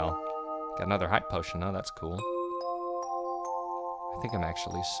been a while. Got another hype potion, though. That's cool. I think I'm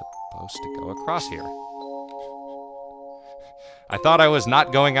actually supposed to go across here. I thought I was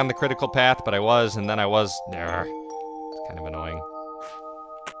not going on the critical path, but I was, and then I was... It's kind of annoying.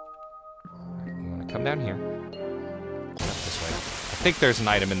 Come down here. Up this way. I think there's an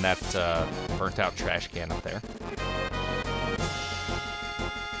item in that burnt out trash can up there.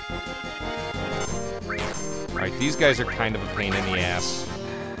 Alright, these guys are kind of a pain in the ass.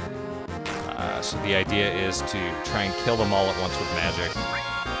 So the idea is to try and kill them all at once with magic.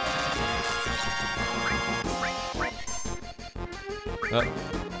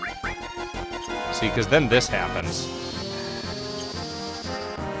 See, because then this happens.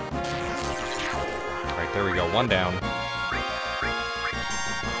 There we go, one down.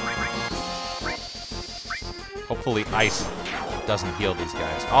 Hopefully ice doesn't heal these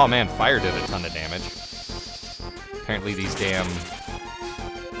guys. Oh man, fire did a ton of damage. Apparently these damn...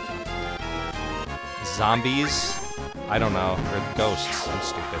 zombies? I don't know, they're ghosts. I'm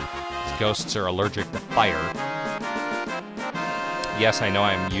stupid. These ghosts are allergic to fire. Yes, I know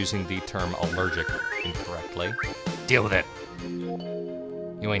I'm using the term allergic incorrectly. Deal with it.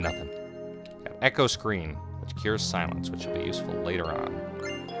 You ain't nothing. Echo Screen, which cures silence, which will be useful later on.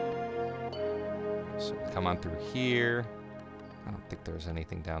 So come on through here. I don't think there's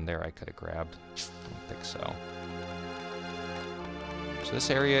anything down there I could have grabbed. I don't think so. So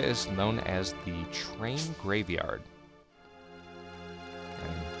this area is known as the Train Graveyard.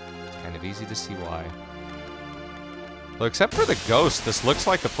 And it's kind of easy to see why. Well, except for the ghost, this looks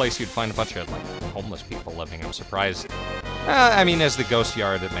like the place you'd find a bunch of like homeless people living. I'm surprised. I mean, as the ghost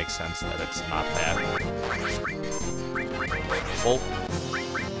yard, it makes sense that it's not that. Well,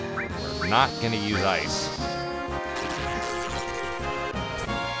 we're not gonna use ice.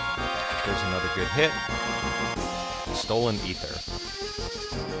 There's another good hit. Stolen ether.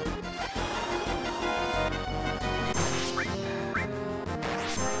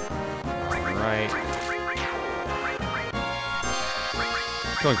 All right.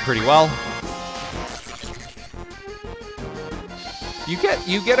 Going pretty well.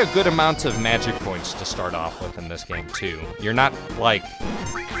 You get a good amount of magic points to start off with in this game too. You're not like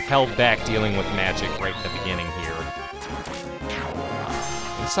held back dealing with magic right at the beginning here.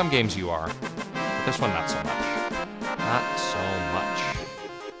 In some games you are, but this one not so much. Not so much.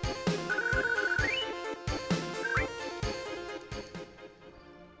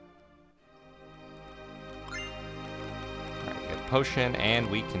 potion,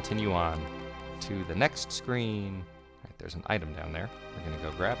 and we continue on to the next screen. All right, there's an item down there. We're gonna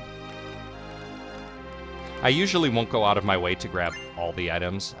go grab. I usually won't go out of my way to grab all the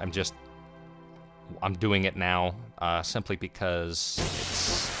items. I'm doing it now, simply because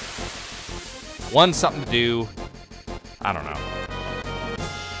it's, one, something to do. I don't know.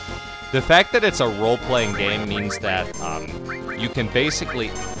 The fact that it's a role-playing game means that you can basically...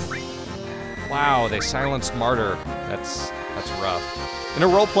 Wow, they silenced Martyr. That's rough. In a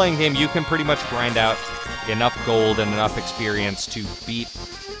role-playing game, you can pretty much grind out enough gold and enough experience to beat,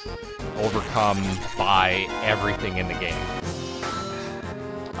 overcome, buy everything in the game.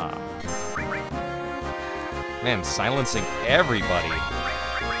 Man, silencing everybody.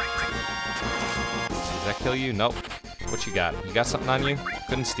 Does that kill you? Nope. What you got? You got something on you?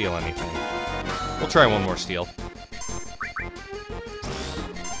 Couldn't steal anything. We'll try one more steal.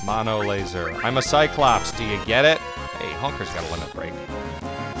 Mono laser. I'm a Cyclops. Do you get it? Hey, Honker's got a limit break.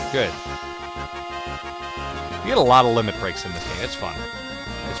 Good. You get a lot of limit breaks in this game. It's fun.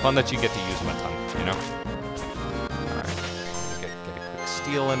 It's fun that you get to use them a ton, you know? Alright. Get a quick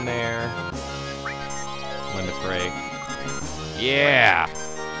steal in there. Limit break. Yeah!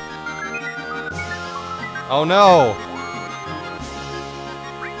 Oh no!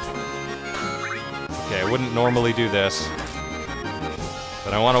 Okay, I wouldn't normally do this.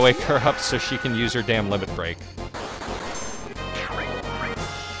 But I want to wake her up so she can use her damn limit break.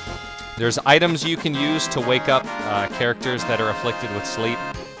 There's items you can use to wake up characters that are afflicted with sleep.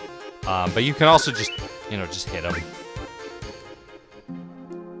 But you can also just, just hit them.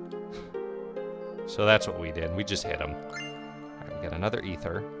 So that's what we did. We just hit them. Alright, we got another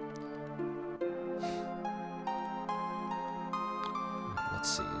ether.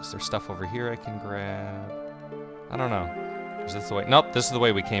 Let's see. Is there stuff over here I can grab? I don't know. Is this the way? Nope, this is the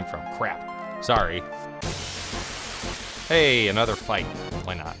way we came from. Crap. Sorry. Hey, another fight.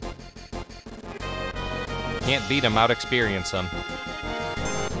 Why not? Can't beat him, out-experience him.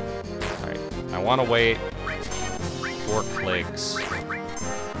 Alright, I want to wait for Kligs.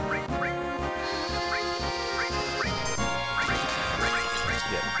 Let's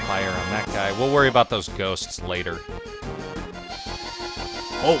get fire on that guy. We'll worry about those ghosts later.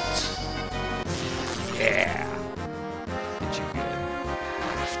 Bolt! Yeah! Get you good.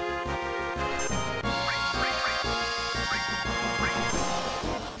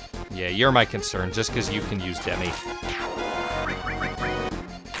 Yeah, you're my concern, just because you can use Demi.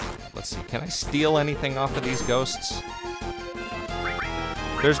 Let's see, can I steal anything off of these ghosts?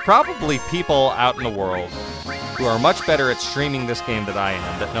 There's probably people out in the world who are much better at streaming this game than I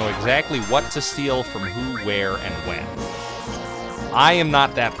am, that know exactly what to steal from who, where, and when. I am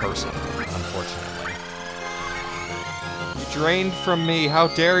not that person, unfortunately. You drained from me, how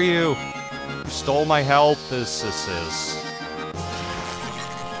dare you? You stole my health, this is.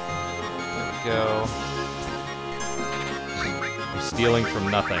 Go. I'm stealing from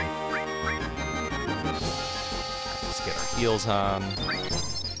nothing. Let's get our heals on.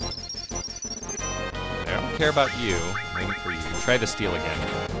 I don't care about you. I'm waiting for you. Try to steal again.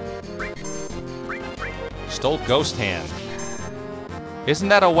 Stole Ghost Hand. Isn't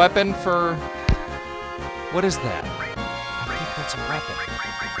that a weapon for... What is that? I think that's a weapon.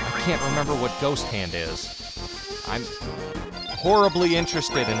 I can't remember what Ghost Hand is. I'm horribly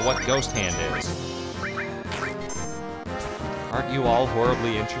interested in what Ghost Hand is. Aren't you all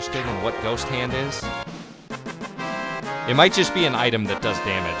horribly interested in what Ghost Hand is? It might just be an item that does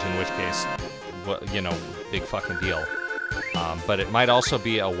damage, in which case, well, big fucking deal. But it might also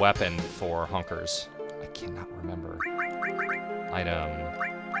be a weapon for Honkers. I cannot remember. Item.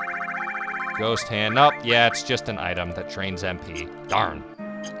 Ghost Hand. Nope, yeah, it's just an item that drains MP. Darn.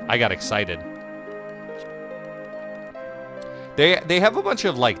 I got excited. They have a bunch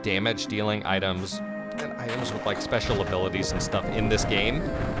of, damage dealing items, and items with, special abilities and stuff in this game.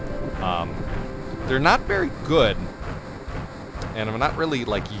 They're not very good, and I'm not really,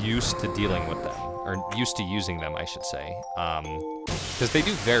 used to dealing with them, or used to using them, I should say, because they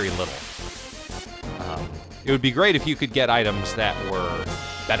do very little. It would be great if you could get items that were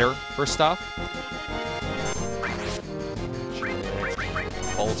better for stuff.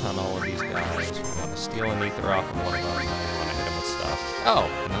 Bolt on all of these guys. We want to steal an ether off of one of them. Oh,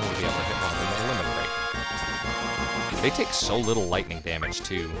 and then we'll be able to hit one of them with a limit break. They take so little lightning damage,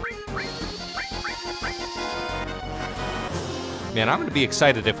 too. Man, I'm going to be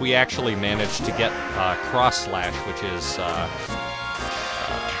excited if we actually manage to get Cross Slash, which is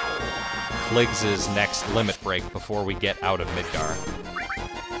Kligs' next limit break before we get out of Midgar.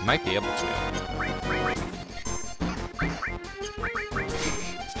 Might be able to.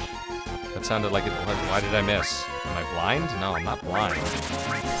 That sounded like it. Why did I miss? Am I blind? No, I'm not blind.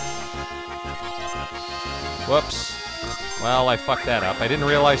 Whoops. Well, I fucked that up. I didn't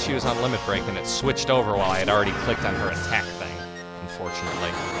realize she was on limit break, and it switched over while I had already clicked on her attack thing,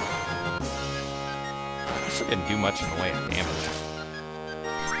 unfortunately. This didn't do much in the way of damage.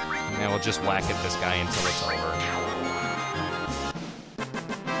 Now we'll just whack at this guy until it's over.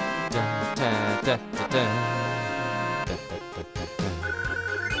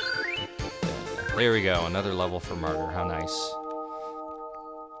 There we go, another level for Martyr. How nice.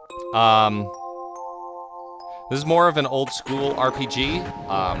 This is more of an old school RPG.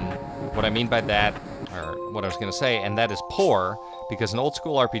 What I mean by that, or what I was gonna say, and that is poor, because in old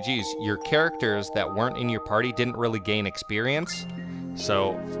school RPGs, your characters that weren't in your party didn't really gain experience.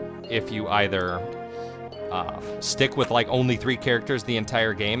 So if you either stick with like only 3 characters the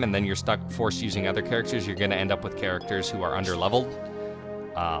entire game, and then you're forced using other characters, you're gonna end up with characters who are underleveled.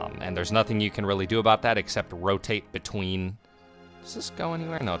 And there's nothing you can really do about that except rotate between... Does this go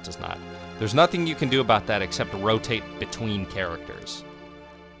anywhere? No, it does not. There's nothing you can do about that except rotate between characters.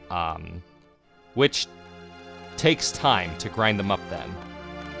 Which takes time to grind them up then.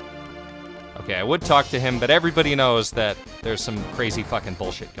 Okay, I would talk to him, but everybody knows that there's some crazy fucking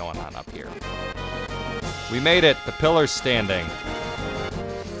bullshit going on up here. We made it. The pillar's standing.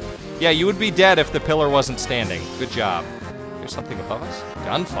 Yeah, you would be dead if the pillar wasn't standing. Good job. There's something above us?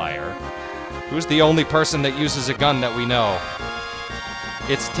 Gunfire? Who's the only person that uses a gun that we know?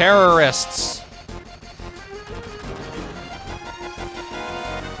 It's terrorists!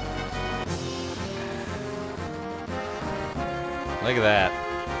 Look at that.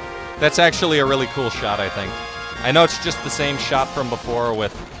 That's actually a really cool shot, I think. I know it's just the same shot from before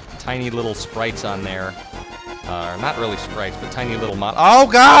with tiny little sprites on there. Not really sprites, but tiny little Oh,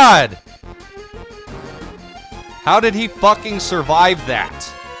 God! How did he fucking survive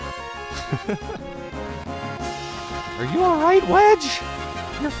that? Are you alright, Wedge?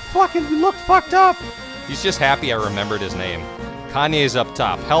 You look fucked up. He's just happy I remembered his name. Kanye's up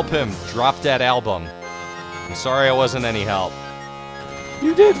top. Help him. Drop that album. I'm sorry I wasn't any help.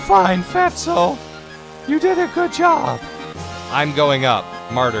 You did fine, Fatso. You did a good job. I'm going up.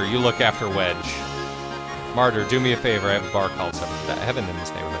 Martyr, you look after Wedge. Martyr, do me a favor. I have a bar called Heaven in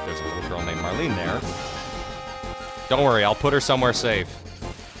this neighborhood. There's a little girl named Marlene there. Don't worry, I'll put her somewhere safe.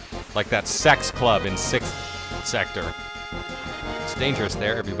 Like that sex club in 6th Sector. It's dangerous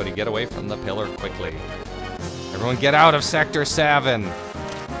there. Everybody get away from the pillar quickly. Everyone get out of Sector 7. Alright,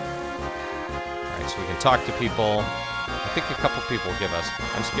 so we can talk to people. I think a couple people give us.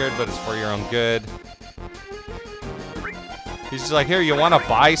 I'm scared, but it's for your own good. He's just like, here, you want to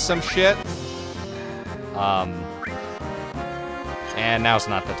buy some shit? And now's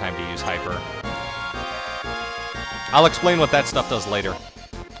not the time to use Hyper. I'll explain what that stuff does later.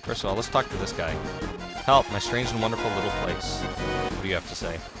 First of all, let's talk to this guy. Help, my strange and wonderful little place. What do you have to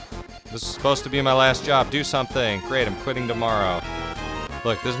say? This is supposed to be my last job. Do something. Great, I'm quitting tomorrow.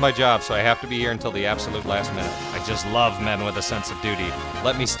 Look, this is my job, so I have to be here until the absolute last minute. I just love men with a sense of duty.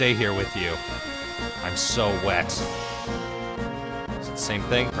 Let me stay here with you. I'm so wet. Is it the same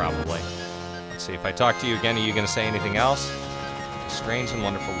thing? Probably. Let's see, if I talk to you again, are you going to say anything else? A strange and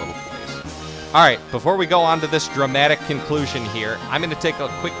wonderful little place. Alright, before we go on to this dramatic conclusion here, I'm going to take a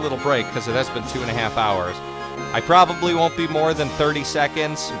quick little break because it has been 2.5 hours. I probably won't be more than 30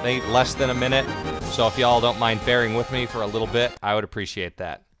 seconds, maybe less than a minute. So if y'all don't mind bearing with me for a little bit, I would appreciate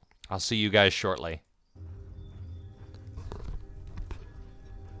that. I'll see you guys shortly.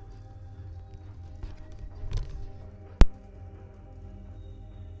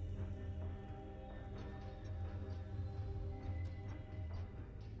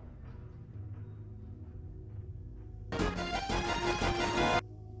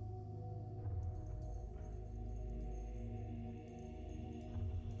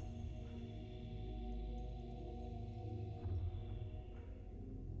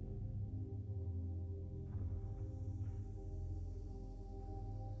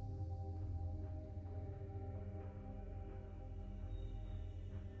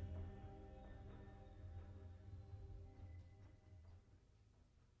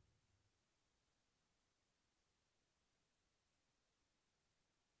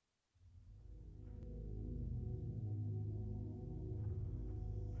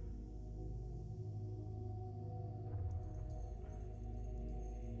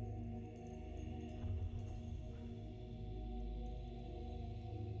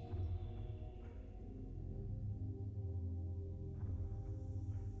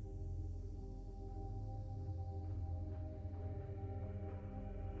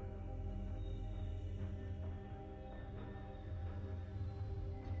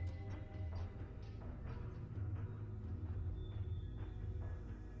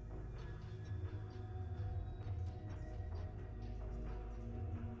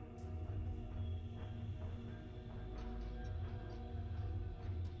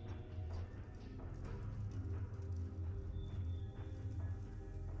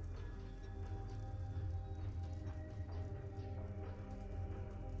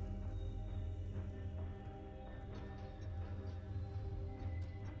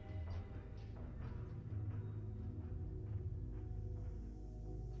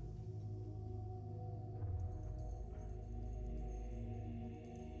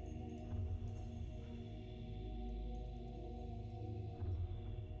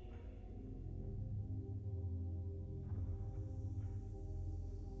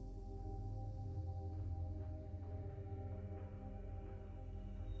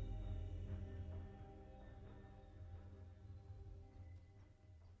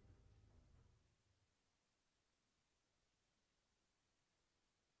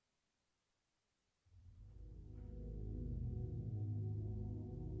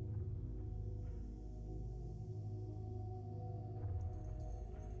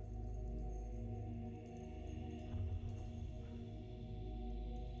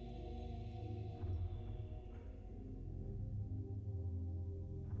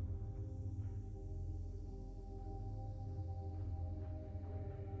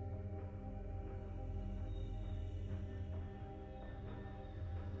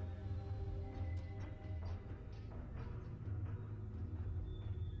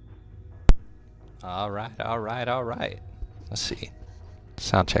 Alright, alright, alright. Let's see.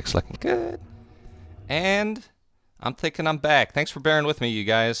 Sound check's looking good. And I'm thinking I'm back. Thanks for bearing with me, you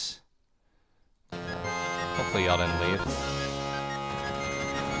guys. Hopefully y'all didn't leave.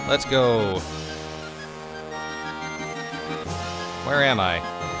 Let's go. Where am I?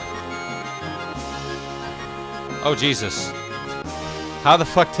 Oh, Jesus. How the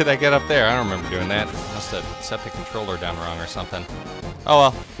fuck did I get up there? I don't remember doing that. Must have set the controller down wrong or something. Oh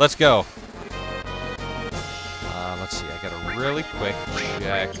well, let's go. Let's see, I got a really quick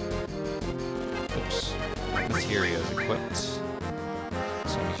check. Oops. Materials equipped.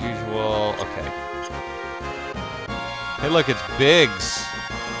 Same as usual. Okay. Hey, look, it's Biggs.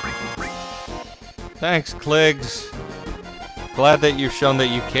 Thanks, Cliggs. Glad that you've shown that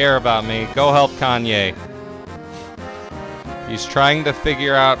you care about me. Go help Kanye. He's trying to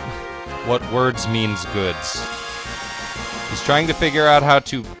figure out what words means goods. He's trying to figure out how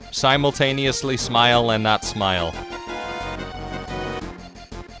to simultaneously smile and not smile.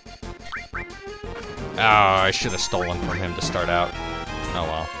 Oh, I should have stolen from him to start out. Oh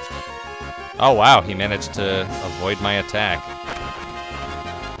well. Oh wow, he managed to avoid my attack.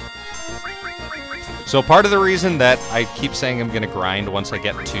 So part of the reason that I keep saying I'm gonna grind once I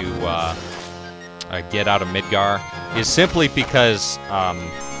get to get out of Midgar is simply because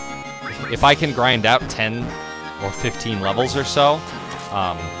if I can grind out 10 or 15 levels or so,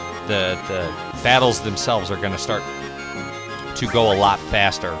 the battles themselves are gonna start to go a lot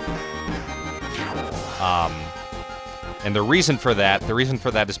faster. And the reason for that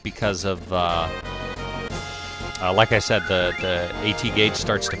is because of, like I said, the AT gauge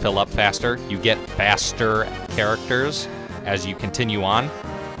starts to fill up faster. You get faster characters as you continue on.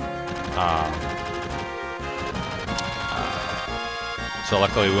 So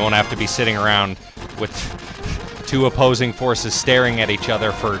luckily we won't have to be sitting around with two opposing forces staring at each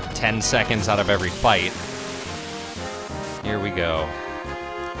other for 10 seconds out of every fight. Here we go.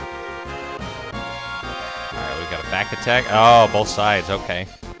 Got a back attack. Oh, both sides. Okay.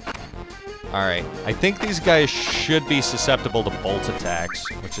 Alright. I think these guys should be susceptible to bolt attacks,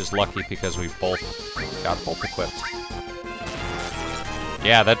 which is lucky because we both got bolt equipped.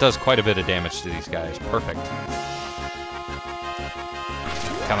 Yeah, that does quite a bit of damage to these guys. Perfect.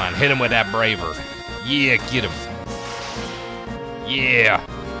 Come on, hit him with that braver. Yeah, get him. Yeah.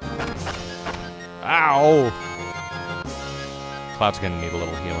 Ow. Cloud's gonna need a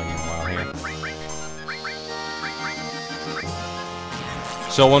little healing in a while here.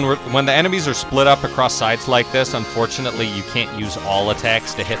 So when the enemies are split up across sides like this, unfortunately you can't use all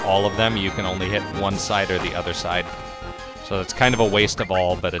attacks to hit all of them. You can only hit one side or the other side. So it's kind of a waste of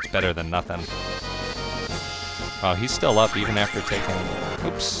all, but it's better than nothing. Well, he's still up even after taking...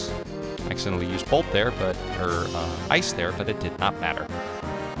 Oops. Accidentally used bolt there, but... Or, ice there, but it did not matter.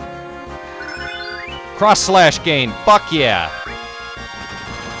 Cross slash gain. Fuck yeah!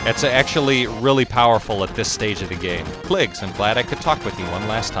 It's actually really powerful at this stage of the game. Cliggs, I'm glad I could talk with you one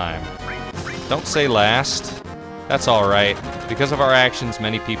last time. Don't say last. That's alright. Because of our actions,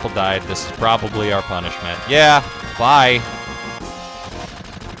 many people died. This is probably our punishment. Yeah, bye.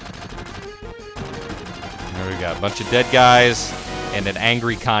 There we got a bunch of dead guys and an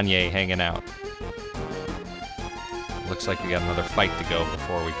angry Kanye hanging out. Looks like we got another fight to go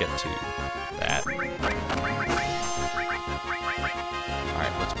before we get to that.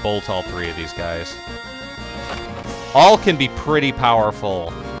 Alright, let's bolt all three of these guys. All can be pretty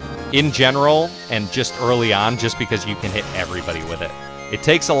powerful in general and just early on, just because you can hit everybody with it. It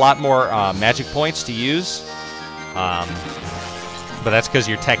takes a lot more magic points to use, but that's because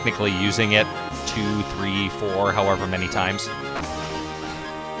you're technically using it 2, 3, 4, however many times.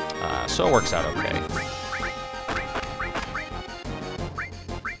 So it works out okay.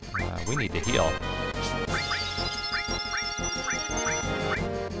 We need to heal.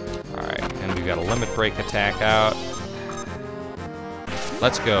 And we've got a limit break attack out.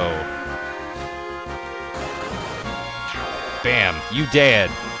 Let's go. Bam, you dead.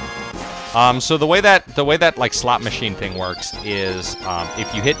 So the way that like slot machine thing works is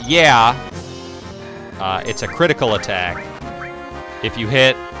if you hit yeah, it's a critical attack. If you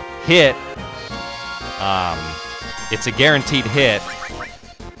hit, it's a guaranteed hit.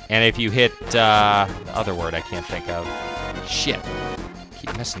 And if you hit the other word I can't think of. Shit.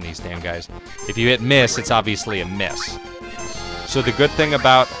 Keep missing these damn guys. If you hit miss, it's obviously a miss. So the good thing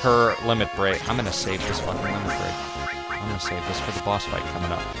about her limit break... I'm going to save this fucking limit break. I'm going to save this for the boss fight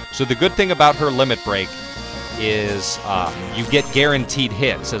coming up. So the good thing about her limit break is you get guaranteed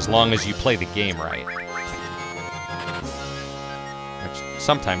hits as long as you play the game right. Which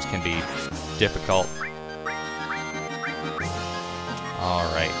sometimes can be difficult.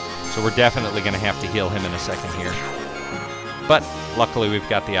 Alright. So we're definitely going to have to heal him in a second here. But luckily we've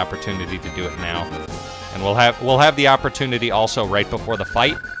got the opportunity to do it now. And we'll have the opportunity also right before the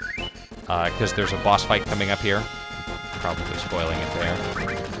fight, because there's a boss fight coming up here. Probably spoiling it there.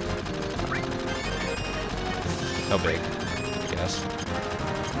 No big, I guess.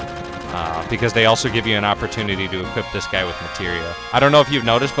 Because they also give you an opportunity to equip this guy with materia. I don't know if you've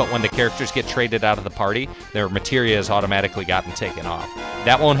noticed, but when the characters get traded out of the party, their materia is automatically gotten taken off.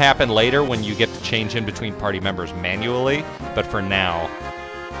 That won't happen later when you get to change in between party members manually, but for now.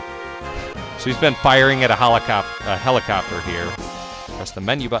 So he's been firing at a helicopter here. Press the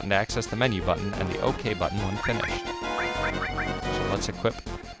menu button to access the menu button and the OK button when finished. So let's equip.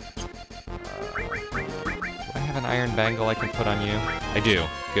 Do I have an iron bangle I can put on you? I do.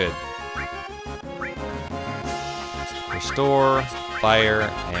 Good. Restore, fire,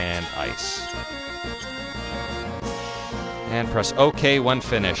 and ice. And press OK when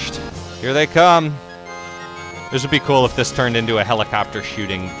finished. Here they come. This would be cool if this turned into a helicopter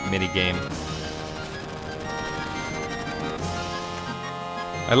shooting minigame.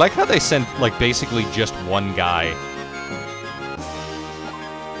 I like how they sent, like, basically just one guy.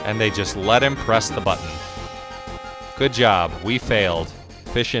 And they just let him press the button. Good job. We failed.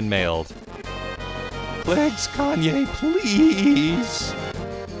 Fish in mailed. Plagues, Kanye, please.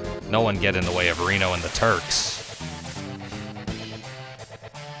 No one get in the way of Reno and the Turks.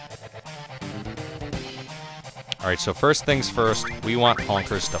 Alright, so first things first, we want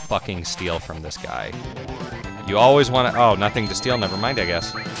honkers to fucking steal from this guy. You always want to... Oh, nothing to steal? Never mind, I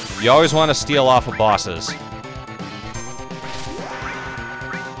guess. You always want to steal off of bosses.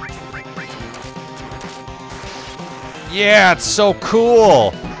 Yeah, it's so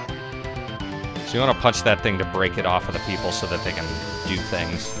cool! So you want to punch that thing to break it off of the people so that they can do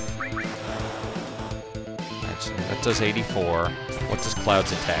things. Right, so that does 84. What does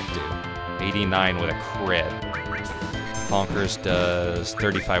Cloud's attack do? 89 with a crit. Honkers does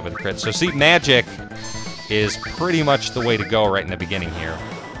 35 with a crit. So see, magic is pretty much the way to go right in the beginning here.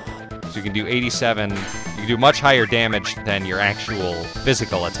 So you can do 87. You can do much higher damage than your actual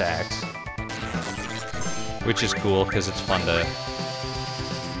physical attacks. Which is cool, because it's fun to...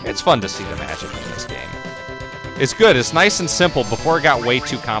 It's fun to see the magic in this game. It's good. It's nice and simple before it got way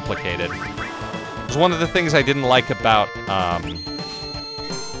too complicated. It was one of the things I didn't like about...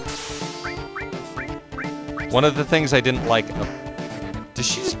 One of the things I didn't like... Did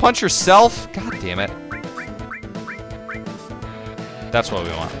she just punch herself? God damn it. That's what we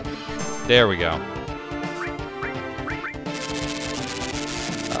want. There we go.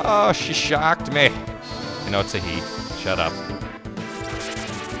 Oh, she shocked me. I know it's a he. Shut up.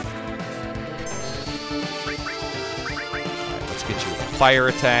 Alright, let's get you with a fire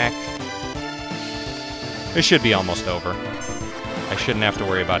attack. This should be almost over. I shouldn't have to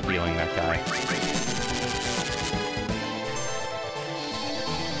worry about healing that guy.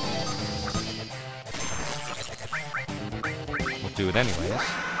 We'll do it anyways.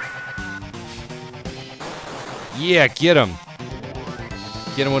 Yeah, get him.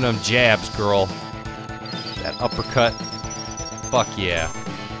 Get him with them jabs, girl. That uppercut. Fuck yeah.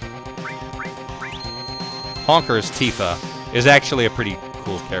 Honker's Tifa is actually a pretty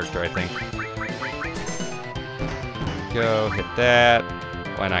cool character, I think. Go, hit that.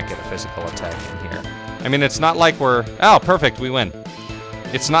 Why not get a physical attack in here? I mean, it's not like we're... Oh, perfect, we win.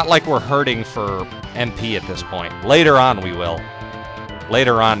 It's not like we're hurting for MP at this point. Later on, we will.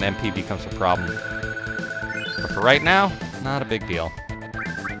 Later on, MP becomes a problem. But for right now, not a big deal.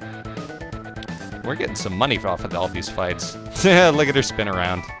 We're getting some money off of all these fights. Look at her spin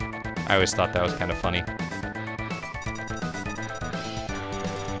around. I always thought that was kind of funny.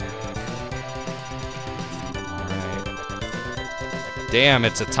 Alright. Damn,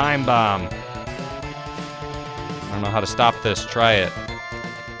 it's a time bomb. I don't know how to stop this. Try it.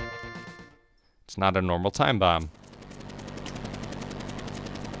 It's not a normal time bomb.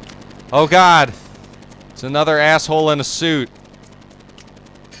 Oh god! It's another asshole in a suit.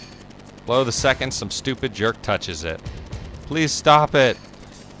 Blow the second some stupid jerk touches it. Please stop it.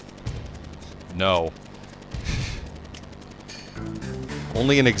 No.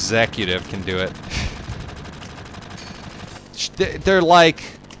 Only an executive can do it. They're like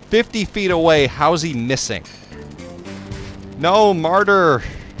 50 feet away. How's he missing? No, martyr.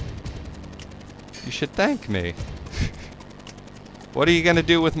 You should thank me. What are you gonna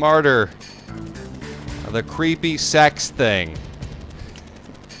do with martyr? The creepy sex thing.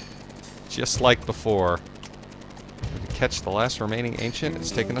 Just like before. To catch the last remaining ancient,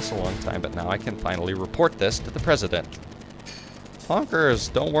 it's taken us a long time, but now I can finally report this to the president.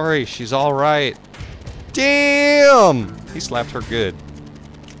 Honkers, don't worry, she's alright. Damn! He slapped her good.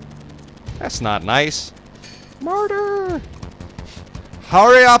 That's not nice. Martyr!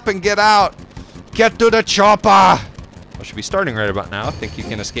 Hurry up and get out! Get to the chopper! I should be starting right about now. Think you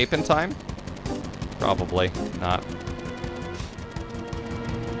can escape in time? Probably not.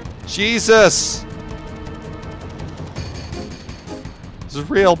 Jesus! This is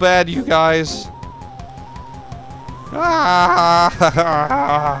real bad, you guys. Ah!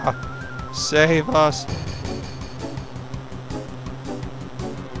 Save us.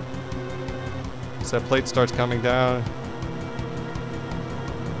 As that plate starts coming down.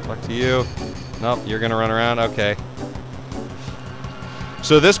 Talk to you. Nope, you're gonna run around? Okay.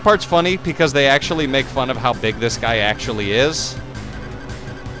 So this part's funny because they actually make fun of how big this guy actually is.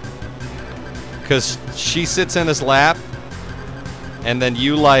 Because she sits in his lap, and then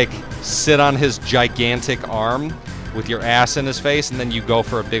you, like, sit on his gigantic arm with your ass in his face, and then you go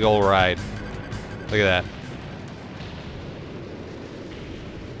for a big old ride. Look at that.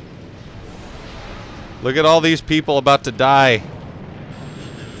 Look at all these people about to die.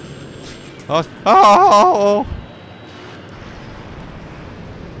 Oh! Oh!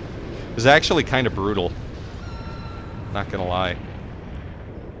 It was actually kind of brutal. Not gonna lie.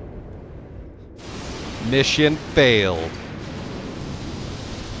 Mission failed.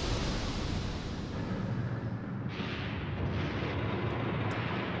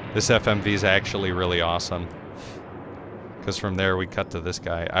 This FMV is actually really awesome. Because from there we cut to this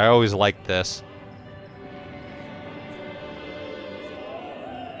guy. I always liked this.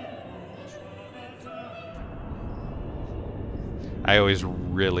 I always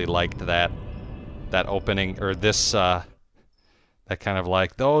really liked that opening, or this, that kind of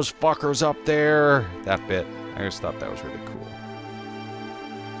like, those fuckers up there, that bit. I just thought that was really cool.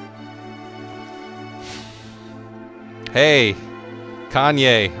 Hey,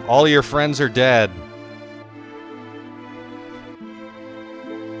 Kanye, all your friends are dead.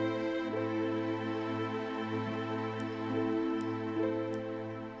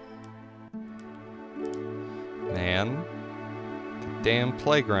 Man. Damn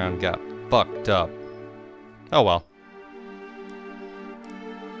playground got fucked up. Oh well.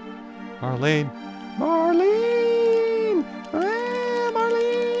 Marlene! Marlene! Ah,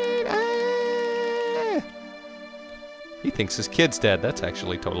 Marlene! Ah! He thinks his kid's dead. That's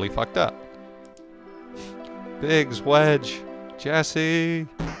actually totally fucked up. Biggs, Wedge, Jesse.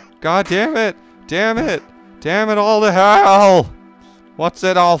 God damn it! Damn it! Damn it all to hell! What's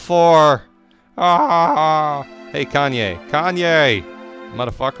it all for? Ah! Hey, Kanye. Kanye!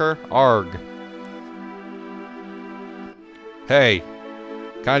 Motherfucker. Arg. Hey.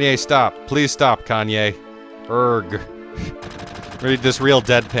 Kanye, stop. Please stop, Kanye. Erg. Read this real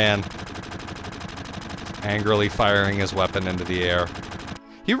deadpan. Angrily firing his weapon into the air.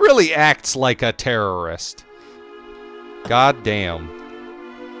 He really acts like a terrorist. God damn.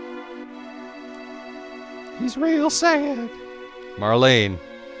 He's real sad. Marlene.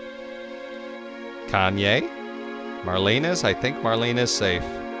 Kanye? Marlene is? I think Marlene is safe.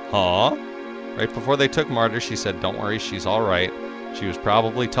 Huh? Right before they took Martyr, she said, don't worry, she's alright. She was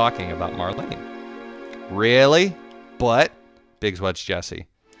probably talking about Marlene. Really? But, Biggs, Wedge, Jesse.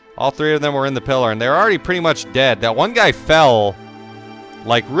 All three of them were in the pillar, and they're already pretty much dead. That one guy fell.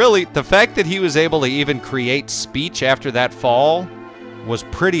 Like, really, the fact that he was able to even create speech after that fall was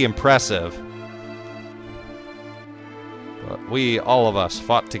pretty impressive. But we, all of us,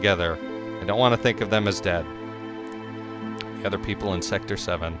 fought together. I don't want to think of them as dead. The other people in Sector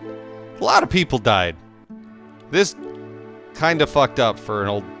 7. A lot of people died. This kind of fucked up for an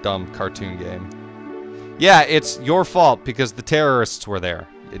old dumb cartoon game. Yeah, it's your fault because the terrorists were there.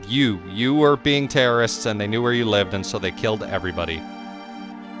 You were being terrorists and they knew where you lived and so they killed everybody.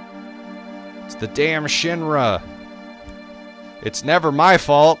 It's the damn Shinra. It's never my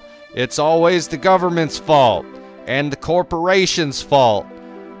fault. It's always the government's fault. And the corporation's fault.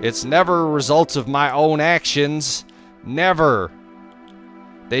 It's never a result of my own actions. Never.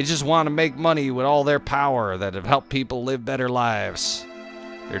 They just want to make money with all their power that have helped people live better lives.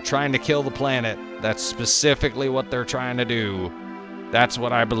 They're trying to kill the planet. That's specifically what they're trying to do. That's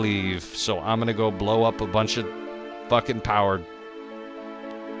what I believe. So I'm gonna go blow up a bunch of fucking powered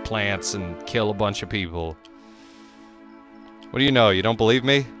plants and kill a bunch of people. What do you know? You don't believe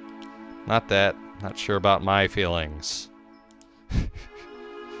me? Not that. Not sure about my feelings.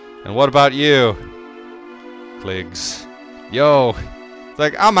 And what about you? Cliggs. Yo. It's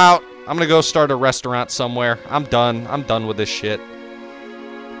like, I'm out. I'm gonna go start a restaurant somewhere. I'm done. I'm done with this shit.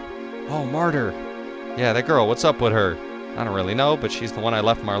 Oh, Martyr. Yeah, that girl. What's up with her? I don't really know, but she's the one I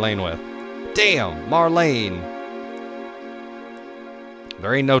left Marlene with. Damn, Marlene.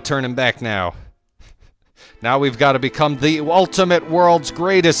 There ain't no turning back now. Now we've got to become the ultimate world's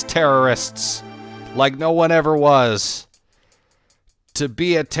greatest terrorists. Like no one ever was. To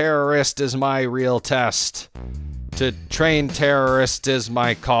be a terrorist is my real test. To train terrorists is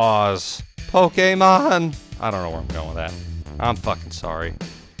my cause. Pokemon! I don't know where I'm going with that. I'm fucking sorry.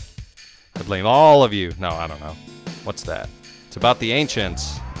 I blame all of you. No, I don't know. What's that? It's about the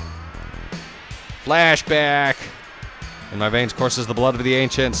ancients. Flashback! In my veins courses the blood of the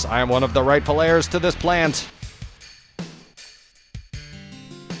ancients. I am one of the rightful heirs to this plant.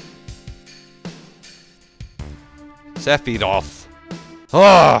 Sephiroth.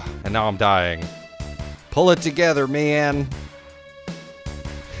 Ah! And now I'm dying. Pull it together, man.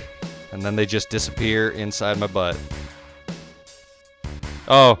 And then they just disappear inside my butt.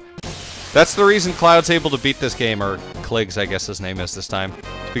 Oh. That's the reason Cloud's able to beat this game, or Klig's, I guess his name is this time.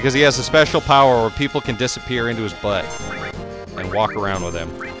 It's because he has a special power where people can disappear into his butt and walk around with him.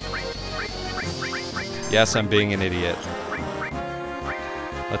 Yes, I'm being an idiot.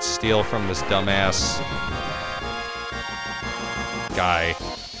 Let's steal from this dumbass guy.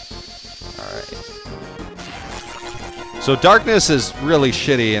 Alright. So darkness is really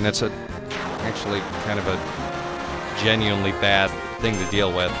shitty, and it's actually kind of a genuinely bad thing to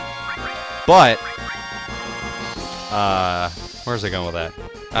deal with. But, where's I going with that?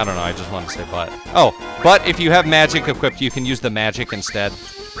 I don't know, I just wanted to say but. Oh, but if you have magic equipped, you can use the magic instead.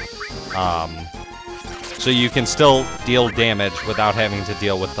 So you can still deal damage without having to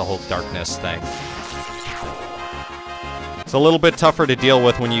deal with the whole darkness thing. It's a little bit tougher to deal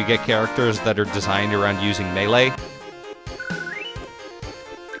with when you get characters that are designed around using melee.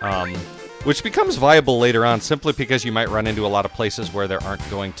 Which becomes viable later on simply because you might run into a lot of places where there aren't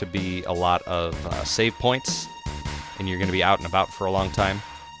going to be a lot of save points, and you're going to be out and about for a long time.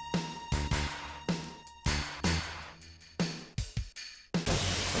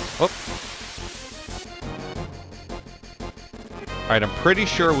 Oh. Alright, I'm pretty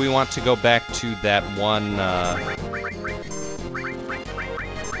sure we want to go back to that one...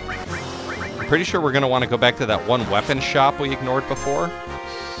 I'm pretty sure we're going to want to go back to that one weapon shop we ignored before.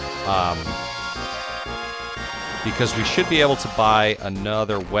 Because we should be able to buy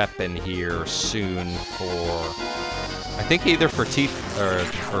another weapon here soon for, I think either for teeth, or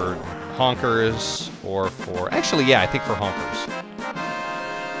for honkers, or for, actually, yeah, I think for honkers.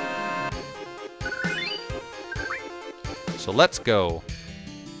 So let's go.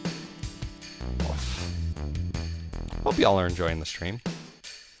 Hope y'all are enjoying the stream.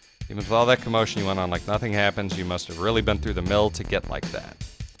 Even with all that commotion you went on like nothing happens, you must have really been through the mill to get like that.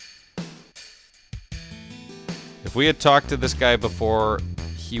 If we had talked to this guy before,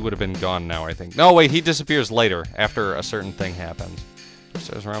 he would have been gone now, I think. No, wait, he disappears later, after a certain thing happens.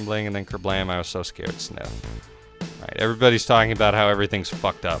 There's rumbling and then kerblam, I was so scared, sniff. Alright, everybody's talking about how everything's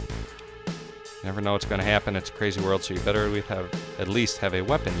fucked up. You never know what's going to happen, it's a crazy world, so you better at least have a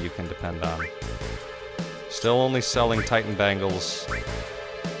weapon you can depend on. Still only selling Titan bangles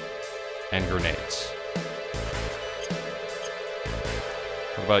and grenades.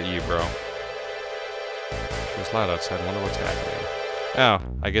 What about you, bro? It's loud outside. I wonder what's happening. Oh,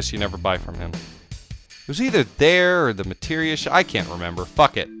 I guess you never buy from him. It was either there or the materia I can't remember.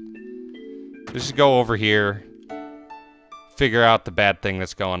 Fuck it. Just go over here. Figure out the bad thing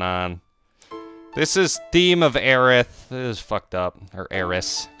that's going on. This is theme of Aerith. This is fucked up. Or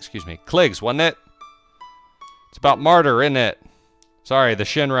Eris. Excuse me. Klig's, wasn't it? It's about Martyr, isn't it? Sorry, the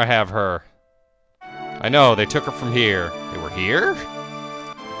Shinra have her. I know, they took her from here. They were here?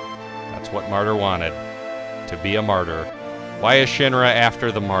 That's what Martyr wanted. To be a martyr. Why is Shinra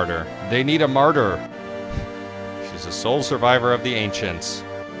after the martyr? They need a martyr. She's a sole survivor of the ancients.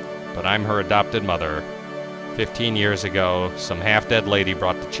 But I'm her adopted mother. 15 years ago, some half-dead lady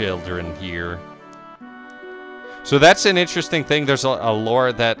brought the children here. So that's an interesting thing. There's a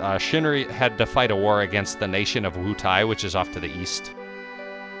lore that Shinra had to fight a war against the nation of Wutai, which is off to the east.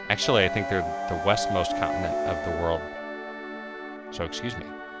 Actually, I think they're the westmost continent of the world. So, excuse me.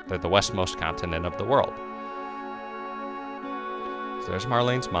 They're the westmost continent of the world. So there's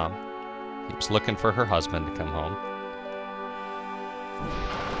Marlene's mom. Keeps looking for her husband to come home.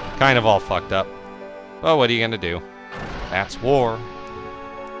 Kind of all fucked up. Well, what are you gonna do? That's war.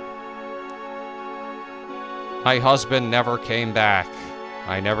 My husband never came back.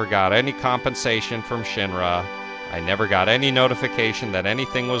 I never got any compensation from Shinra. I never got any notification that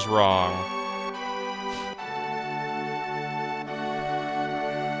anything was wrong.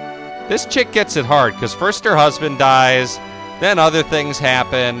 This chick gets it hard, because first her husband dies, then other things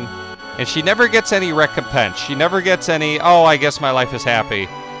happen, and she never gets any recompense. She never gets any, oh, I guess my life is happy.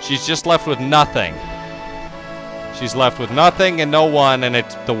 She's just left with nothing. She's left with nothing and no one, and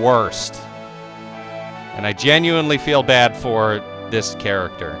it's the worst. And I genuinely feel bad for this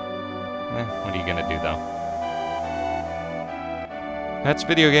character. What are you gonna do, though? That's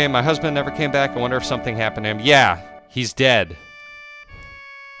video game. My husband never came back. I wonder if something happened to him. Yeah, he's dead.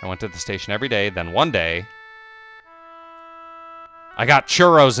 I went to the station every day. Then one day, I got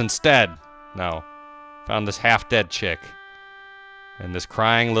churros instead. No. Found this half-dead chick. And this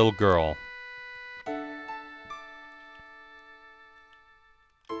crying little girl.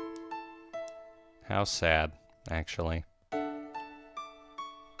 How sad, actually.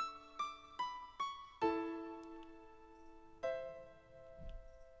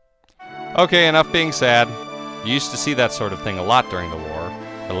 Okay, enough being sad. You used to see that sort of thing a lot during the war.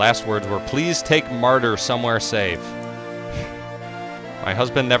 The last words were, "Please take Martyr somewhere safe." My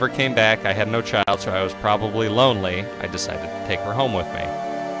husband never came back. I had no child, so I was probably lonely. I decided to take her home with me.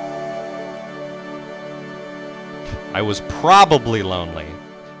 I was probably lonely.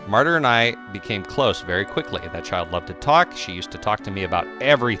 Martyr and I became close very quickly. That child loved to talk. She used to talk to me about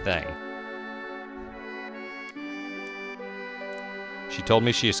everything. She told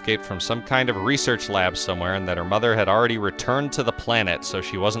me she escaped from some kind of research lab somewhere and that her mother had already returned to the planet so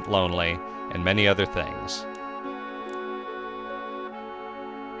she wasn't lonely, and many other things.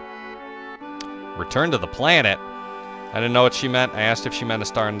 Return to the planet? I didn't know what she meant. I asked if she meant a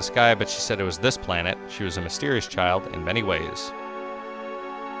star in the sky, but she said it was this planet. She was a mysterious child in many ways.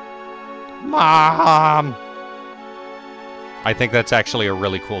 Mom! I think that's actually a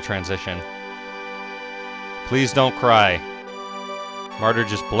really cool transition. Please don't cry. Martyr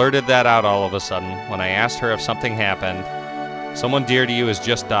just blurted that out all of a sudden when I asked her if something happened. Someone dear to you has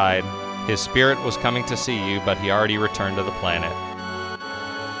just died. His spirit was coming to see you, but he already returned to the planet.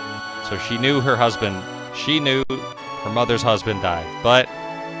 So she knew her mother's husband died. But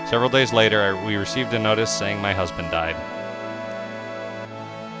several days later, we received a notice saying my husband died.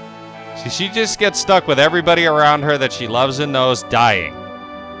 See, she just gets stuck with everybody around her that she loves and knows dying.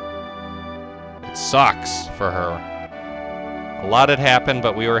 It sucks for her. A lot had happened,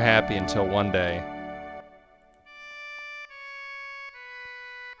 but we were happy until one day.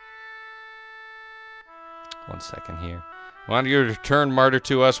 One second here. I wanted you to return Martyr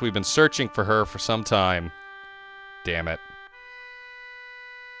to us. We've been searching for her for some time. Damn it.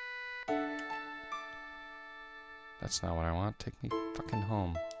 That's not what I want. Take me fucking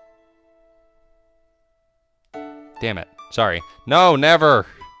home. Damn it. Sorry. No, never.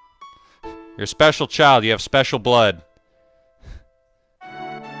 You're a special child. You have special blood.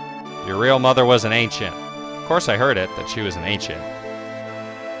 Your real mother was an ancient. Of course I heard it, that she was an ancient.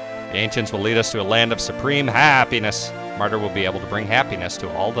 The ancients will lead us to a land of supreme happiness. Martyr will be able to bring happiness to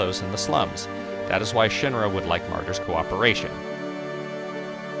all those in the slums. That is why Shinra would like Martyr's cooperation.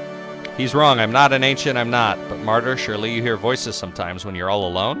 He's wrong. I'm not an ancient. I'm not. But Martyr, surely you hear voices sometimes when you're all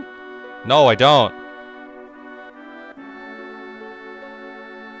alone? No, I don't.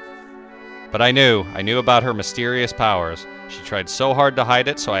 But I knew about her mysterious powers. She tried so hard to hide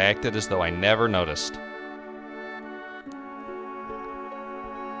it, so I acted as though I never noticed.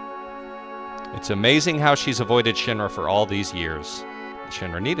 It's amazing how she's avoided Shinra for all these years.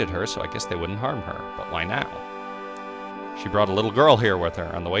 Shinra needed her, so I guess they wouldn't harm her. But why now? She brought a little girl here with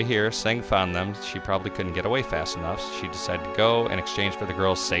her. On the way here, Seng found them. She probably couldn't get away fast enough. She decided to go in exchange for the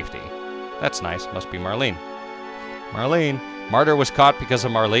girl's safety. That's nice. Must be Marlene. Marlene? Martyr was caught because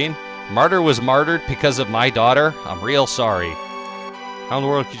of Marlene? Martyr was martyred because of my daughter? I'm real sorry. How in the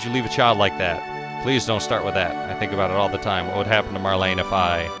world could you leave a child like that? Please don't start with that. I think about it all the time. What would happen to Marlene if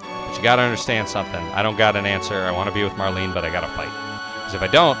I... But you gotta understand something. I don't got an answer. I want to be with Marlene, but I gotta fight. Because if I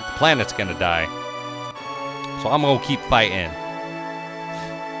don't, the planet's gonna die. So I'm gonna keep fighting.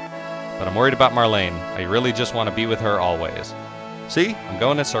 But I'm worried about Marlene. I really just want to be with her always. See? I'm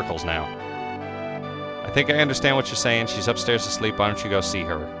going in circles now. I think I understand what you're saying. She's upstairs asleep. Why don't you go see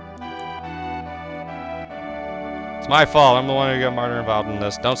her? It's my fault. I'm the one who got Martyr involved in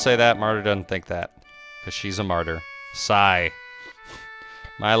this. Don't say that. Martyr doesn't think that. Because she's a martyr. Sigh.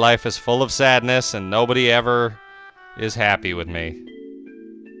 My life is full of sadness and nobody ever is happy with me.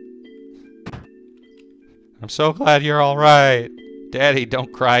 I'm so glad you're alright. Daddy,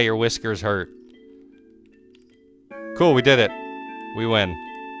 don't cry. Your whiskers hurt. Cool, we did it. We win.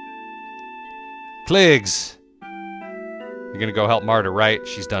 Kligs! You're gonna go help Martyr, right?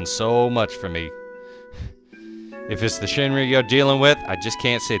 She's done so much for me. If it's the Shinra you're dealing with, I just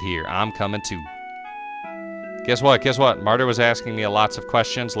can't sit here. I'm coming too. Guess what? Guess what? Martyr was asking me lots of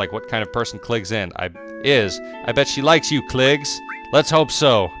questions, like what kind of person Kligs is. I bet she likes you, Kligs. Let's hope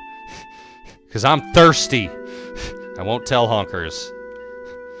so. Because I'm thirsty. I won't tell honkers.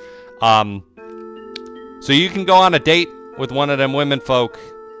 So you can go on a date with one of them women folk.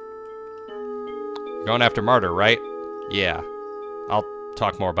 You're going after murder, right? Yeah. I'll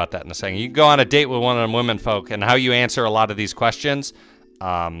talk more about that in a second. You can go on a date with one of them women folk, and how you answer a lot of these questions,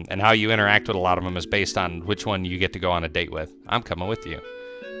 and how you interact with a lot of them is based on which one you get to go on a date with. I'm coming with you.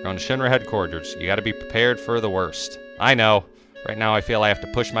 We're going to Shinra headquarters. You got to be prepared for the worst. I know. Right now I feel I have to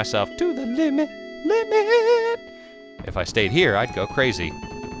push myself to the limit. If I stayed here, I'd go crazy.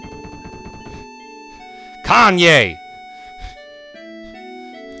 Kanye!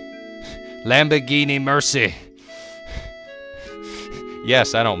 Lamborghini Mercy.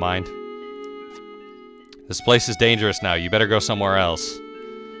 Yes, I don't mind. This place is dangerous now. You better go somewhere else.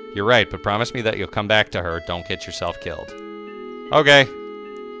 You're right, but promise me that you'll come back to her. Don't get yourself killed. Okay.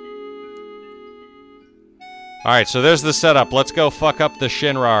 Alright, so there's the setup. Let's go fuck up the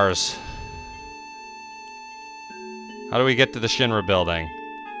Shinrars. How do we get to the Shinra building?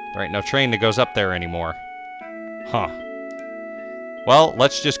 There ain't no train that goes up there anymore. Huh. Well,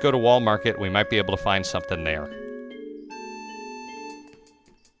 let's just go to Wall Market. We might be able to find something there.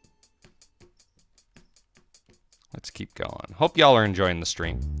 Let's keep going. Hope y'all are enjoying the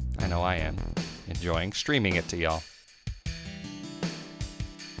stream. I know I am. Enjoying streaming it to y'all.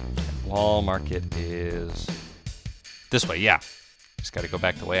 Wall Market is this way, yeah. Just gotta go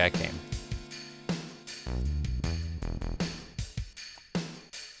back the way I came.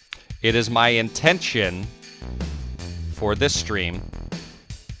 It is my intention for this stream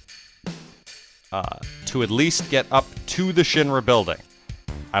to at least get up to the Shinra building.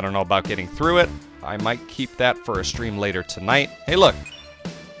 I don't know about getting through it. I might keep that for a stream later tonight. Hey, look.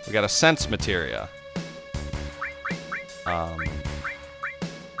 We got a sense materia.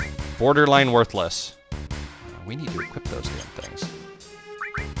 Borderline worthless. We need to equip those damn things.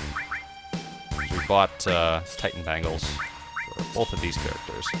 So we bought Titan Bangles for both of these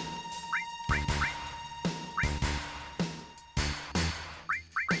characters.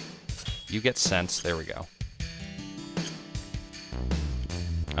 You get sense. There we go.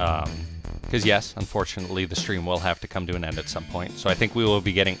 Because yes, unfortunately, the stream will have to come to an end at some point. So I think we will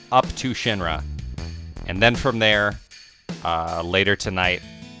be getting up to Shinra. And then from there, later tonight,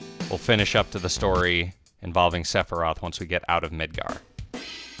 we'll finish up to the story involving Sephiroth once we get out of Midgar.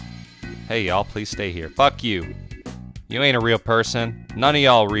 Hey, y'all, please stay here. Fuck you. You ain't a real person. None of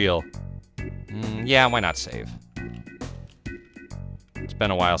y'all real. Yeah, why not save? It's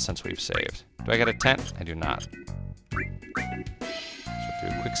been a while since we've saved. Do I get a tent? I do not. So do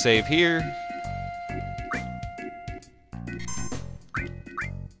a quick save here.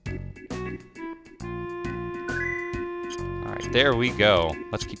 Alright, there we go.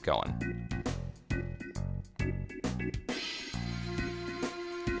 Let's keep going.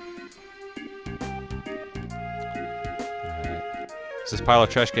 Is this pile of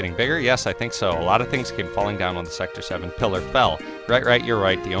trash getting bigger? Yes, I think so. A lot of things came falling down when the Sector 7 pillar fell. Right, you're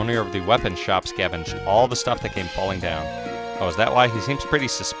right. The owner of the weapon shop scavenged all the stuff that came falling down. Oh, is that why? He seems pretty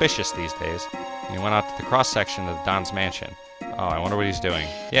suspicious these days. And he went out to the cross-section of Don's mansion. Oh, I wonder what he's doing.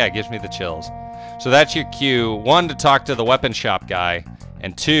 Yeah, it gives me the chills. So that's your cue. 1, to talk to the weapon shop guy.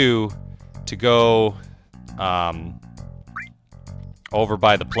 And 2, to go over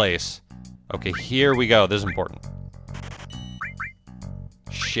by the place. Okay, here we go. This is important.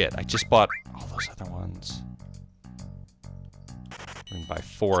 Shit, I just bought all those other ones. We can buy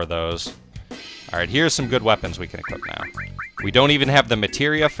 4 of those. Alright, here's some good weapons we can equip now. We don't even have the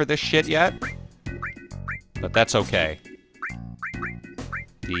materia for this shit yet. But that's okay.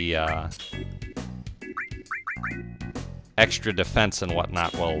 The, extra defense and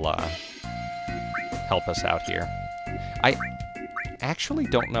whatnot will, help us out here. I actually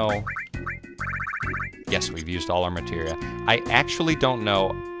don't know... Yes, we've used all our materia. I actually don't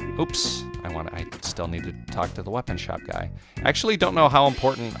know... Oops. I still need to talk to the weapon shop guy. I actually don't know how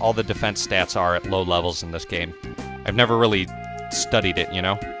important all the defense stats are at low levels in this game. I've never really studied it, you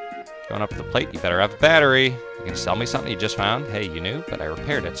know? Going up to the plate, you better have a battery. You gonna sell me something you just found? Hey, you knew, but I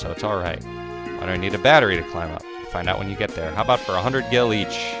repaired it, so it's alright. Why do I need a battery to climb up? Find out when you get there. How about for 100 gil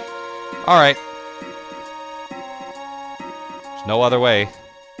each? Alright. There's no other way.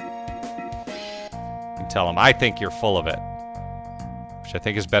 Tell him, I think you're full of it. Which I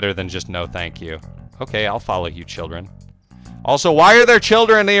think is better than just no thank you. Okay, I'll follow you, children. Also, why are there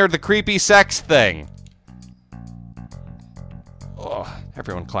children near the creepy sex thing? Oh,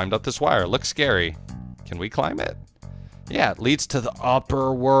 everyone climbed up this wire. Looks scary. Can we climb it? Yeah, it leads to the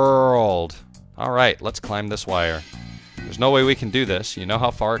upper world. Alright, let's climb this wire. There's no way we can do this. You know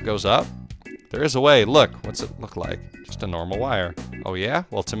how far it goes up? There is a way. Look, what's it look like? Just a normal wire. Oh yeah?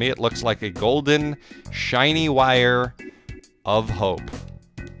 Well, to me it looks like a golden, shiny wire of hope.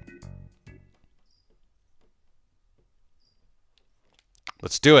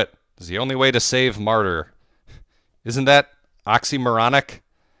 Let's do it. is the only way to save Martyr. Isn't that oxymoronic?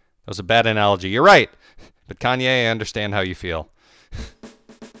 That was a bad analogy. You're right. But Kanye, I understand how you feel.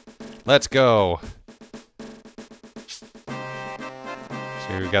 Let's go.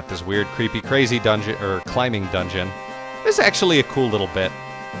 So we've got this weird, creepy, crazy dungeon, or climbing dungeon. This is actually a cool little bit.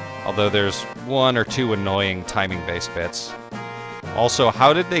 Although there's 1 or 2 annoying timing-based bits. Also,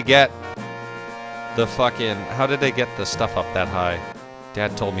 how did they get the stuff up that high?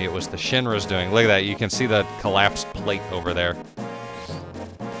 Dad told me it was the Shinra's doing. Look at that, you can see the collapsed plate over there.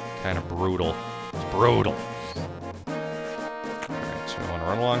 Kind of brutal. It's brutal. Alright, so we want to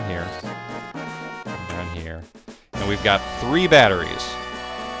run along here. Come down here. And we've got 3 batteries.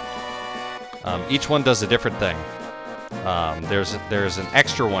 Each one does a different thing. There's an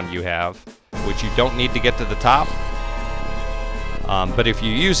extra one you have, which you don't need to get to the top. But if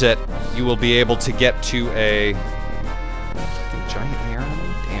you use it, you will be able to get to a giant arrow.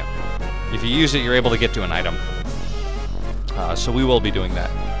 Damn. If you use it, you're able to get to an item. So we will be doing that.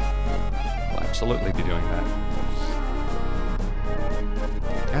 We'll absolutely be doing that.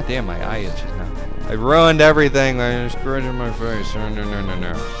 God damn, my eye itches now. I ruined everything. I screwed in my face.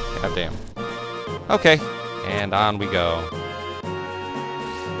 No. God damn. Okay. And on we go. So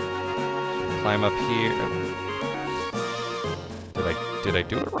climb up here. Did I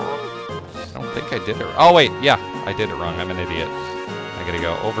do it wrong? I don't think I did it. Oh wait, yeah, I did it wrong. I'm an idiot. I gotta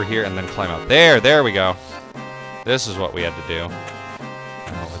go over here and then climb up. There we go. This is what we had to do.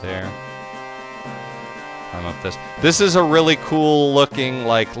 Climb over there. Climb up this. This is a really cool looking,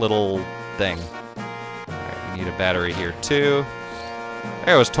 like, little thing. Alright, we need a battery here too.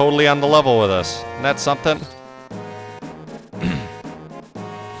 It was totally on the level with us. Isn't that something?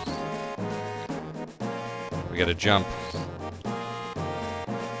 We gotta jump.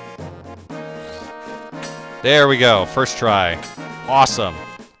 There we go, first try. Awesome.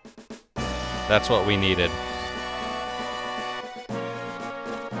 That's what we needed.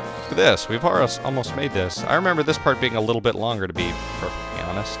 Look at this, we've almost made this. I remember this part being a little bit longer, to be perfectly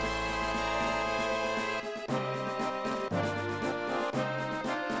honest.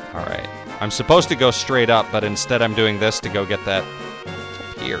 Alright, I'm supposed to go straight up, but instead I'm doing this to go get that. What's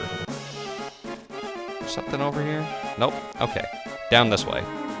up here? Something over here? Nope, okay. Down this way.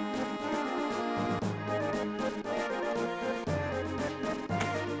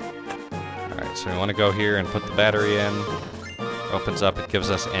 So we want to go here and put the battery in. Opens up, it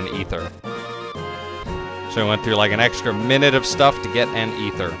gives us an ether. So we went through like an extra minute of stuff to get an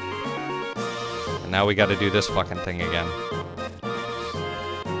ether. And now we got to do this fucking thing again.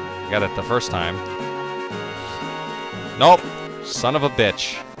 Got it the first time. Nope. Son of a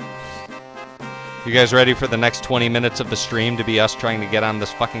bitch. You guys ready for the next 20 minutes of the stream to be us trying to get on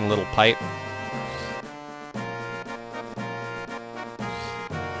this fucking little pipe?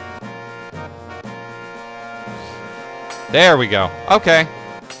 There we go. Okay.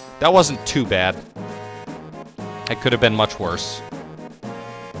 That wasn't too bad. It could have been much worse.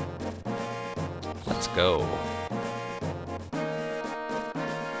 Let's go.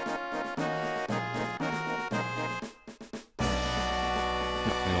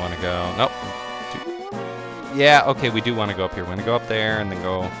 We want to go... Nope. Yeah, okay, we do want to go up here. We're going to go up there and then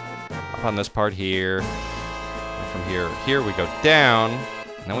go up on this part here. And from here we go down.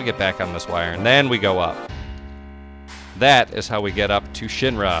 And then we get back on this wire. And then we go up. That is how we get up to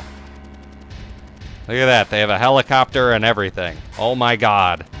Shinra. Look at that. They have a helicopter and everything. Oh my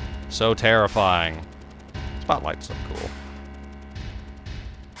god. So terrifying. Spotlights look cool.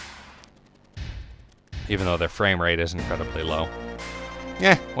 Even though their frame rate is incredibly low.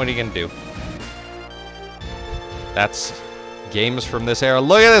 Yeah, what are you gonna do? That's games from this era.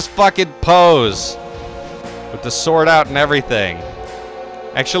 Look at this fucking pose! With the sword out and everything.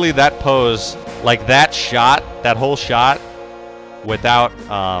 Actually, that pose, like that shot, that whole shot, without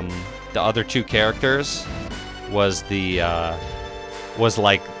the other two characters, was the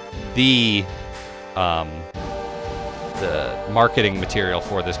marketing material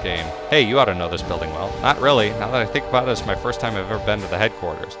for this game. Hey, you ought to know this building well. Not really. Now that I think about it, it's my first time I've ever been to the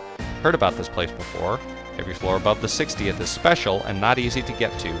headquarters. Heard about this place before. Every floor above the 60th is special and not easy to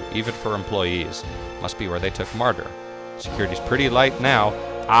get to, even for employees. Must be where they took Martyr. Security's pretty light now.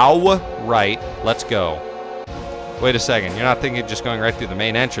 Ow! Right. Let's go. Wait a second. You're not thinking of just going right through the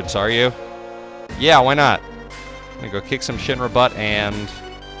main entrance, are you? Yeah, why not? I'm gonna go kick some Shinra butt, and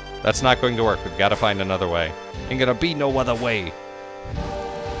that's not going to work. We've got to find another way. Ain't gonna be no other way.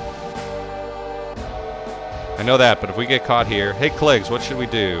 I know that, but if we get caught here... Hey, Cliggs, what should we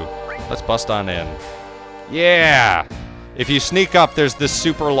do? Let's bust on in. Yeah! If you sneak up, there's this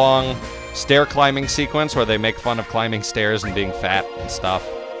super long stair climbing sequence where they make fun of climbing stairs and being fat and stuff.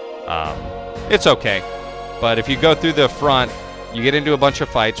 It's okay. But if you go through the front, you get into a bunch of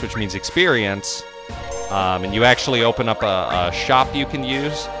fights, which means experience, and you actually open up a shop you can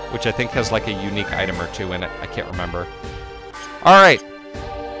use, which I think has like a unique item or two in it. I can't remember. All right.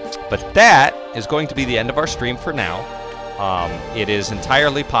 But that is going to be the end of our stream for now. It is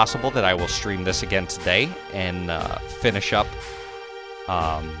entirely possible that I will stream this again today and finish up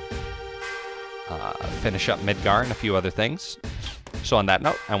Midgar and a few other things. So on that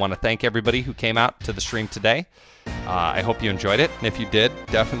note, I want to thank everybody who came out to the stream today. I hope you enjoyed it, and if you did,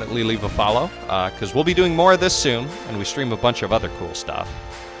 definitely leave a follow, because we'll be doing more of this soon, and we stream a bunch of other cool stuff.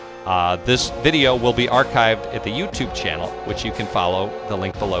 This video will be archived at the YouTube channel, which you can follow the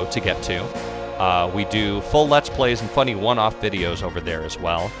link below to get to. We do full Let's Plays and funny one-off videos over there as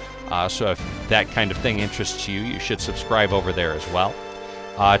well. So if that kind of thing interests you, you should subscribe over there as well.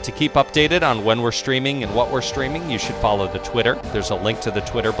 To keep updated on when we're streaming and what we're streaming, you should follow the Twitter. There's a link to the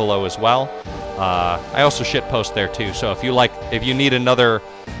Twitter below as well. I also shitpost there too, so if you need another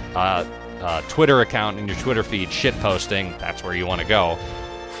Twitter account in your Twitter feed shitposting, that's where you want to go.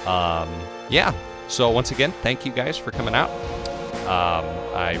 Yeah, so once again, thank you guys for coming out.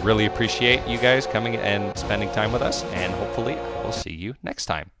 I really appreciate you guys coming and spending time with us, and hopefully I will see you next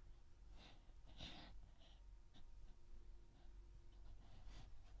time.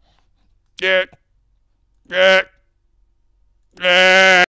 Yeah. Yeah. Yeah.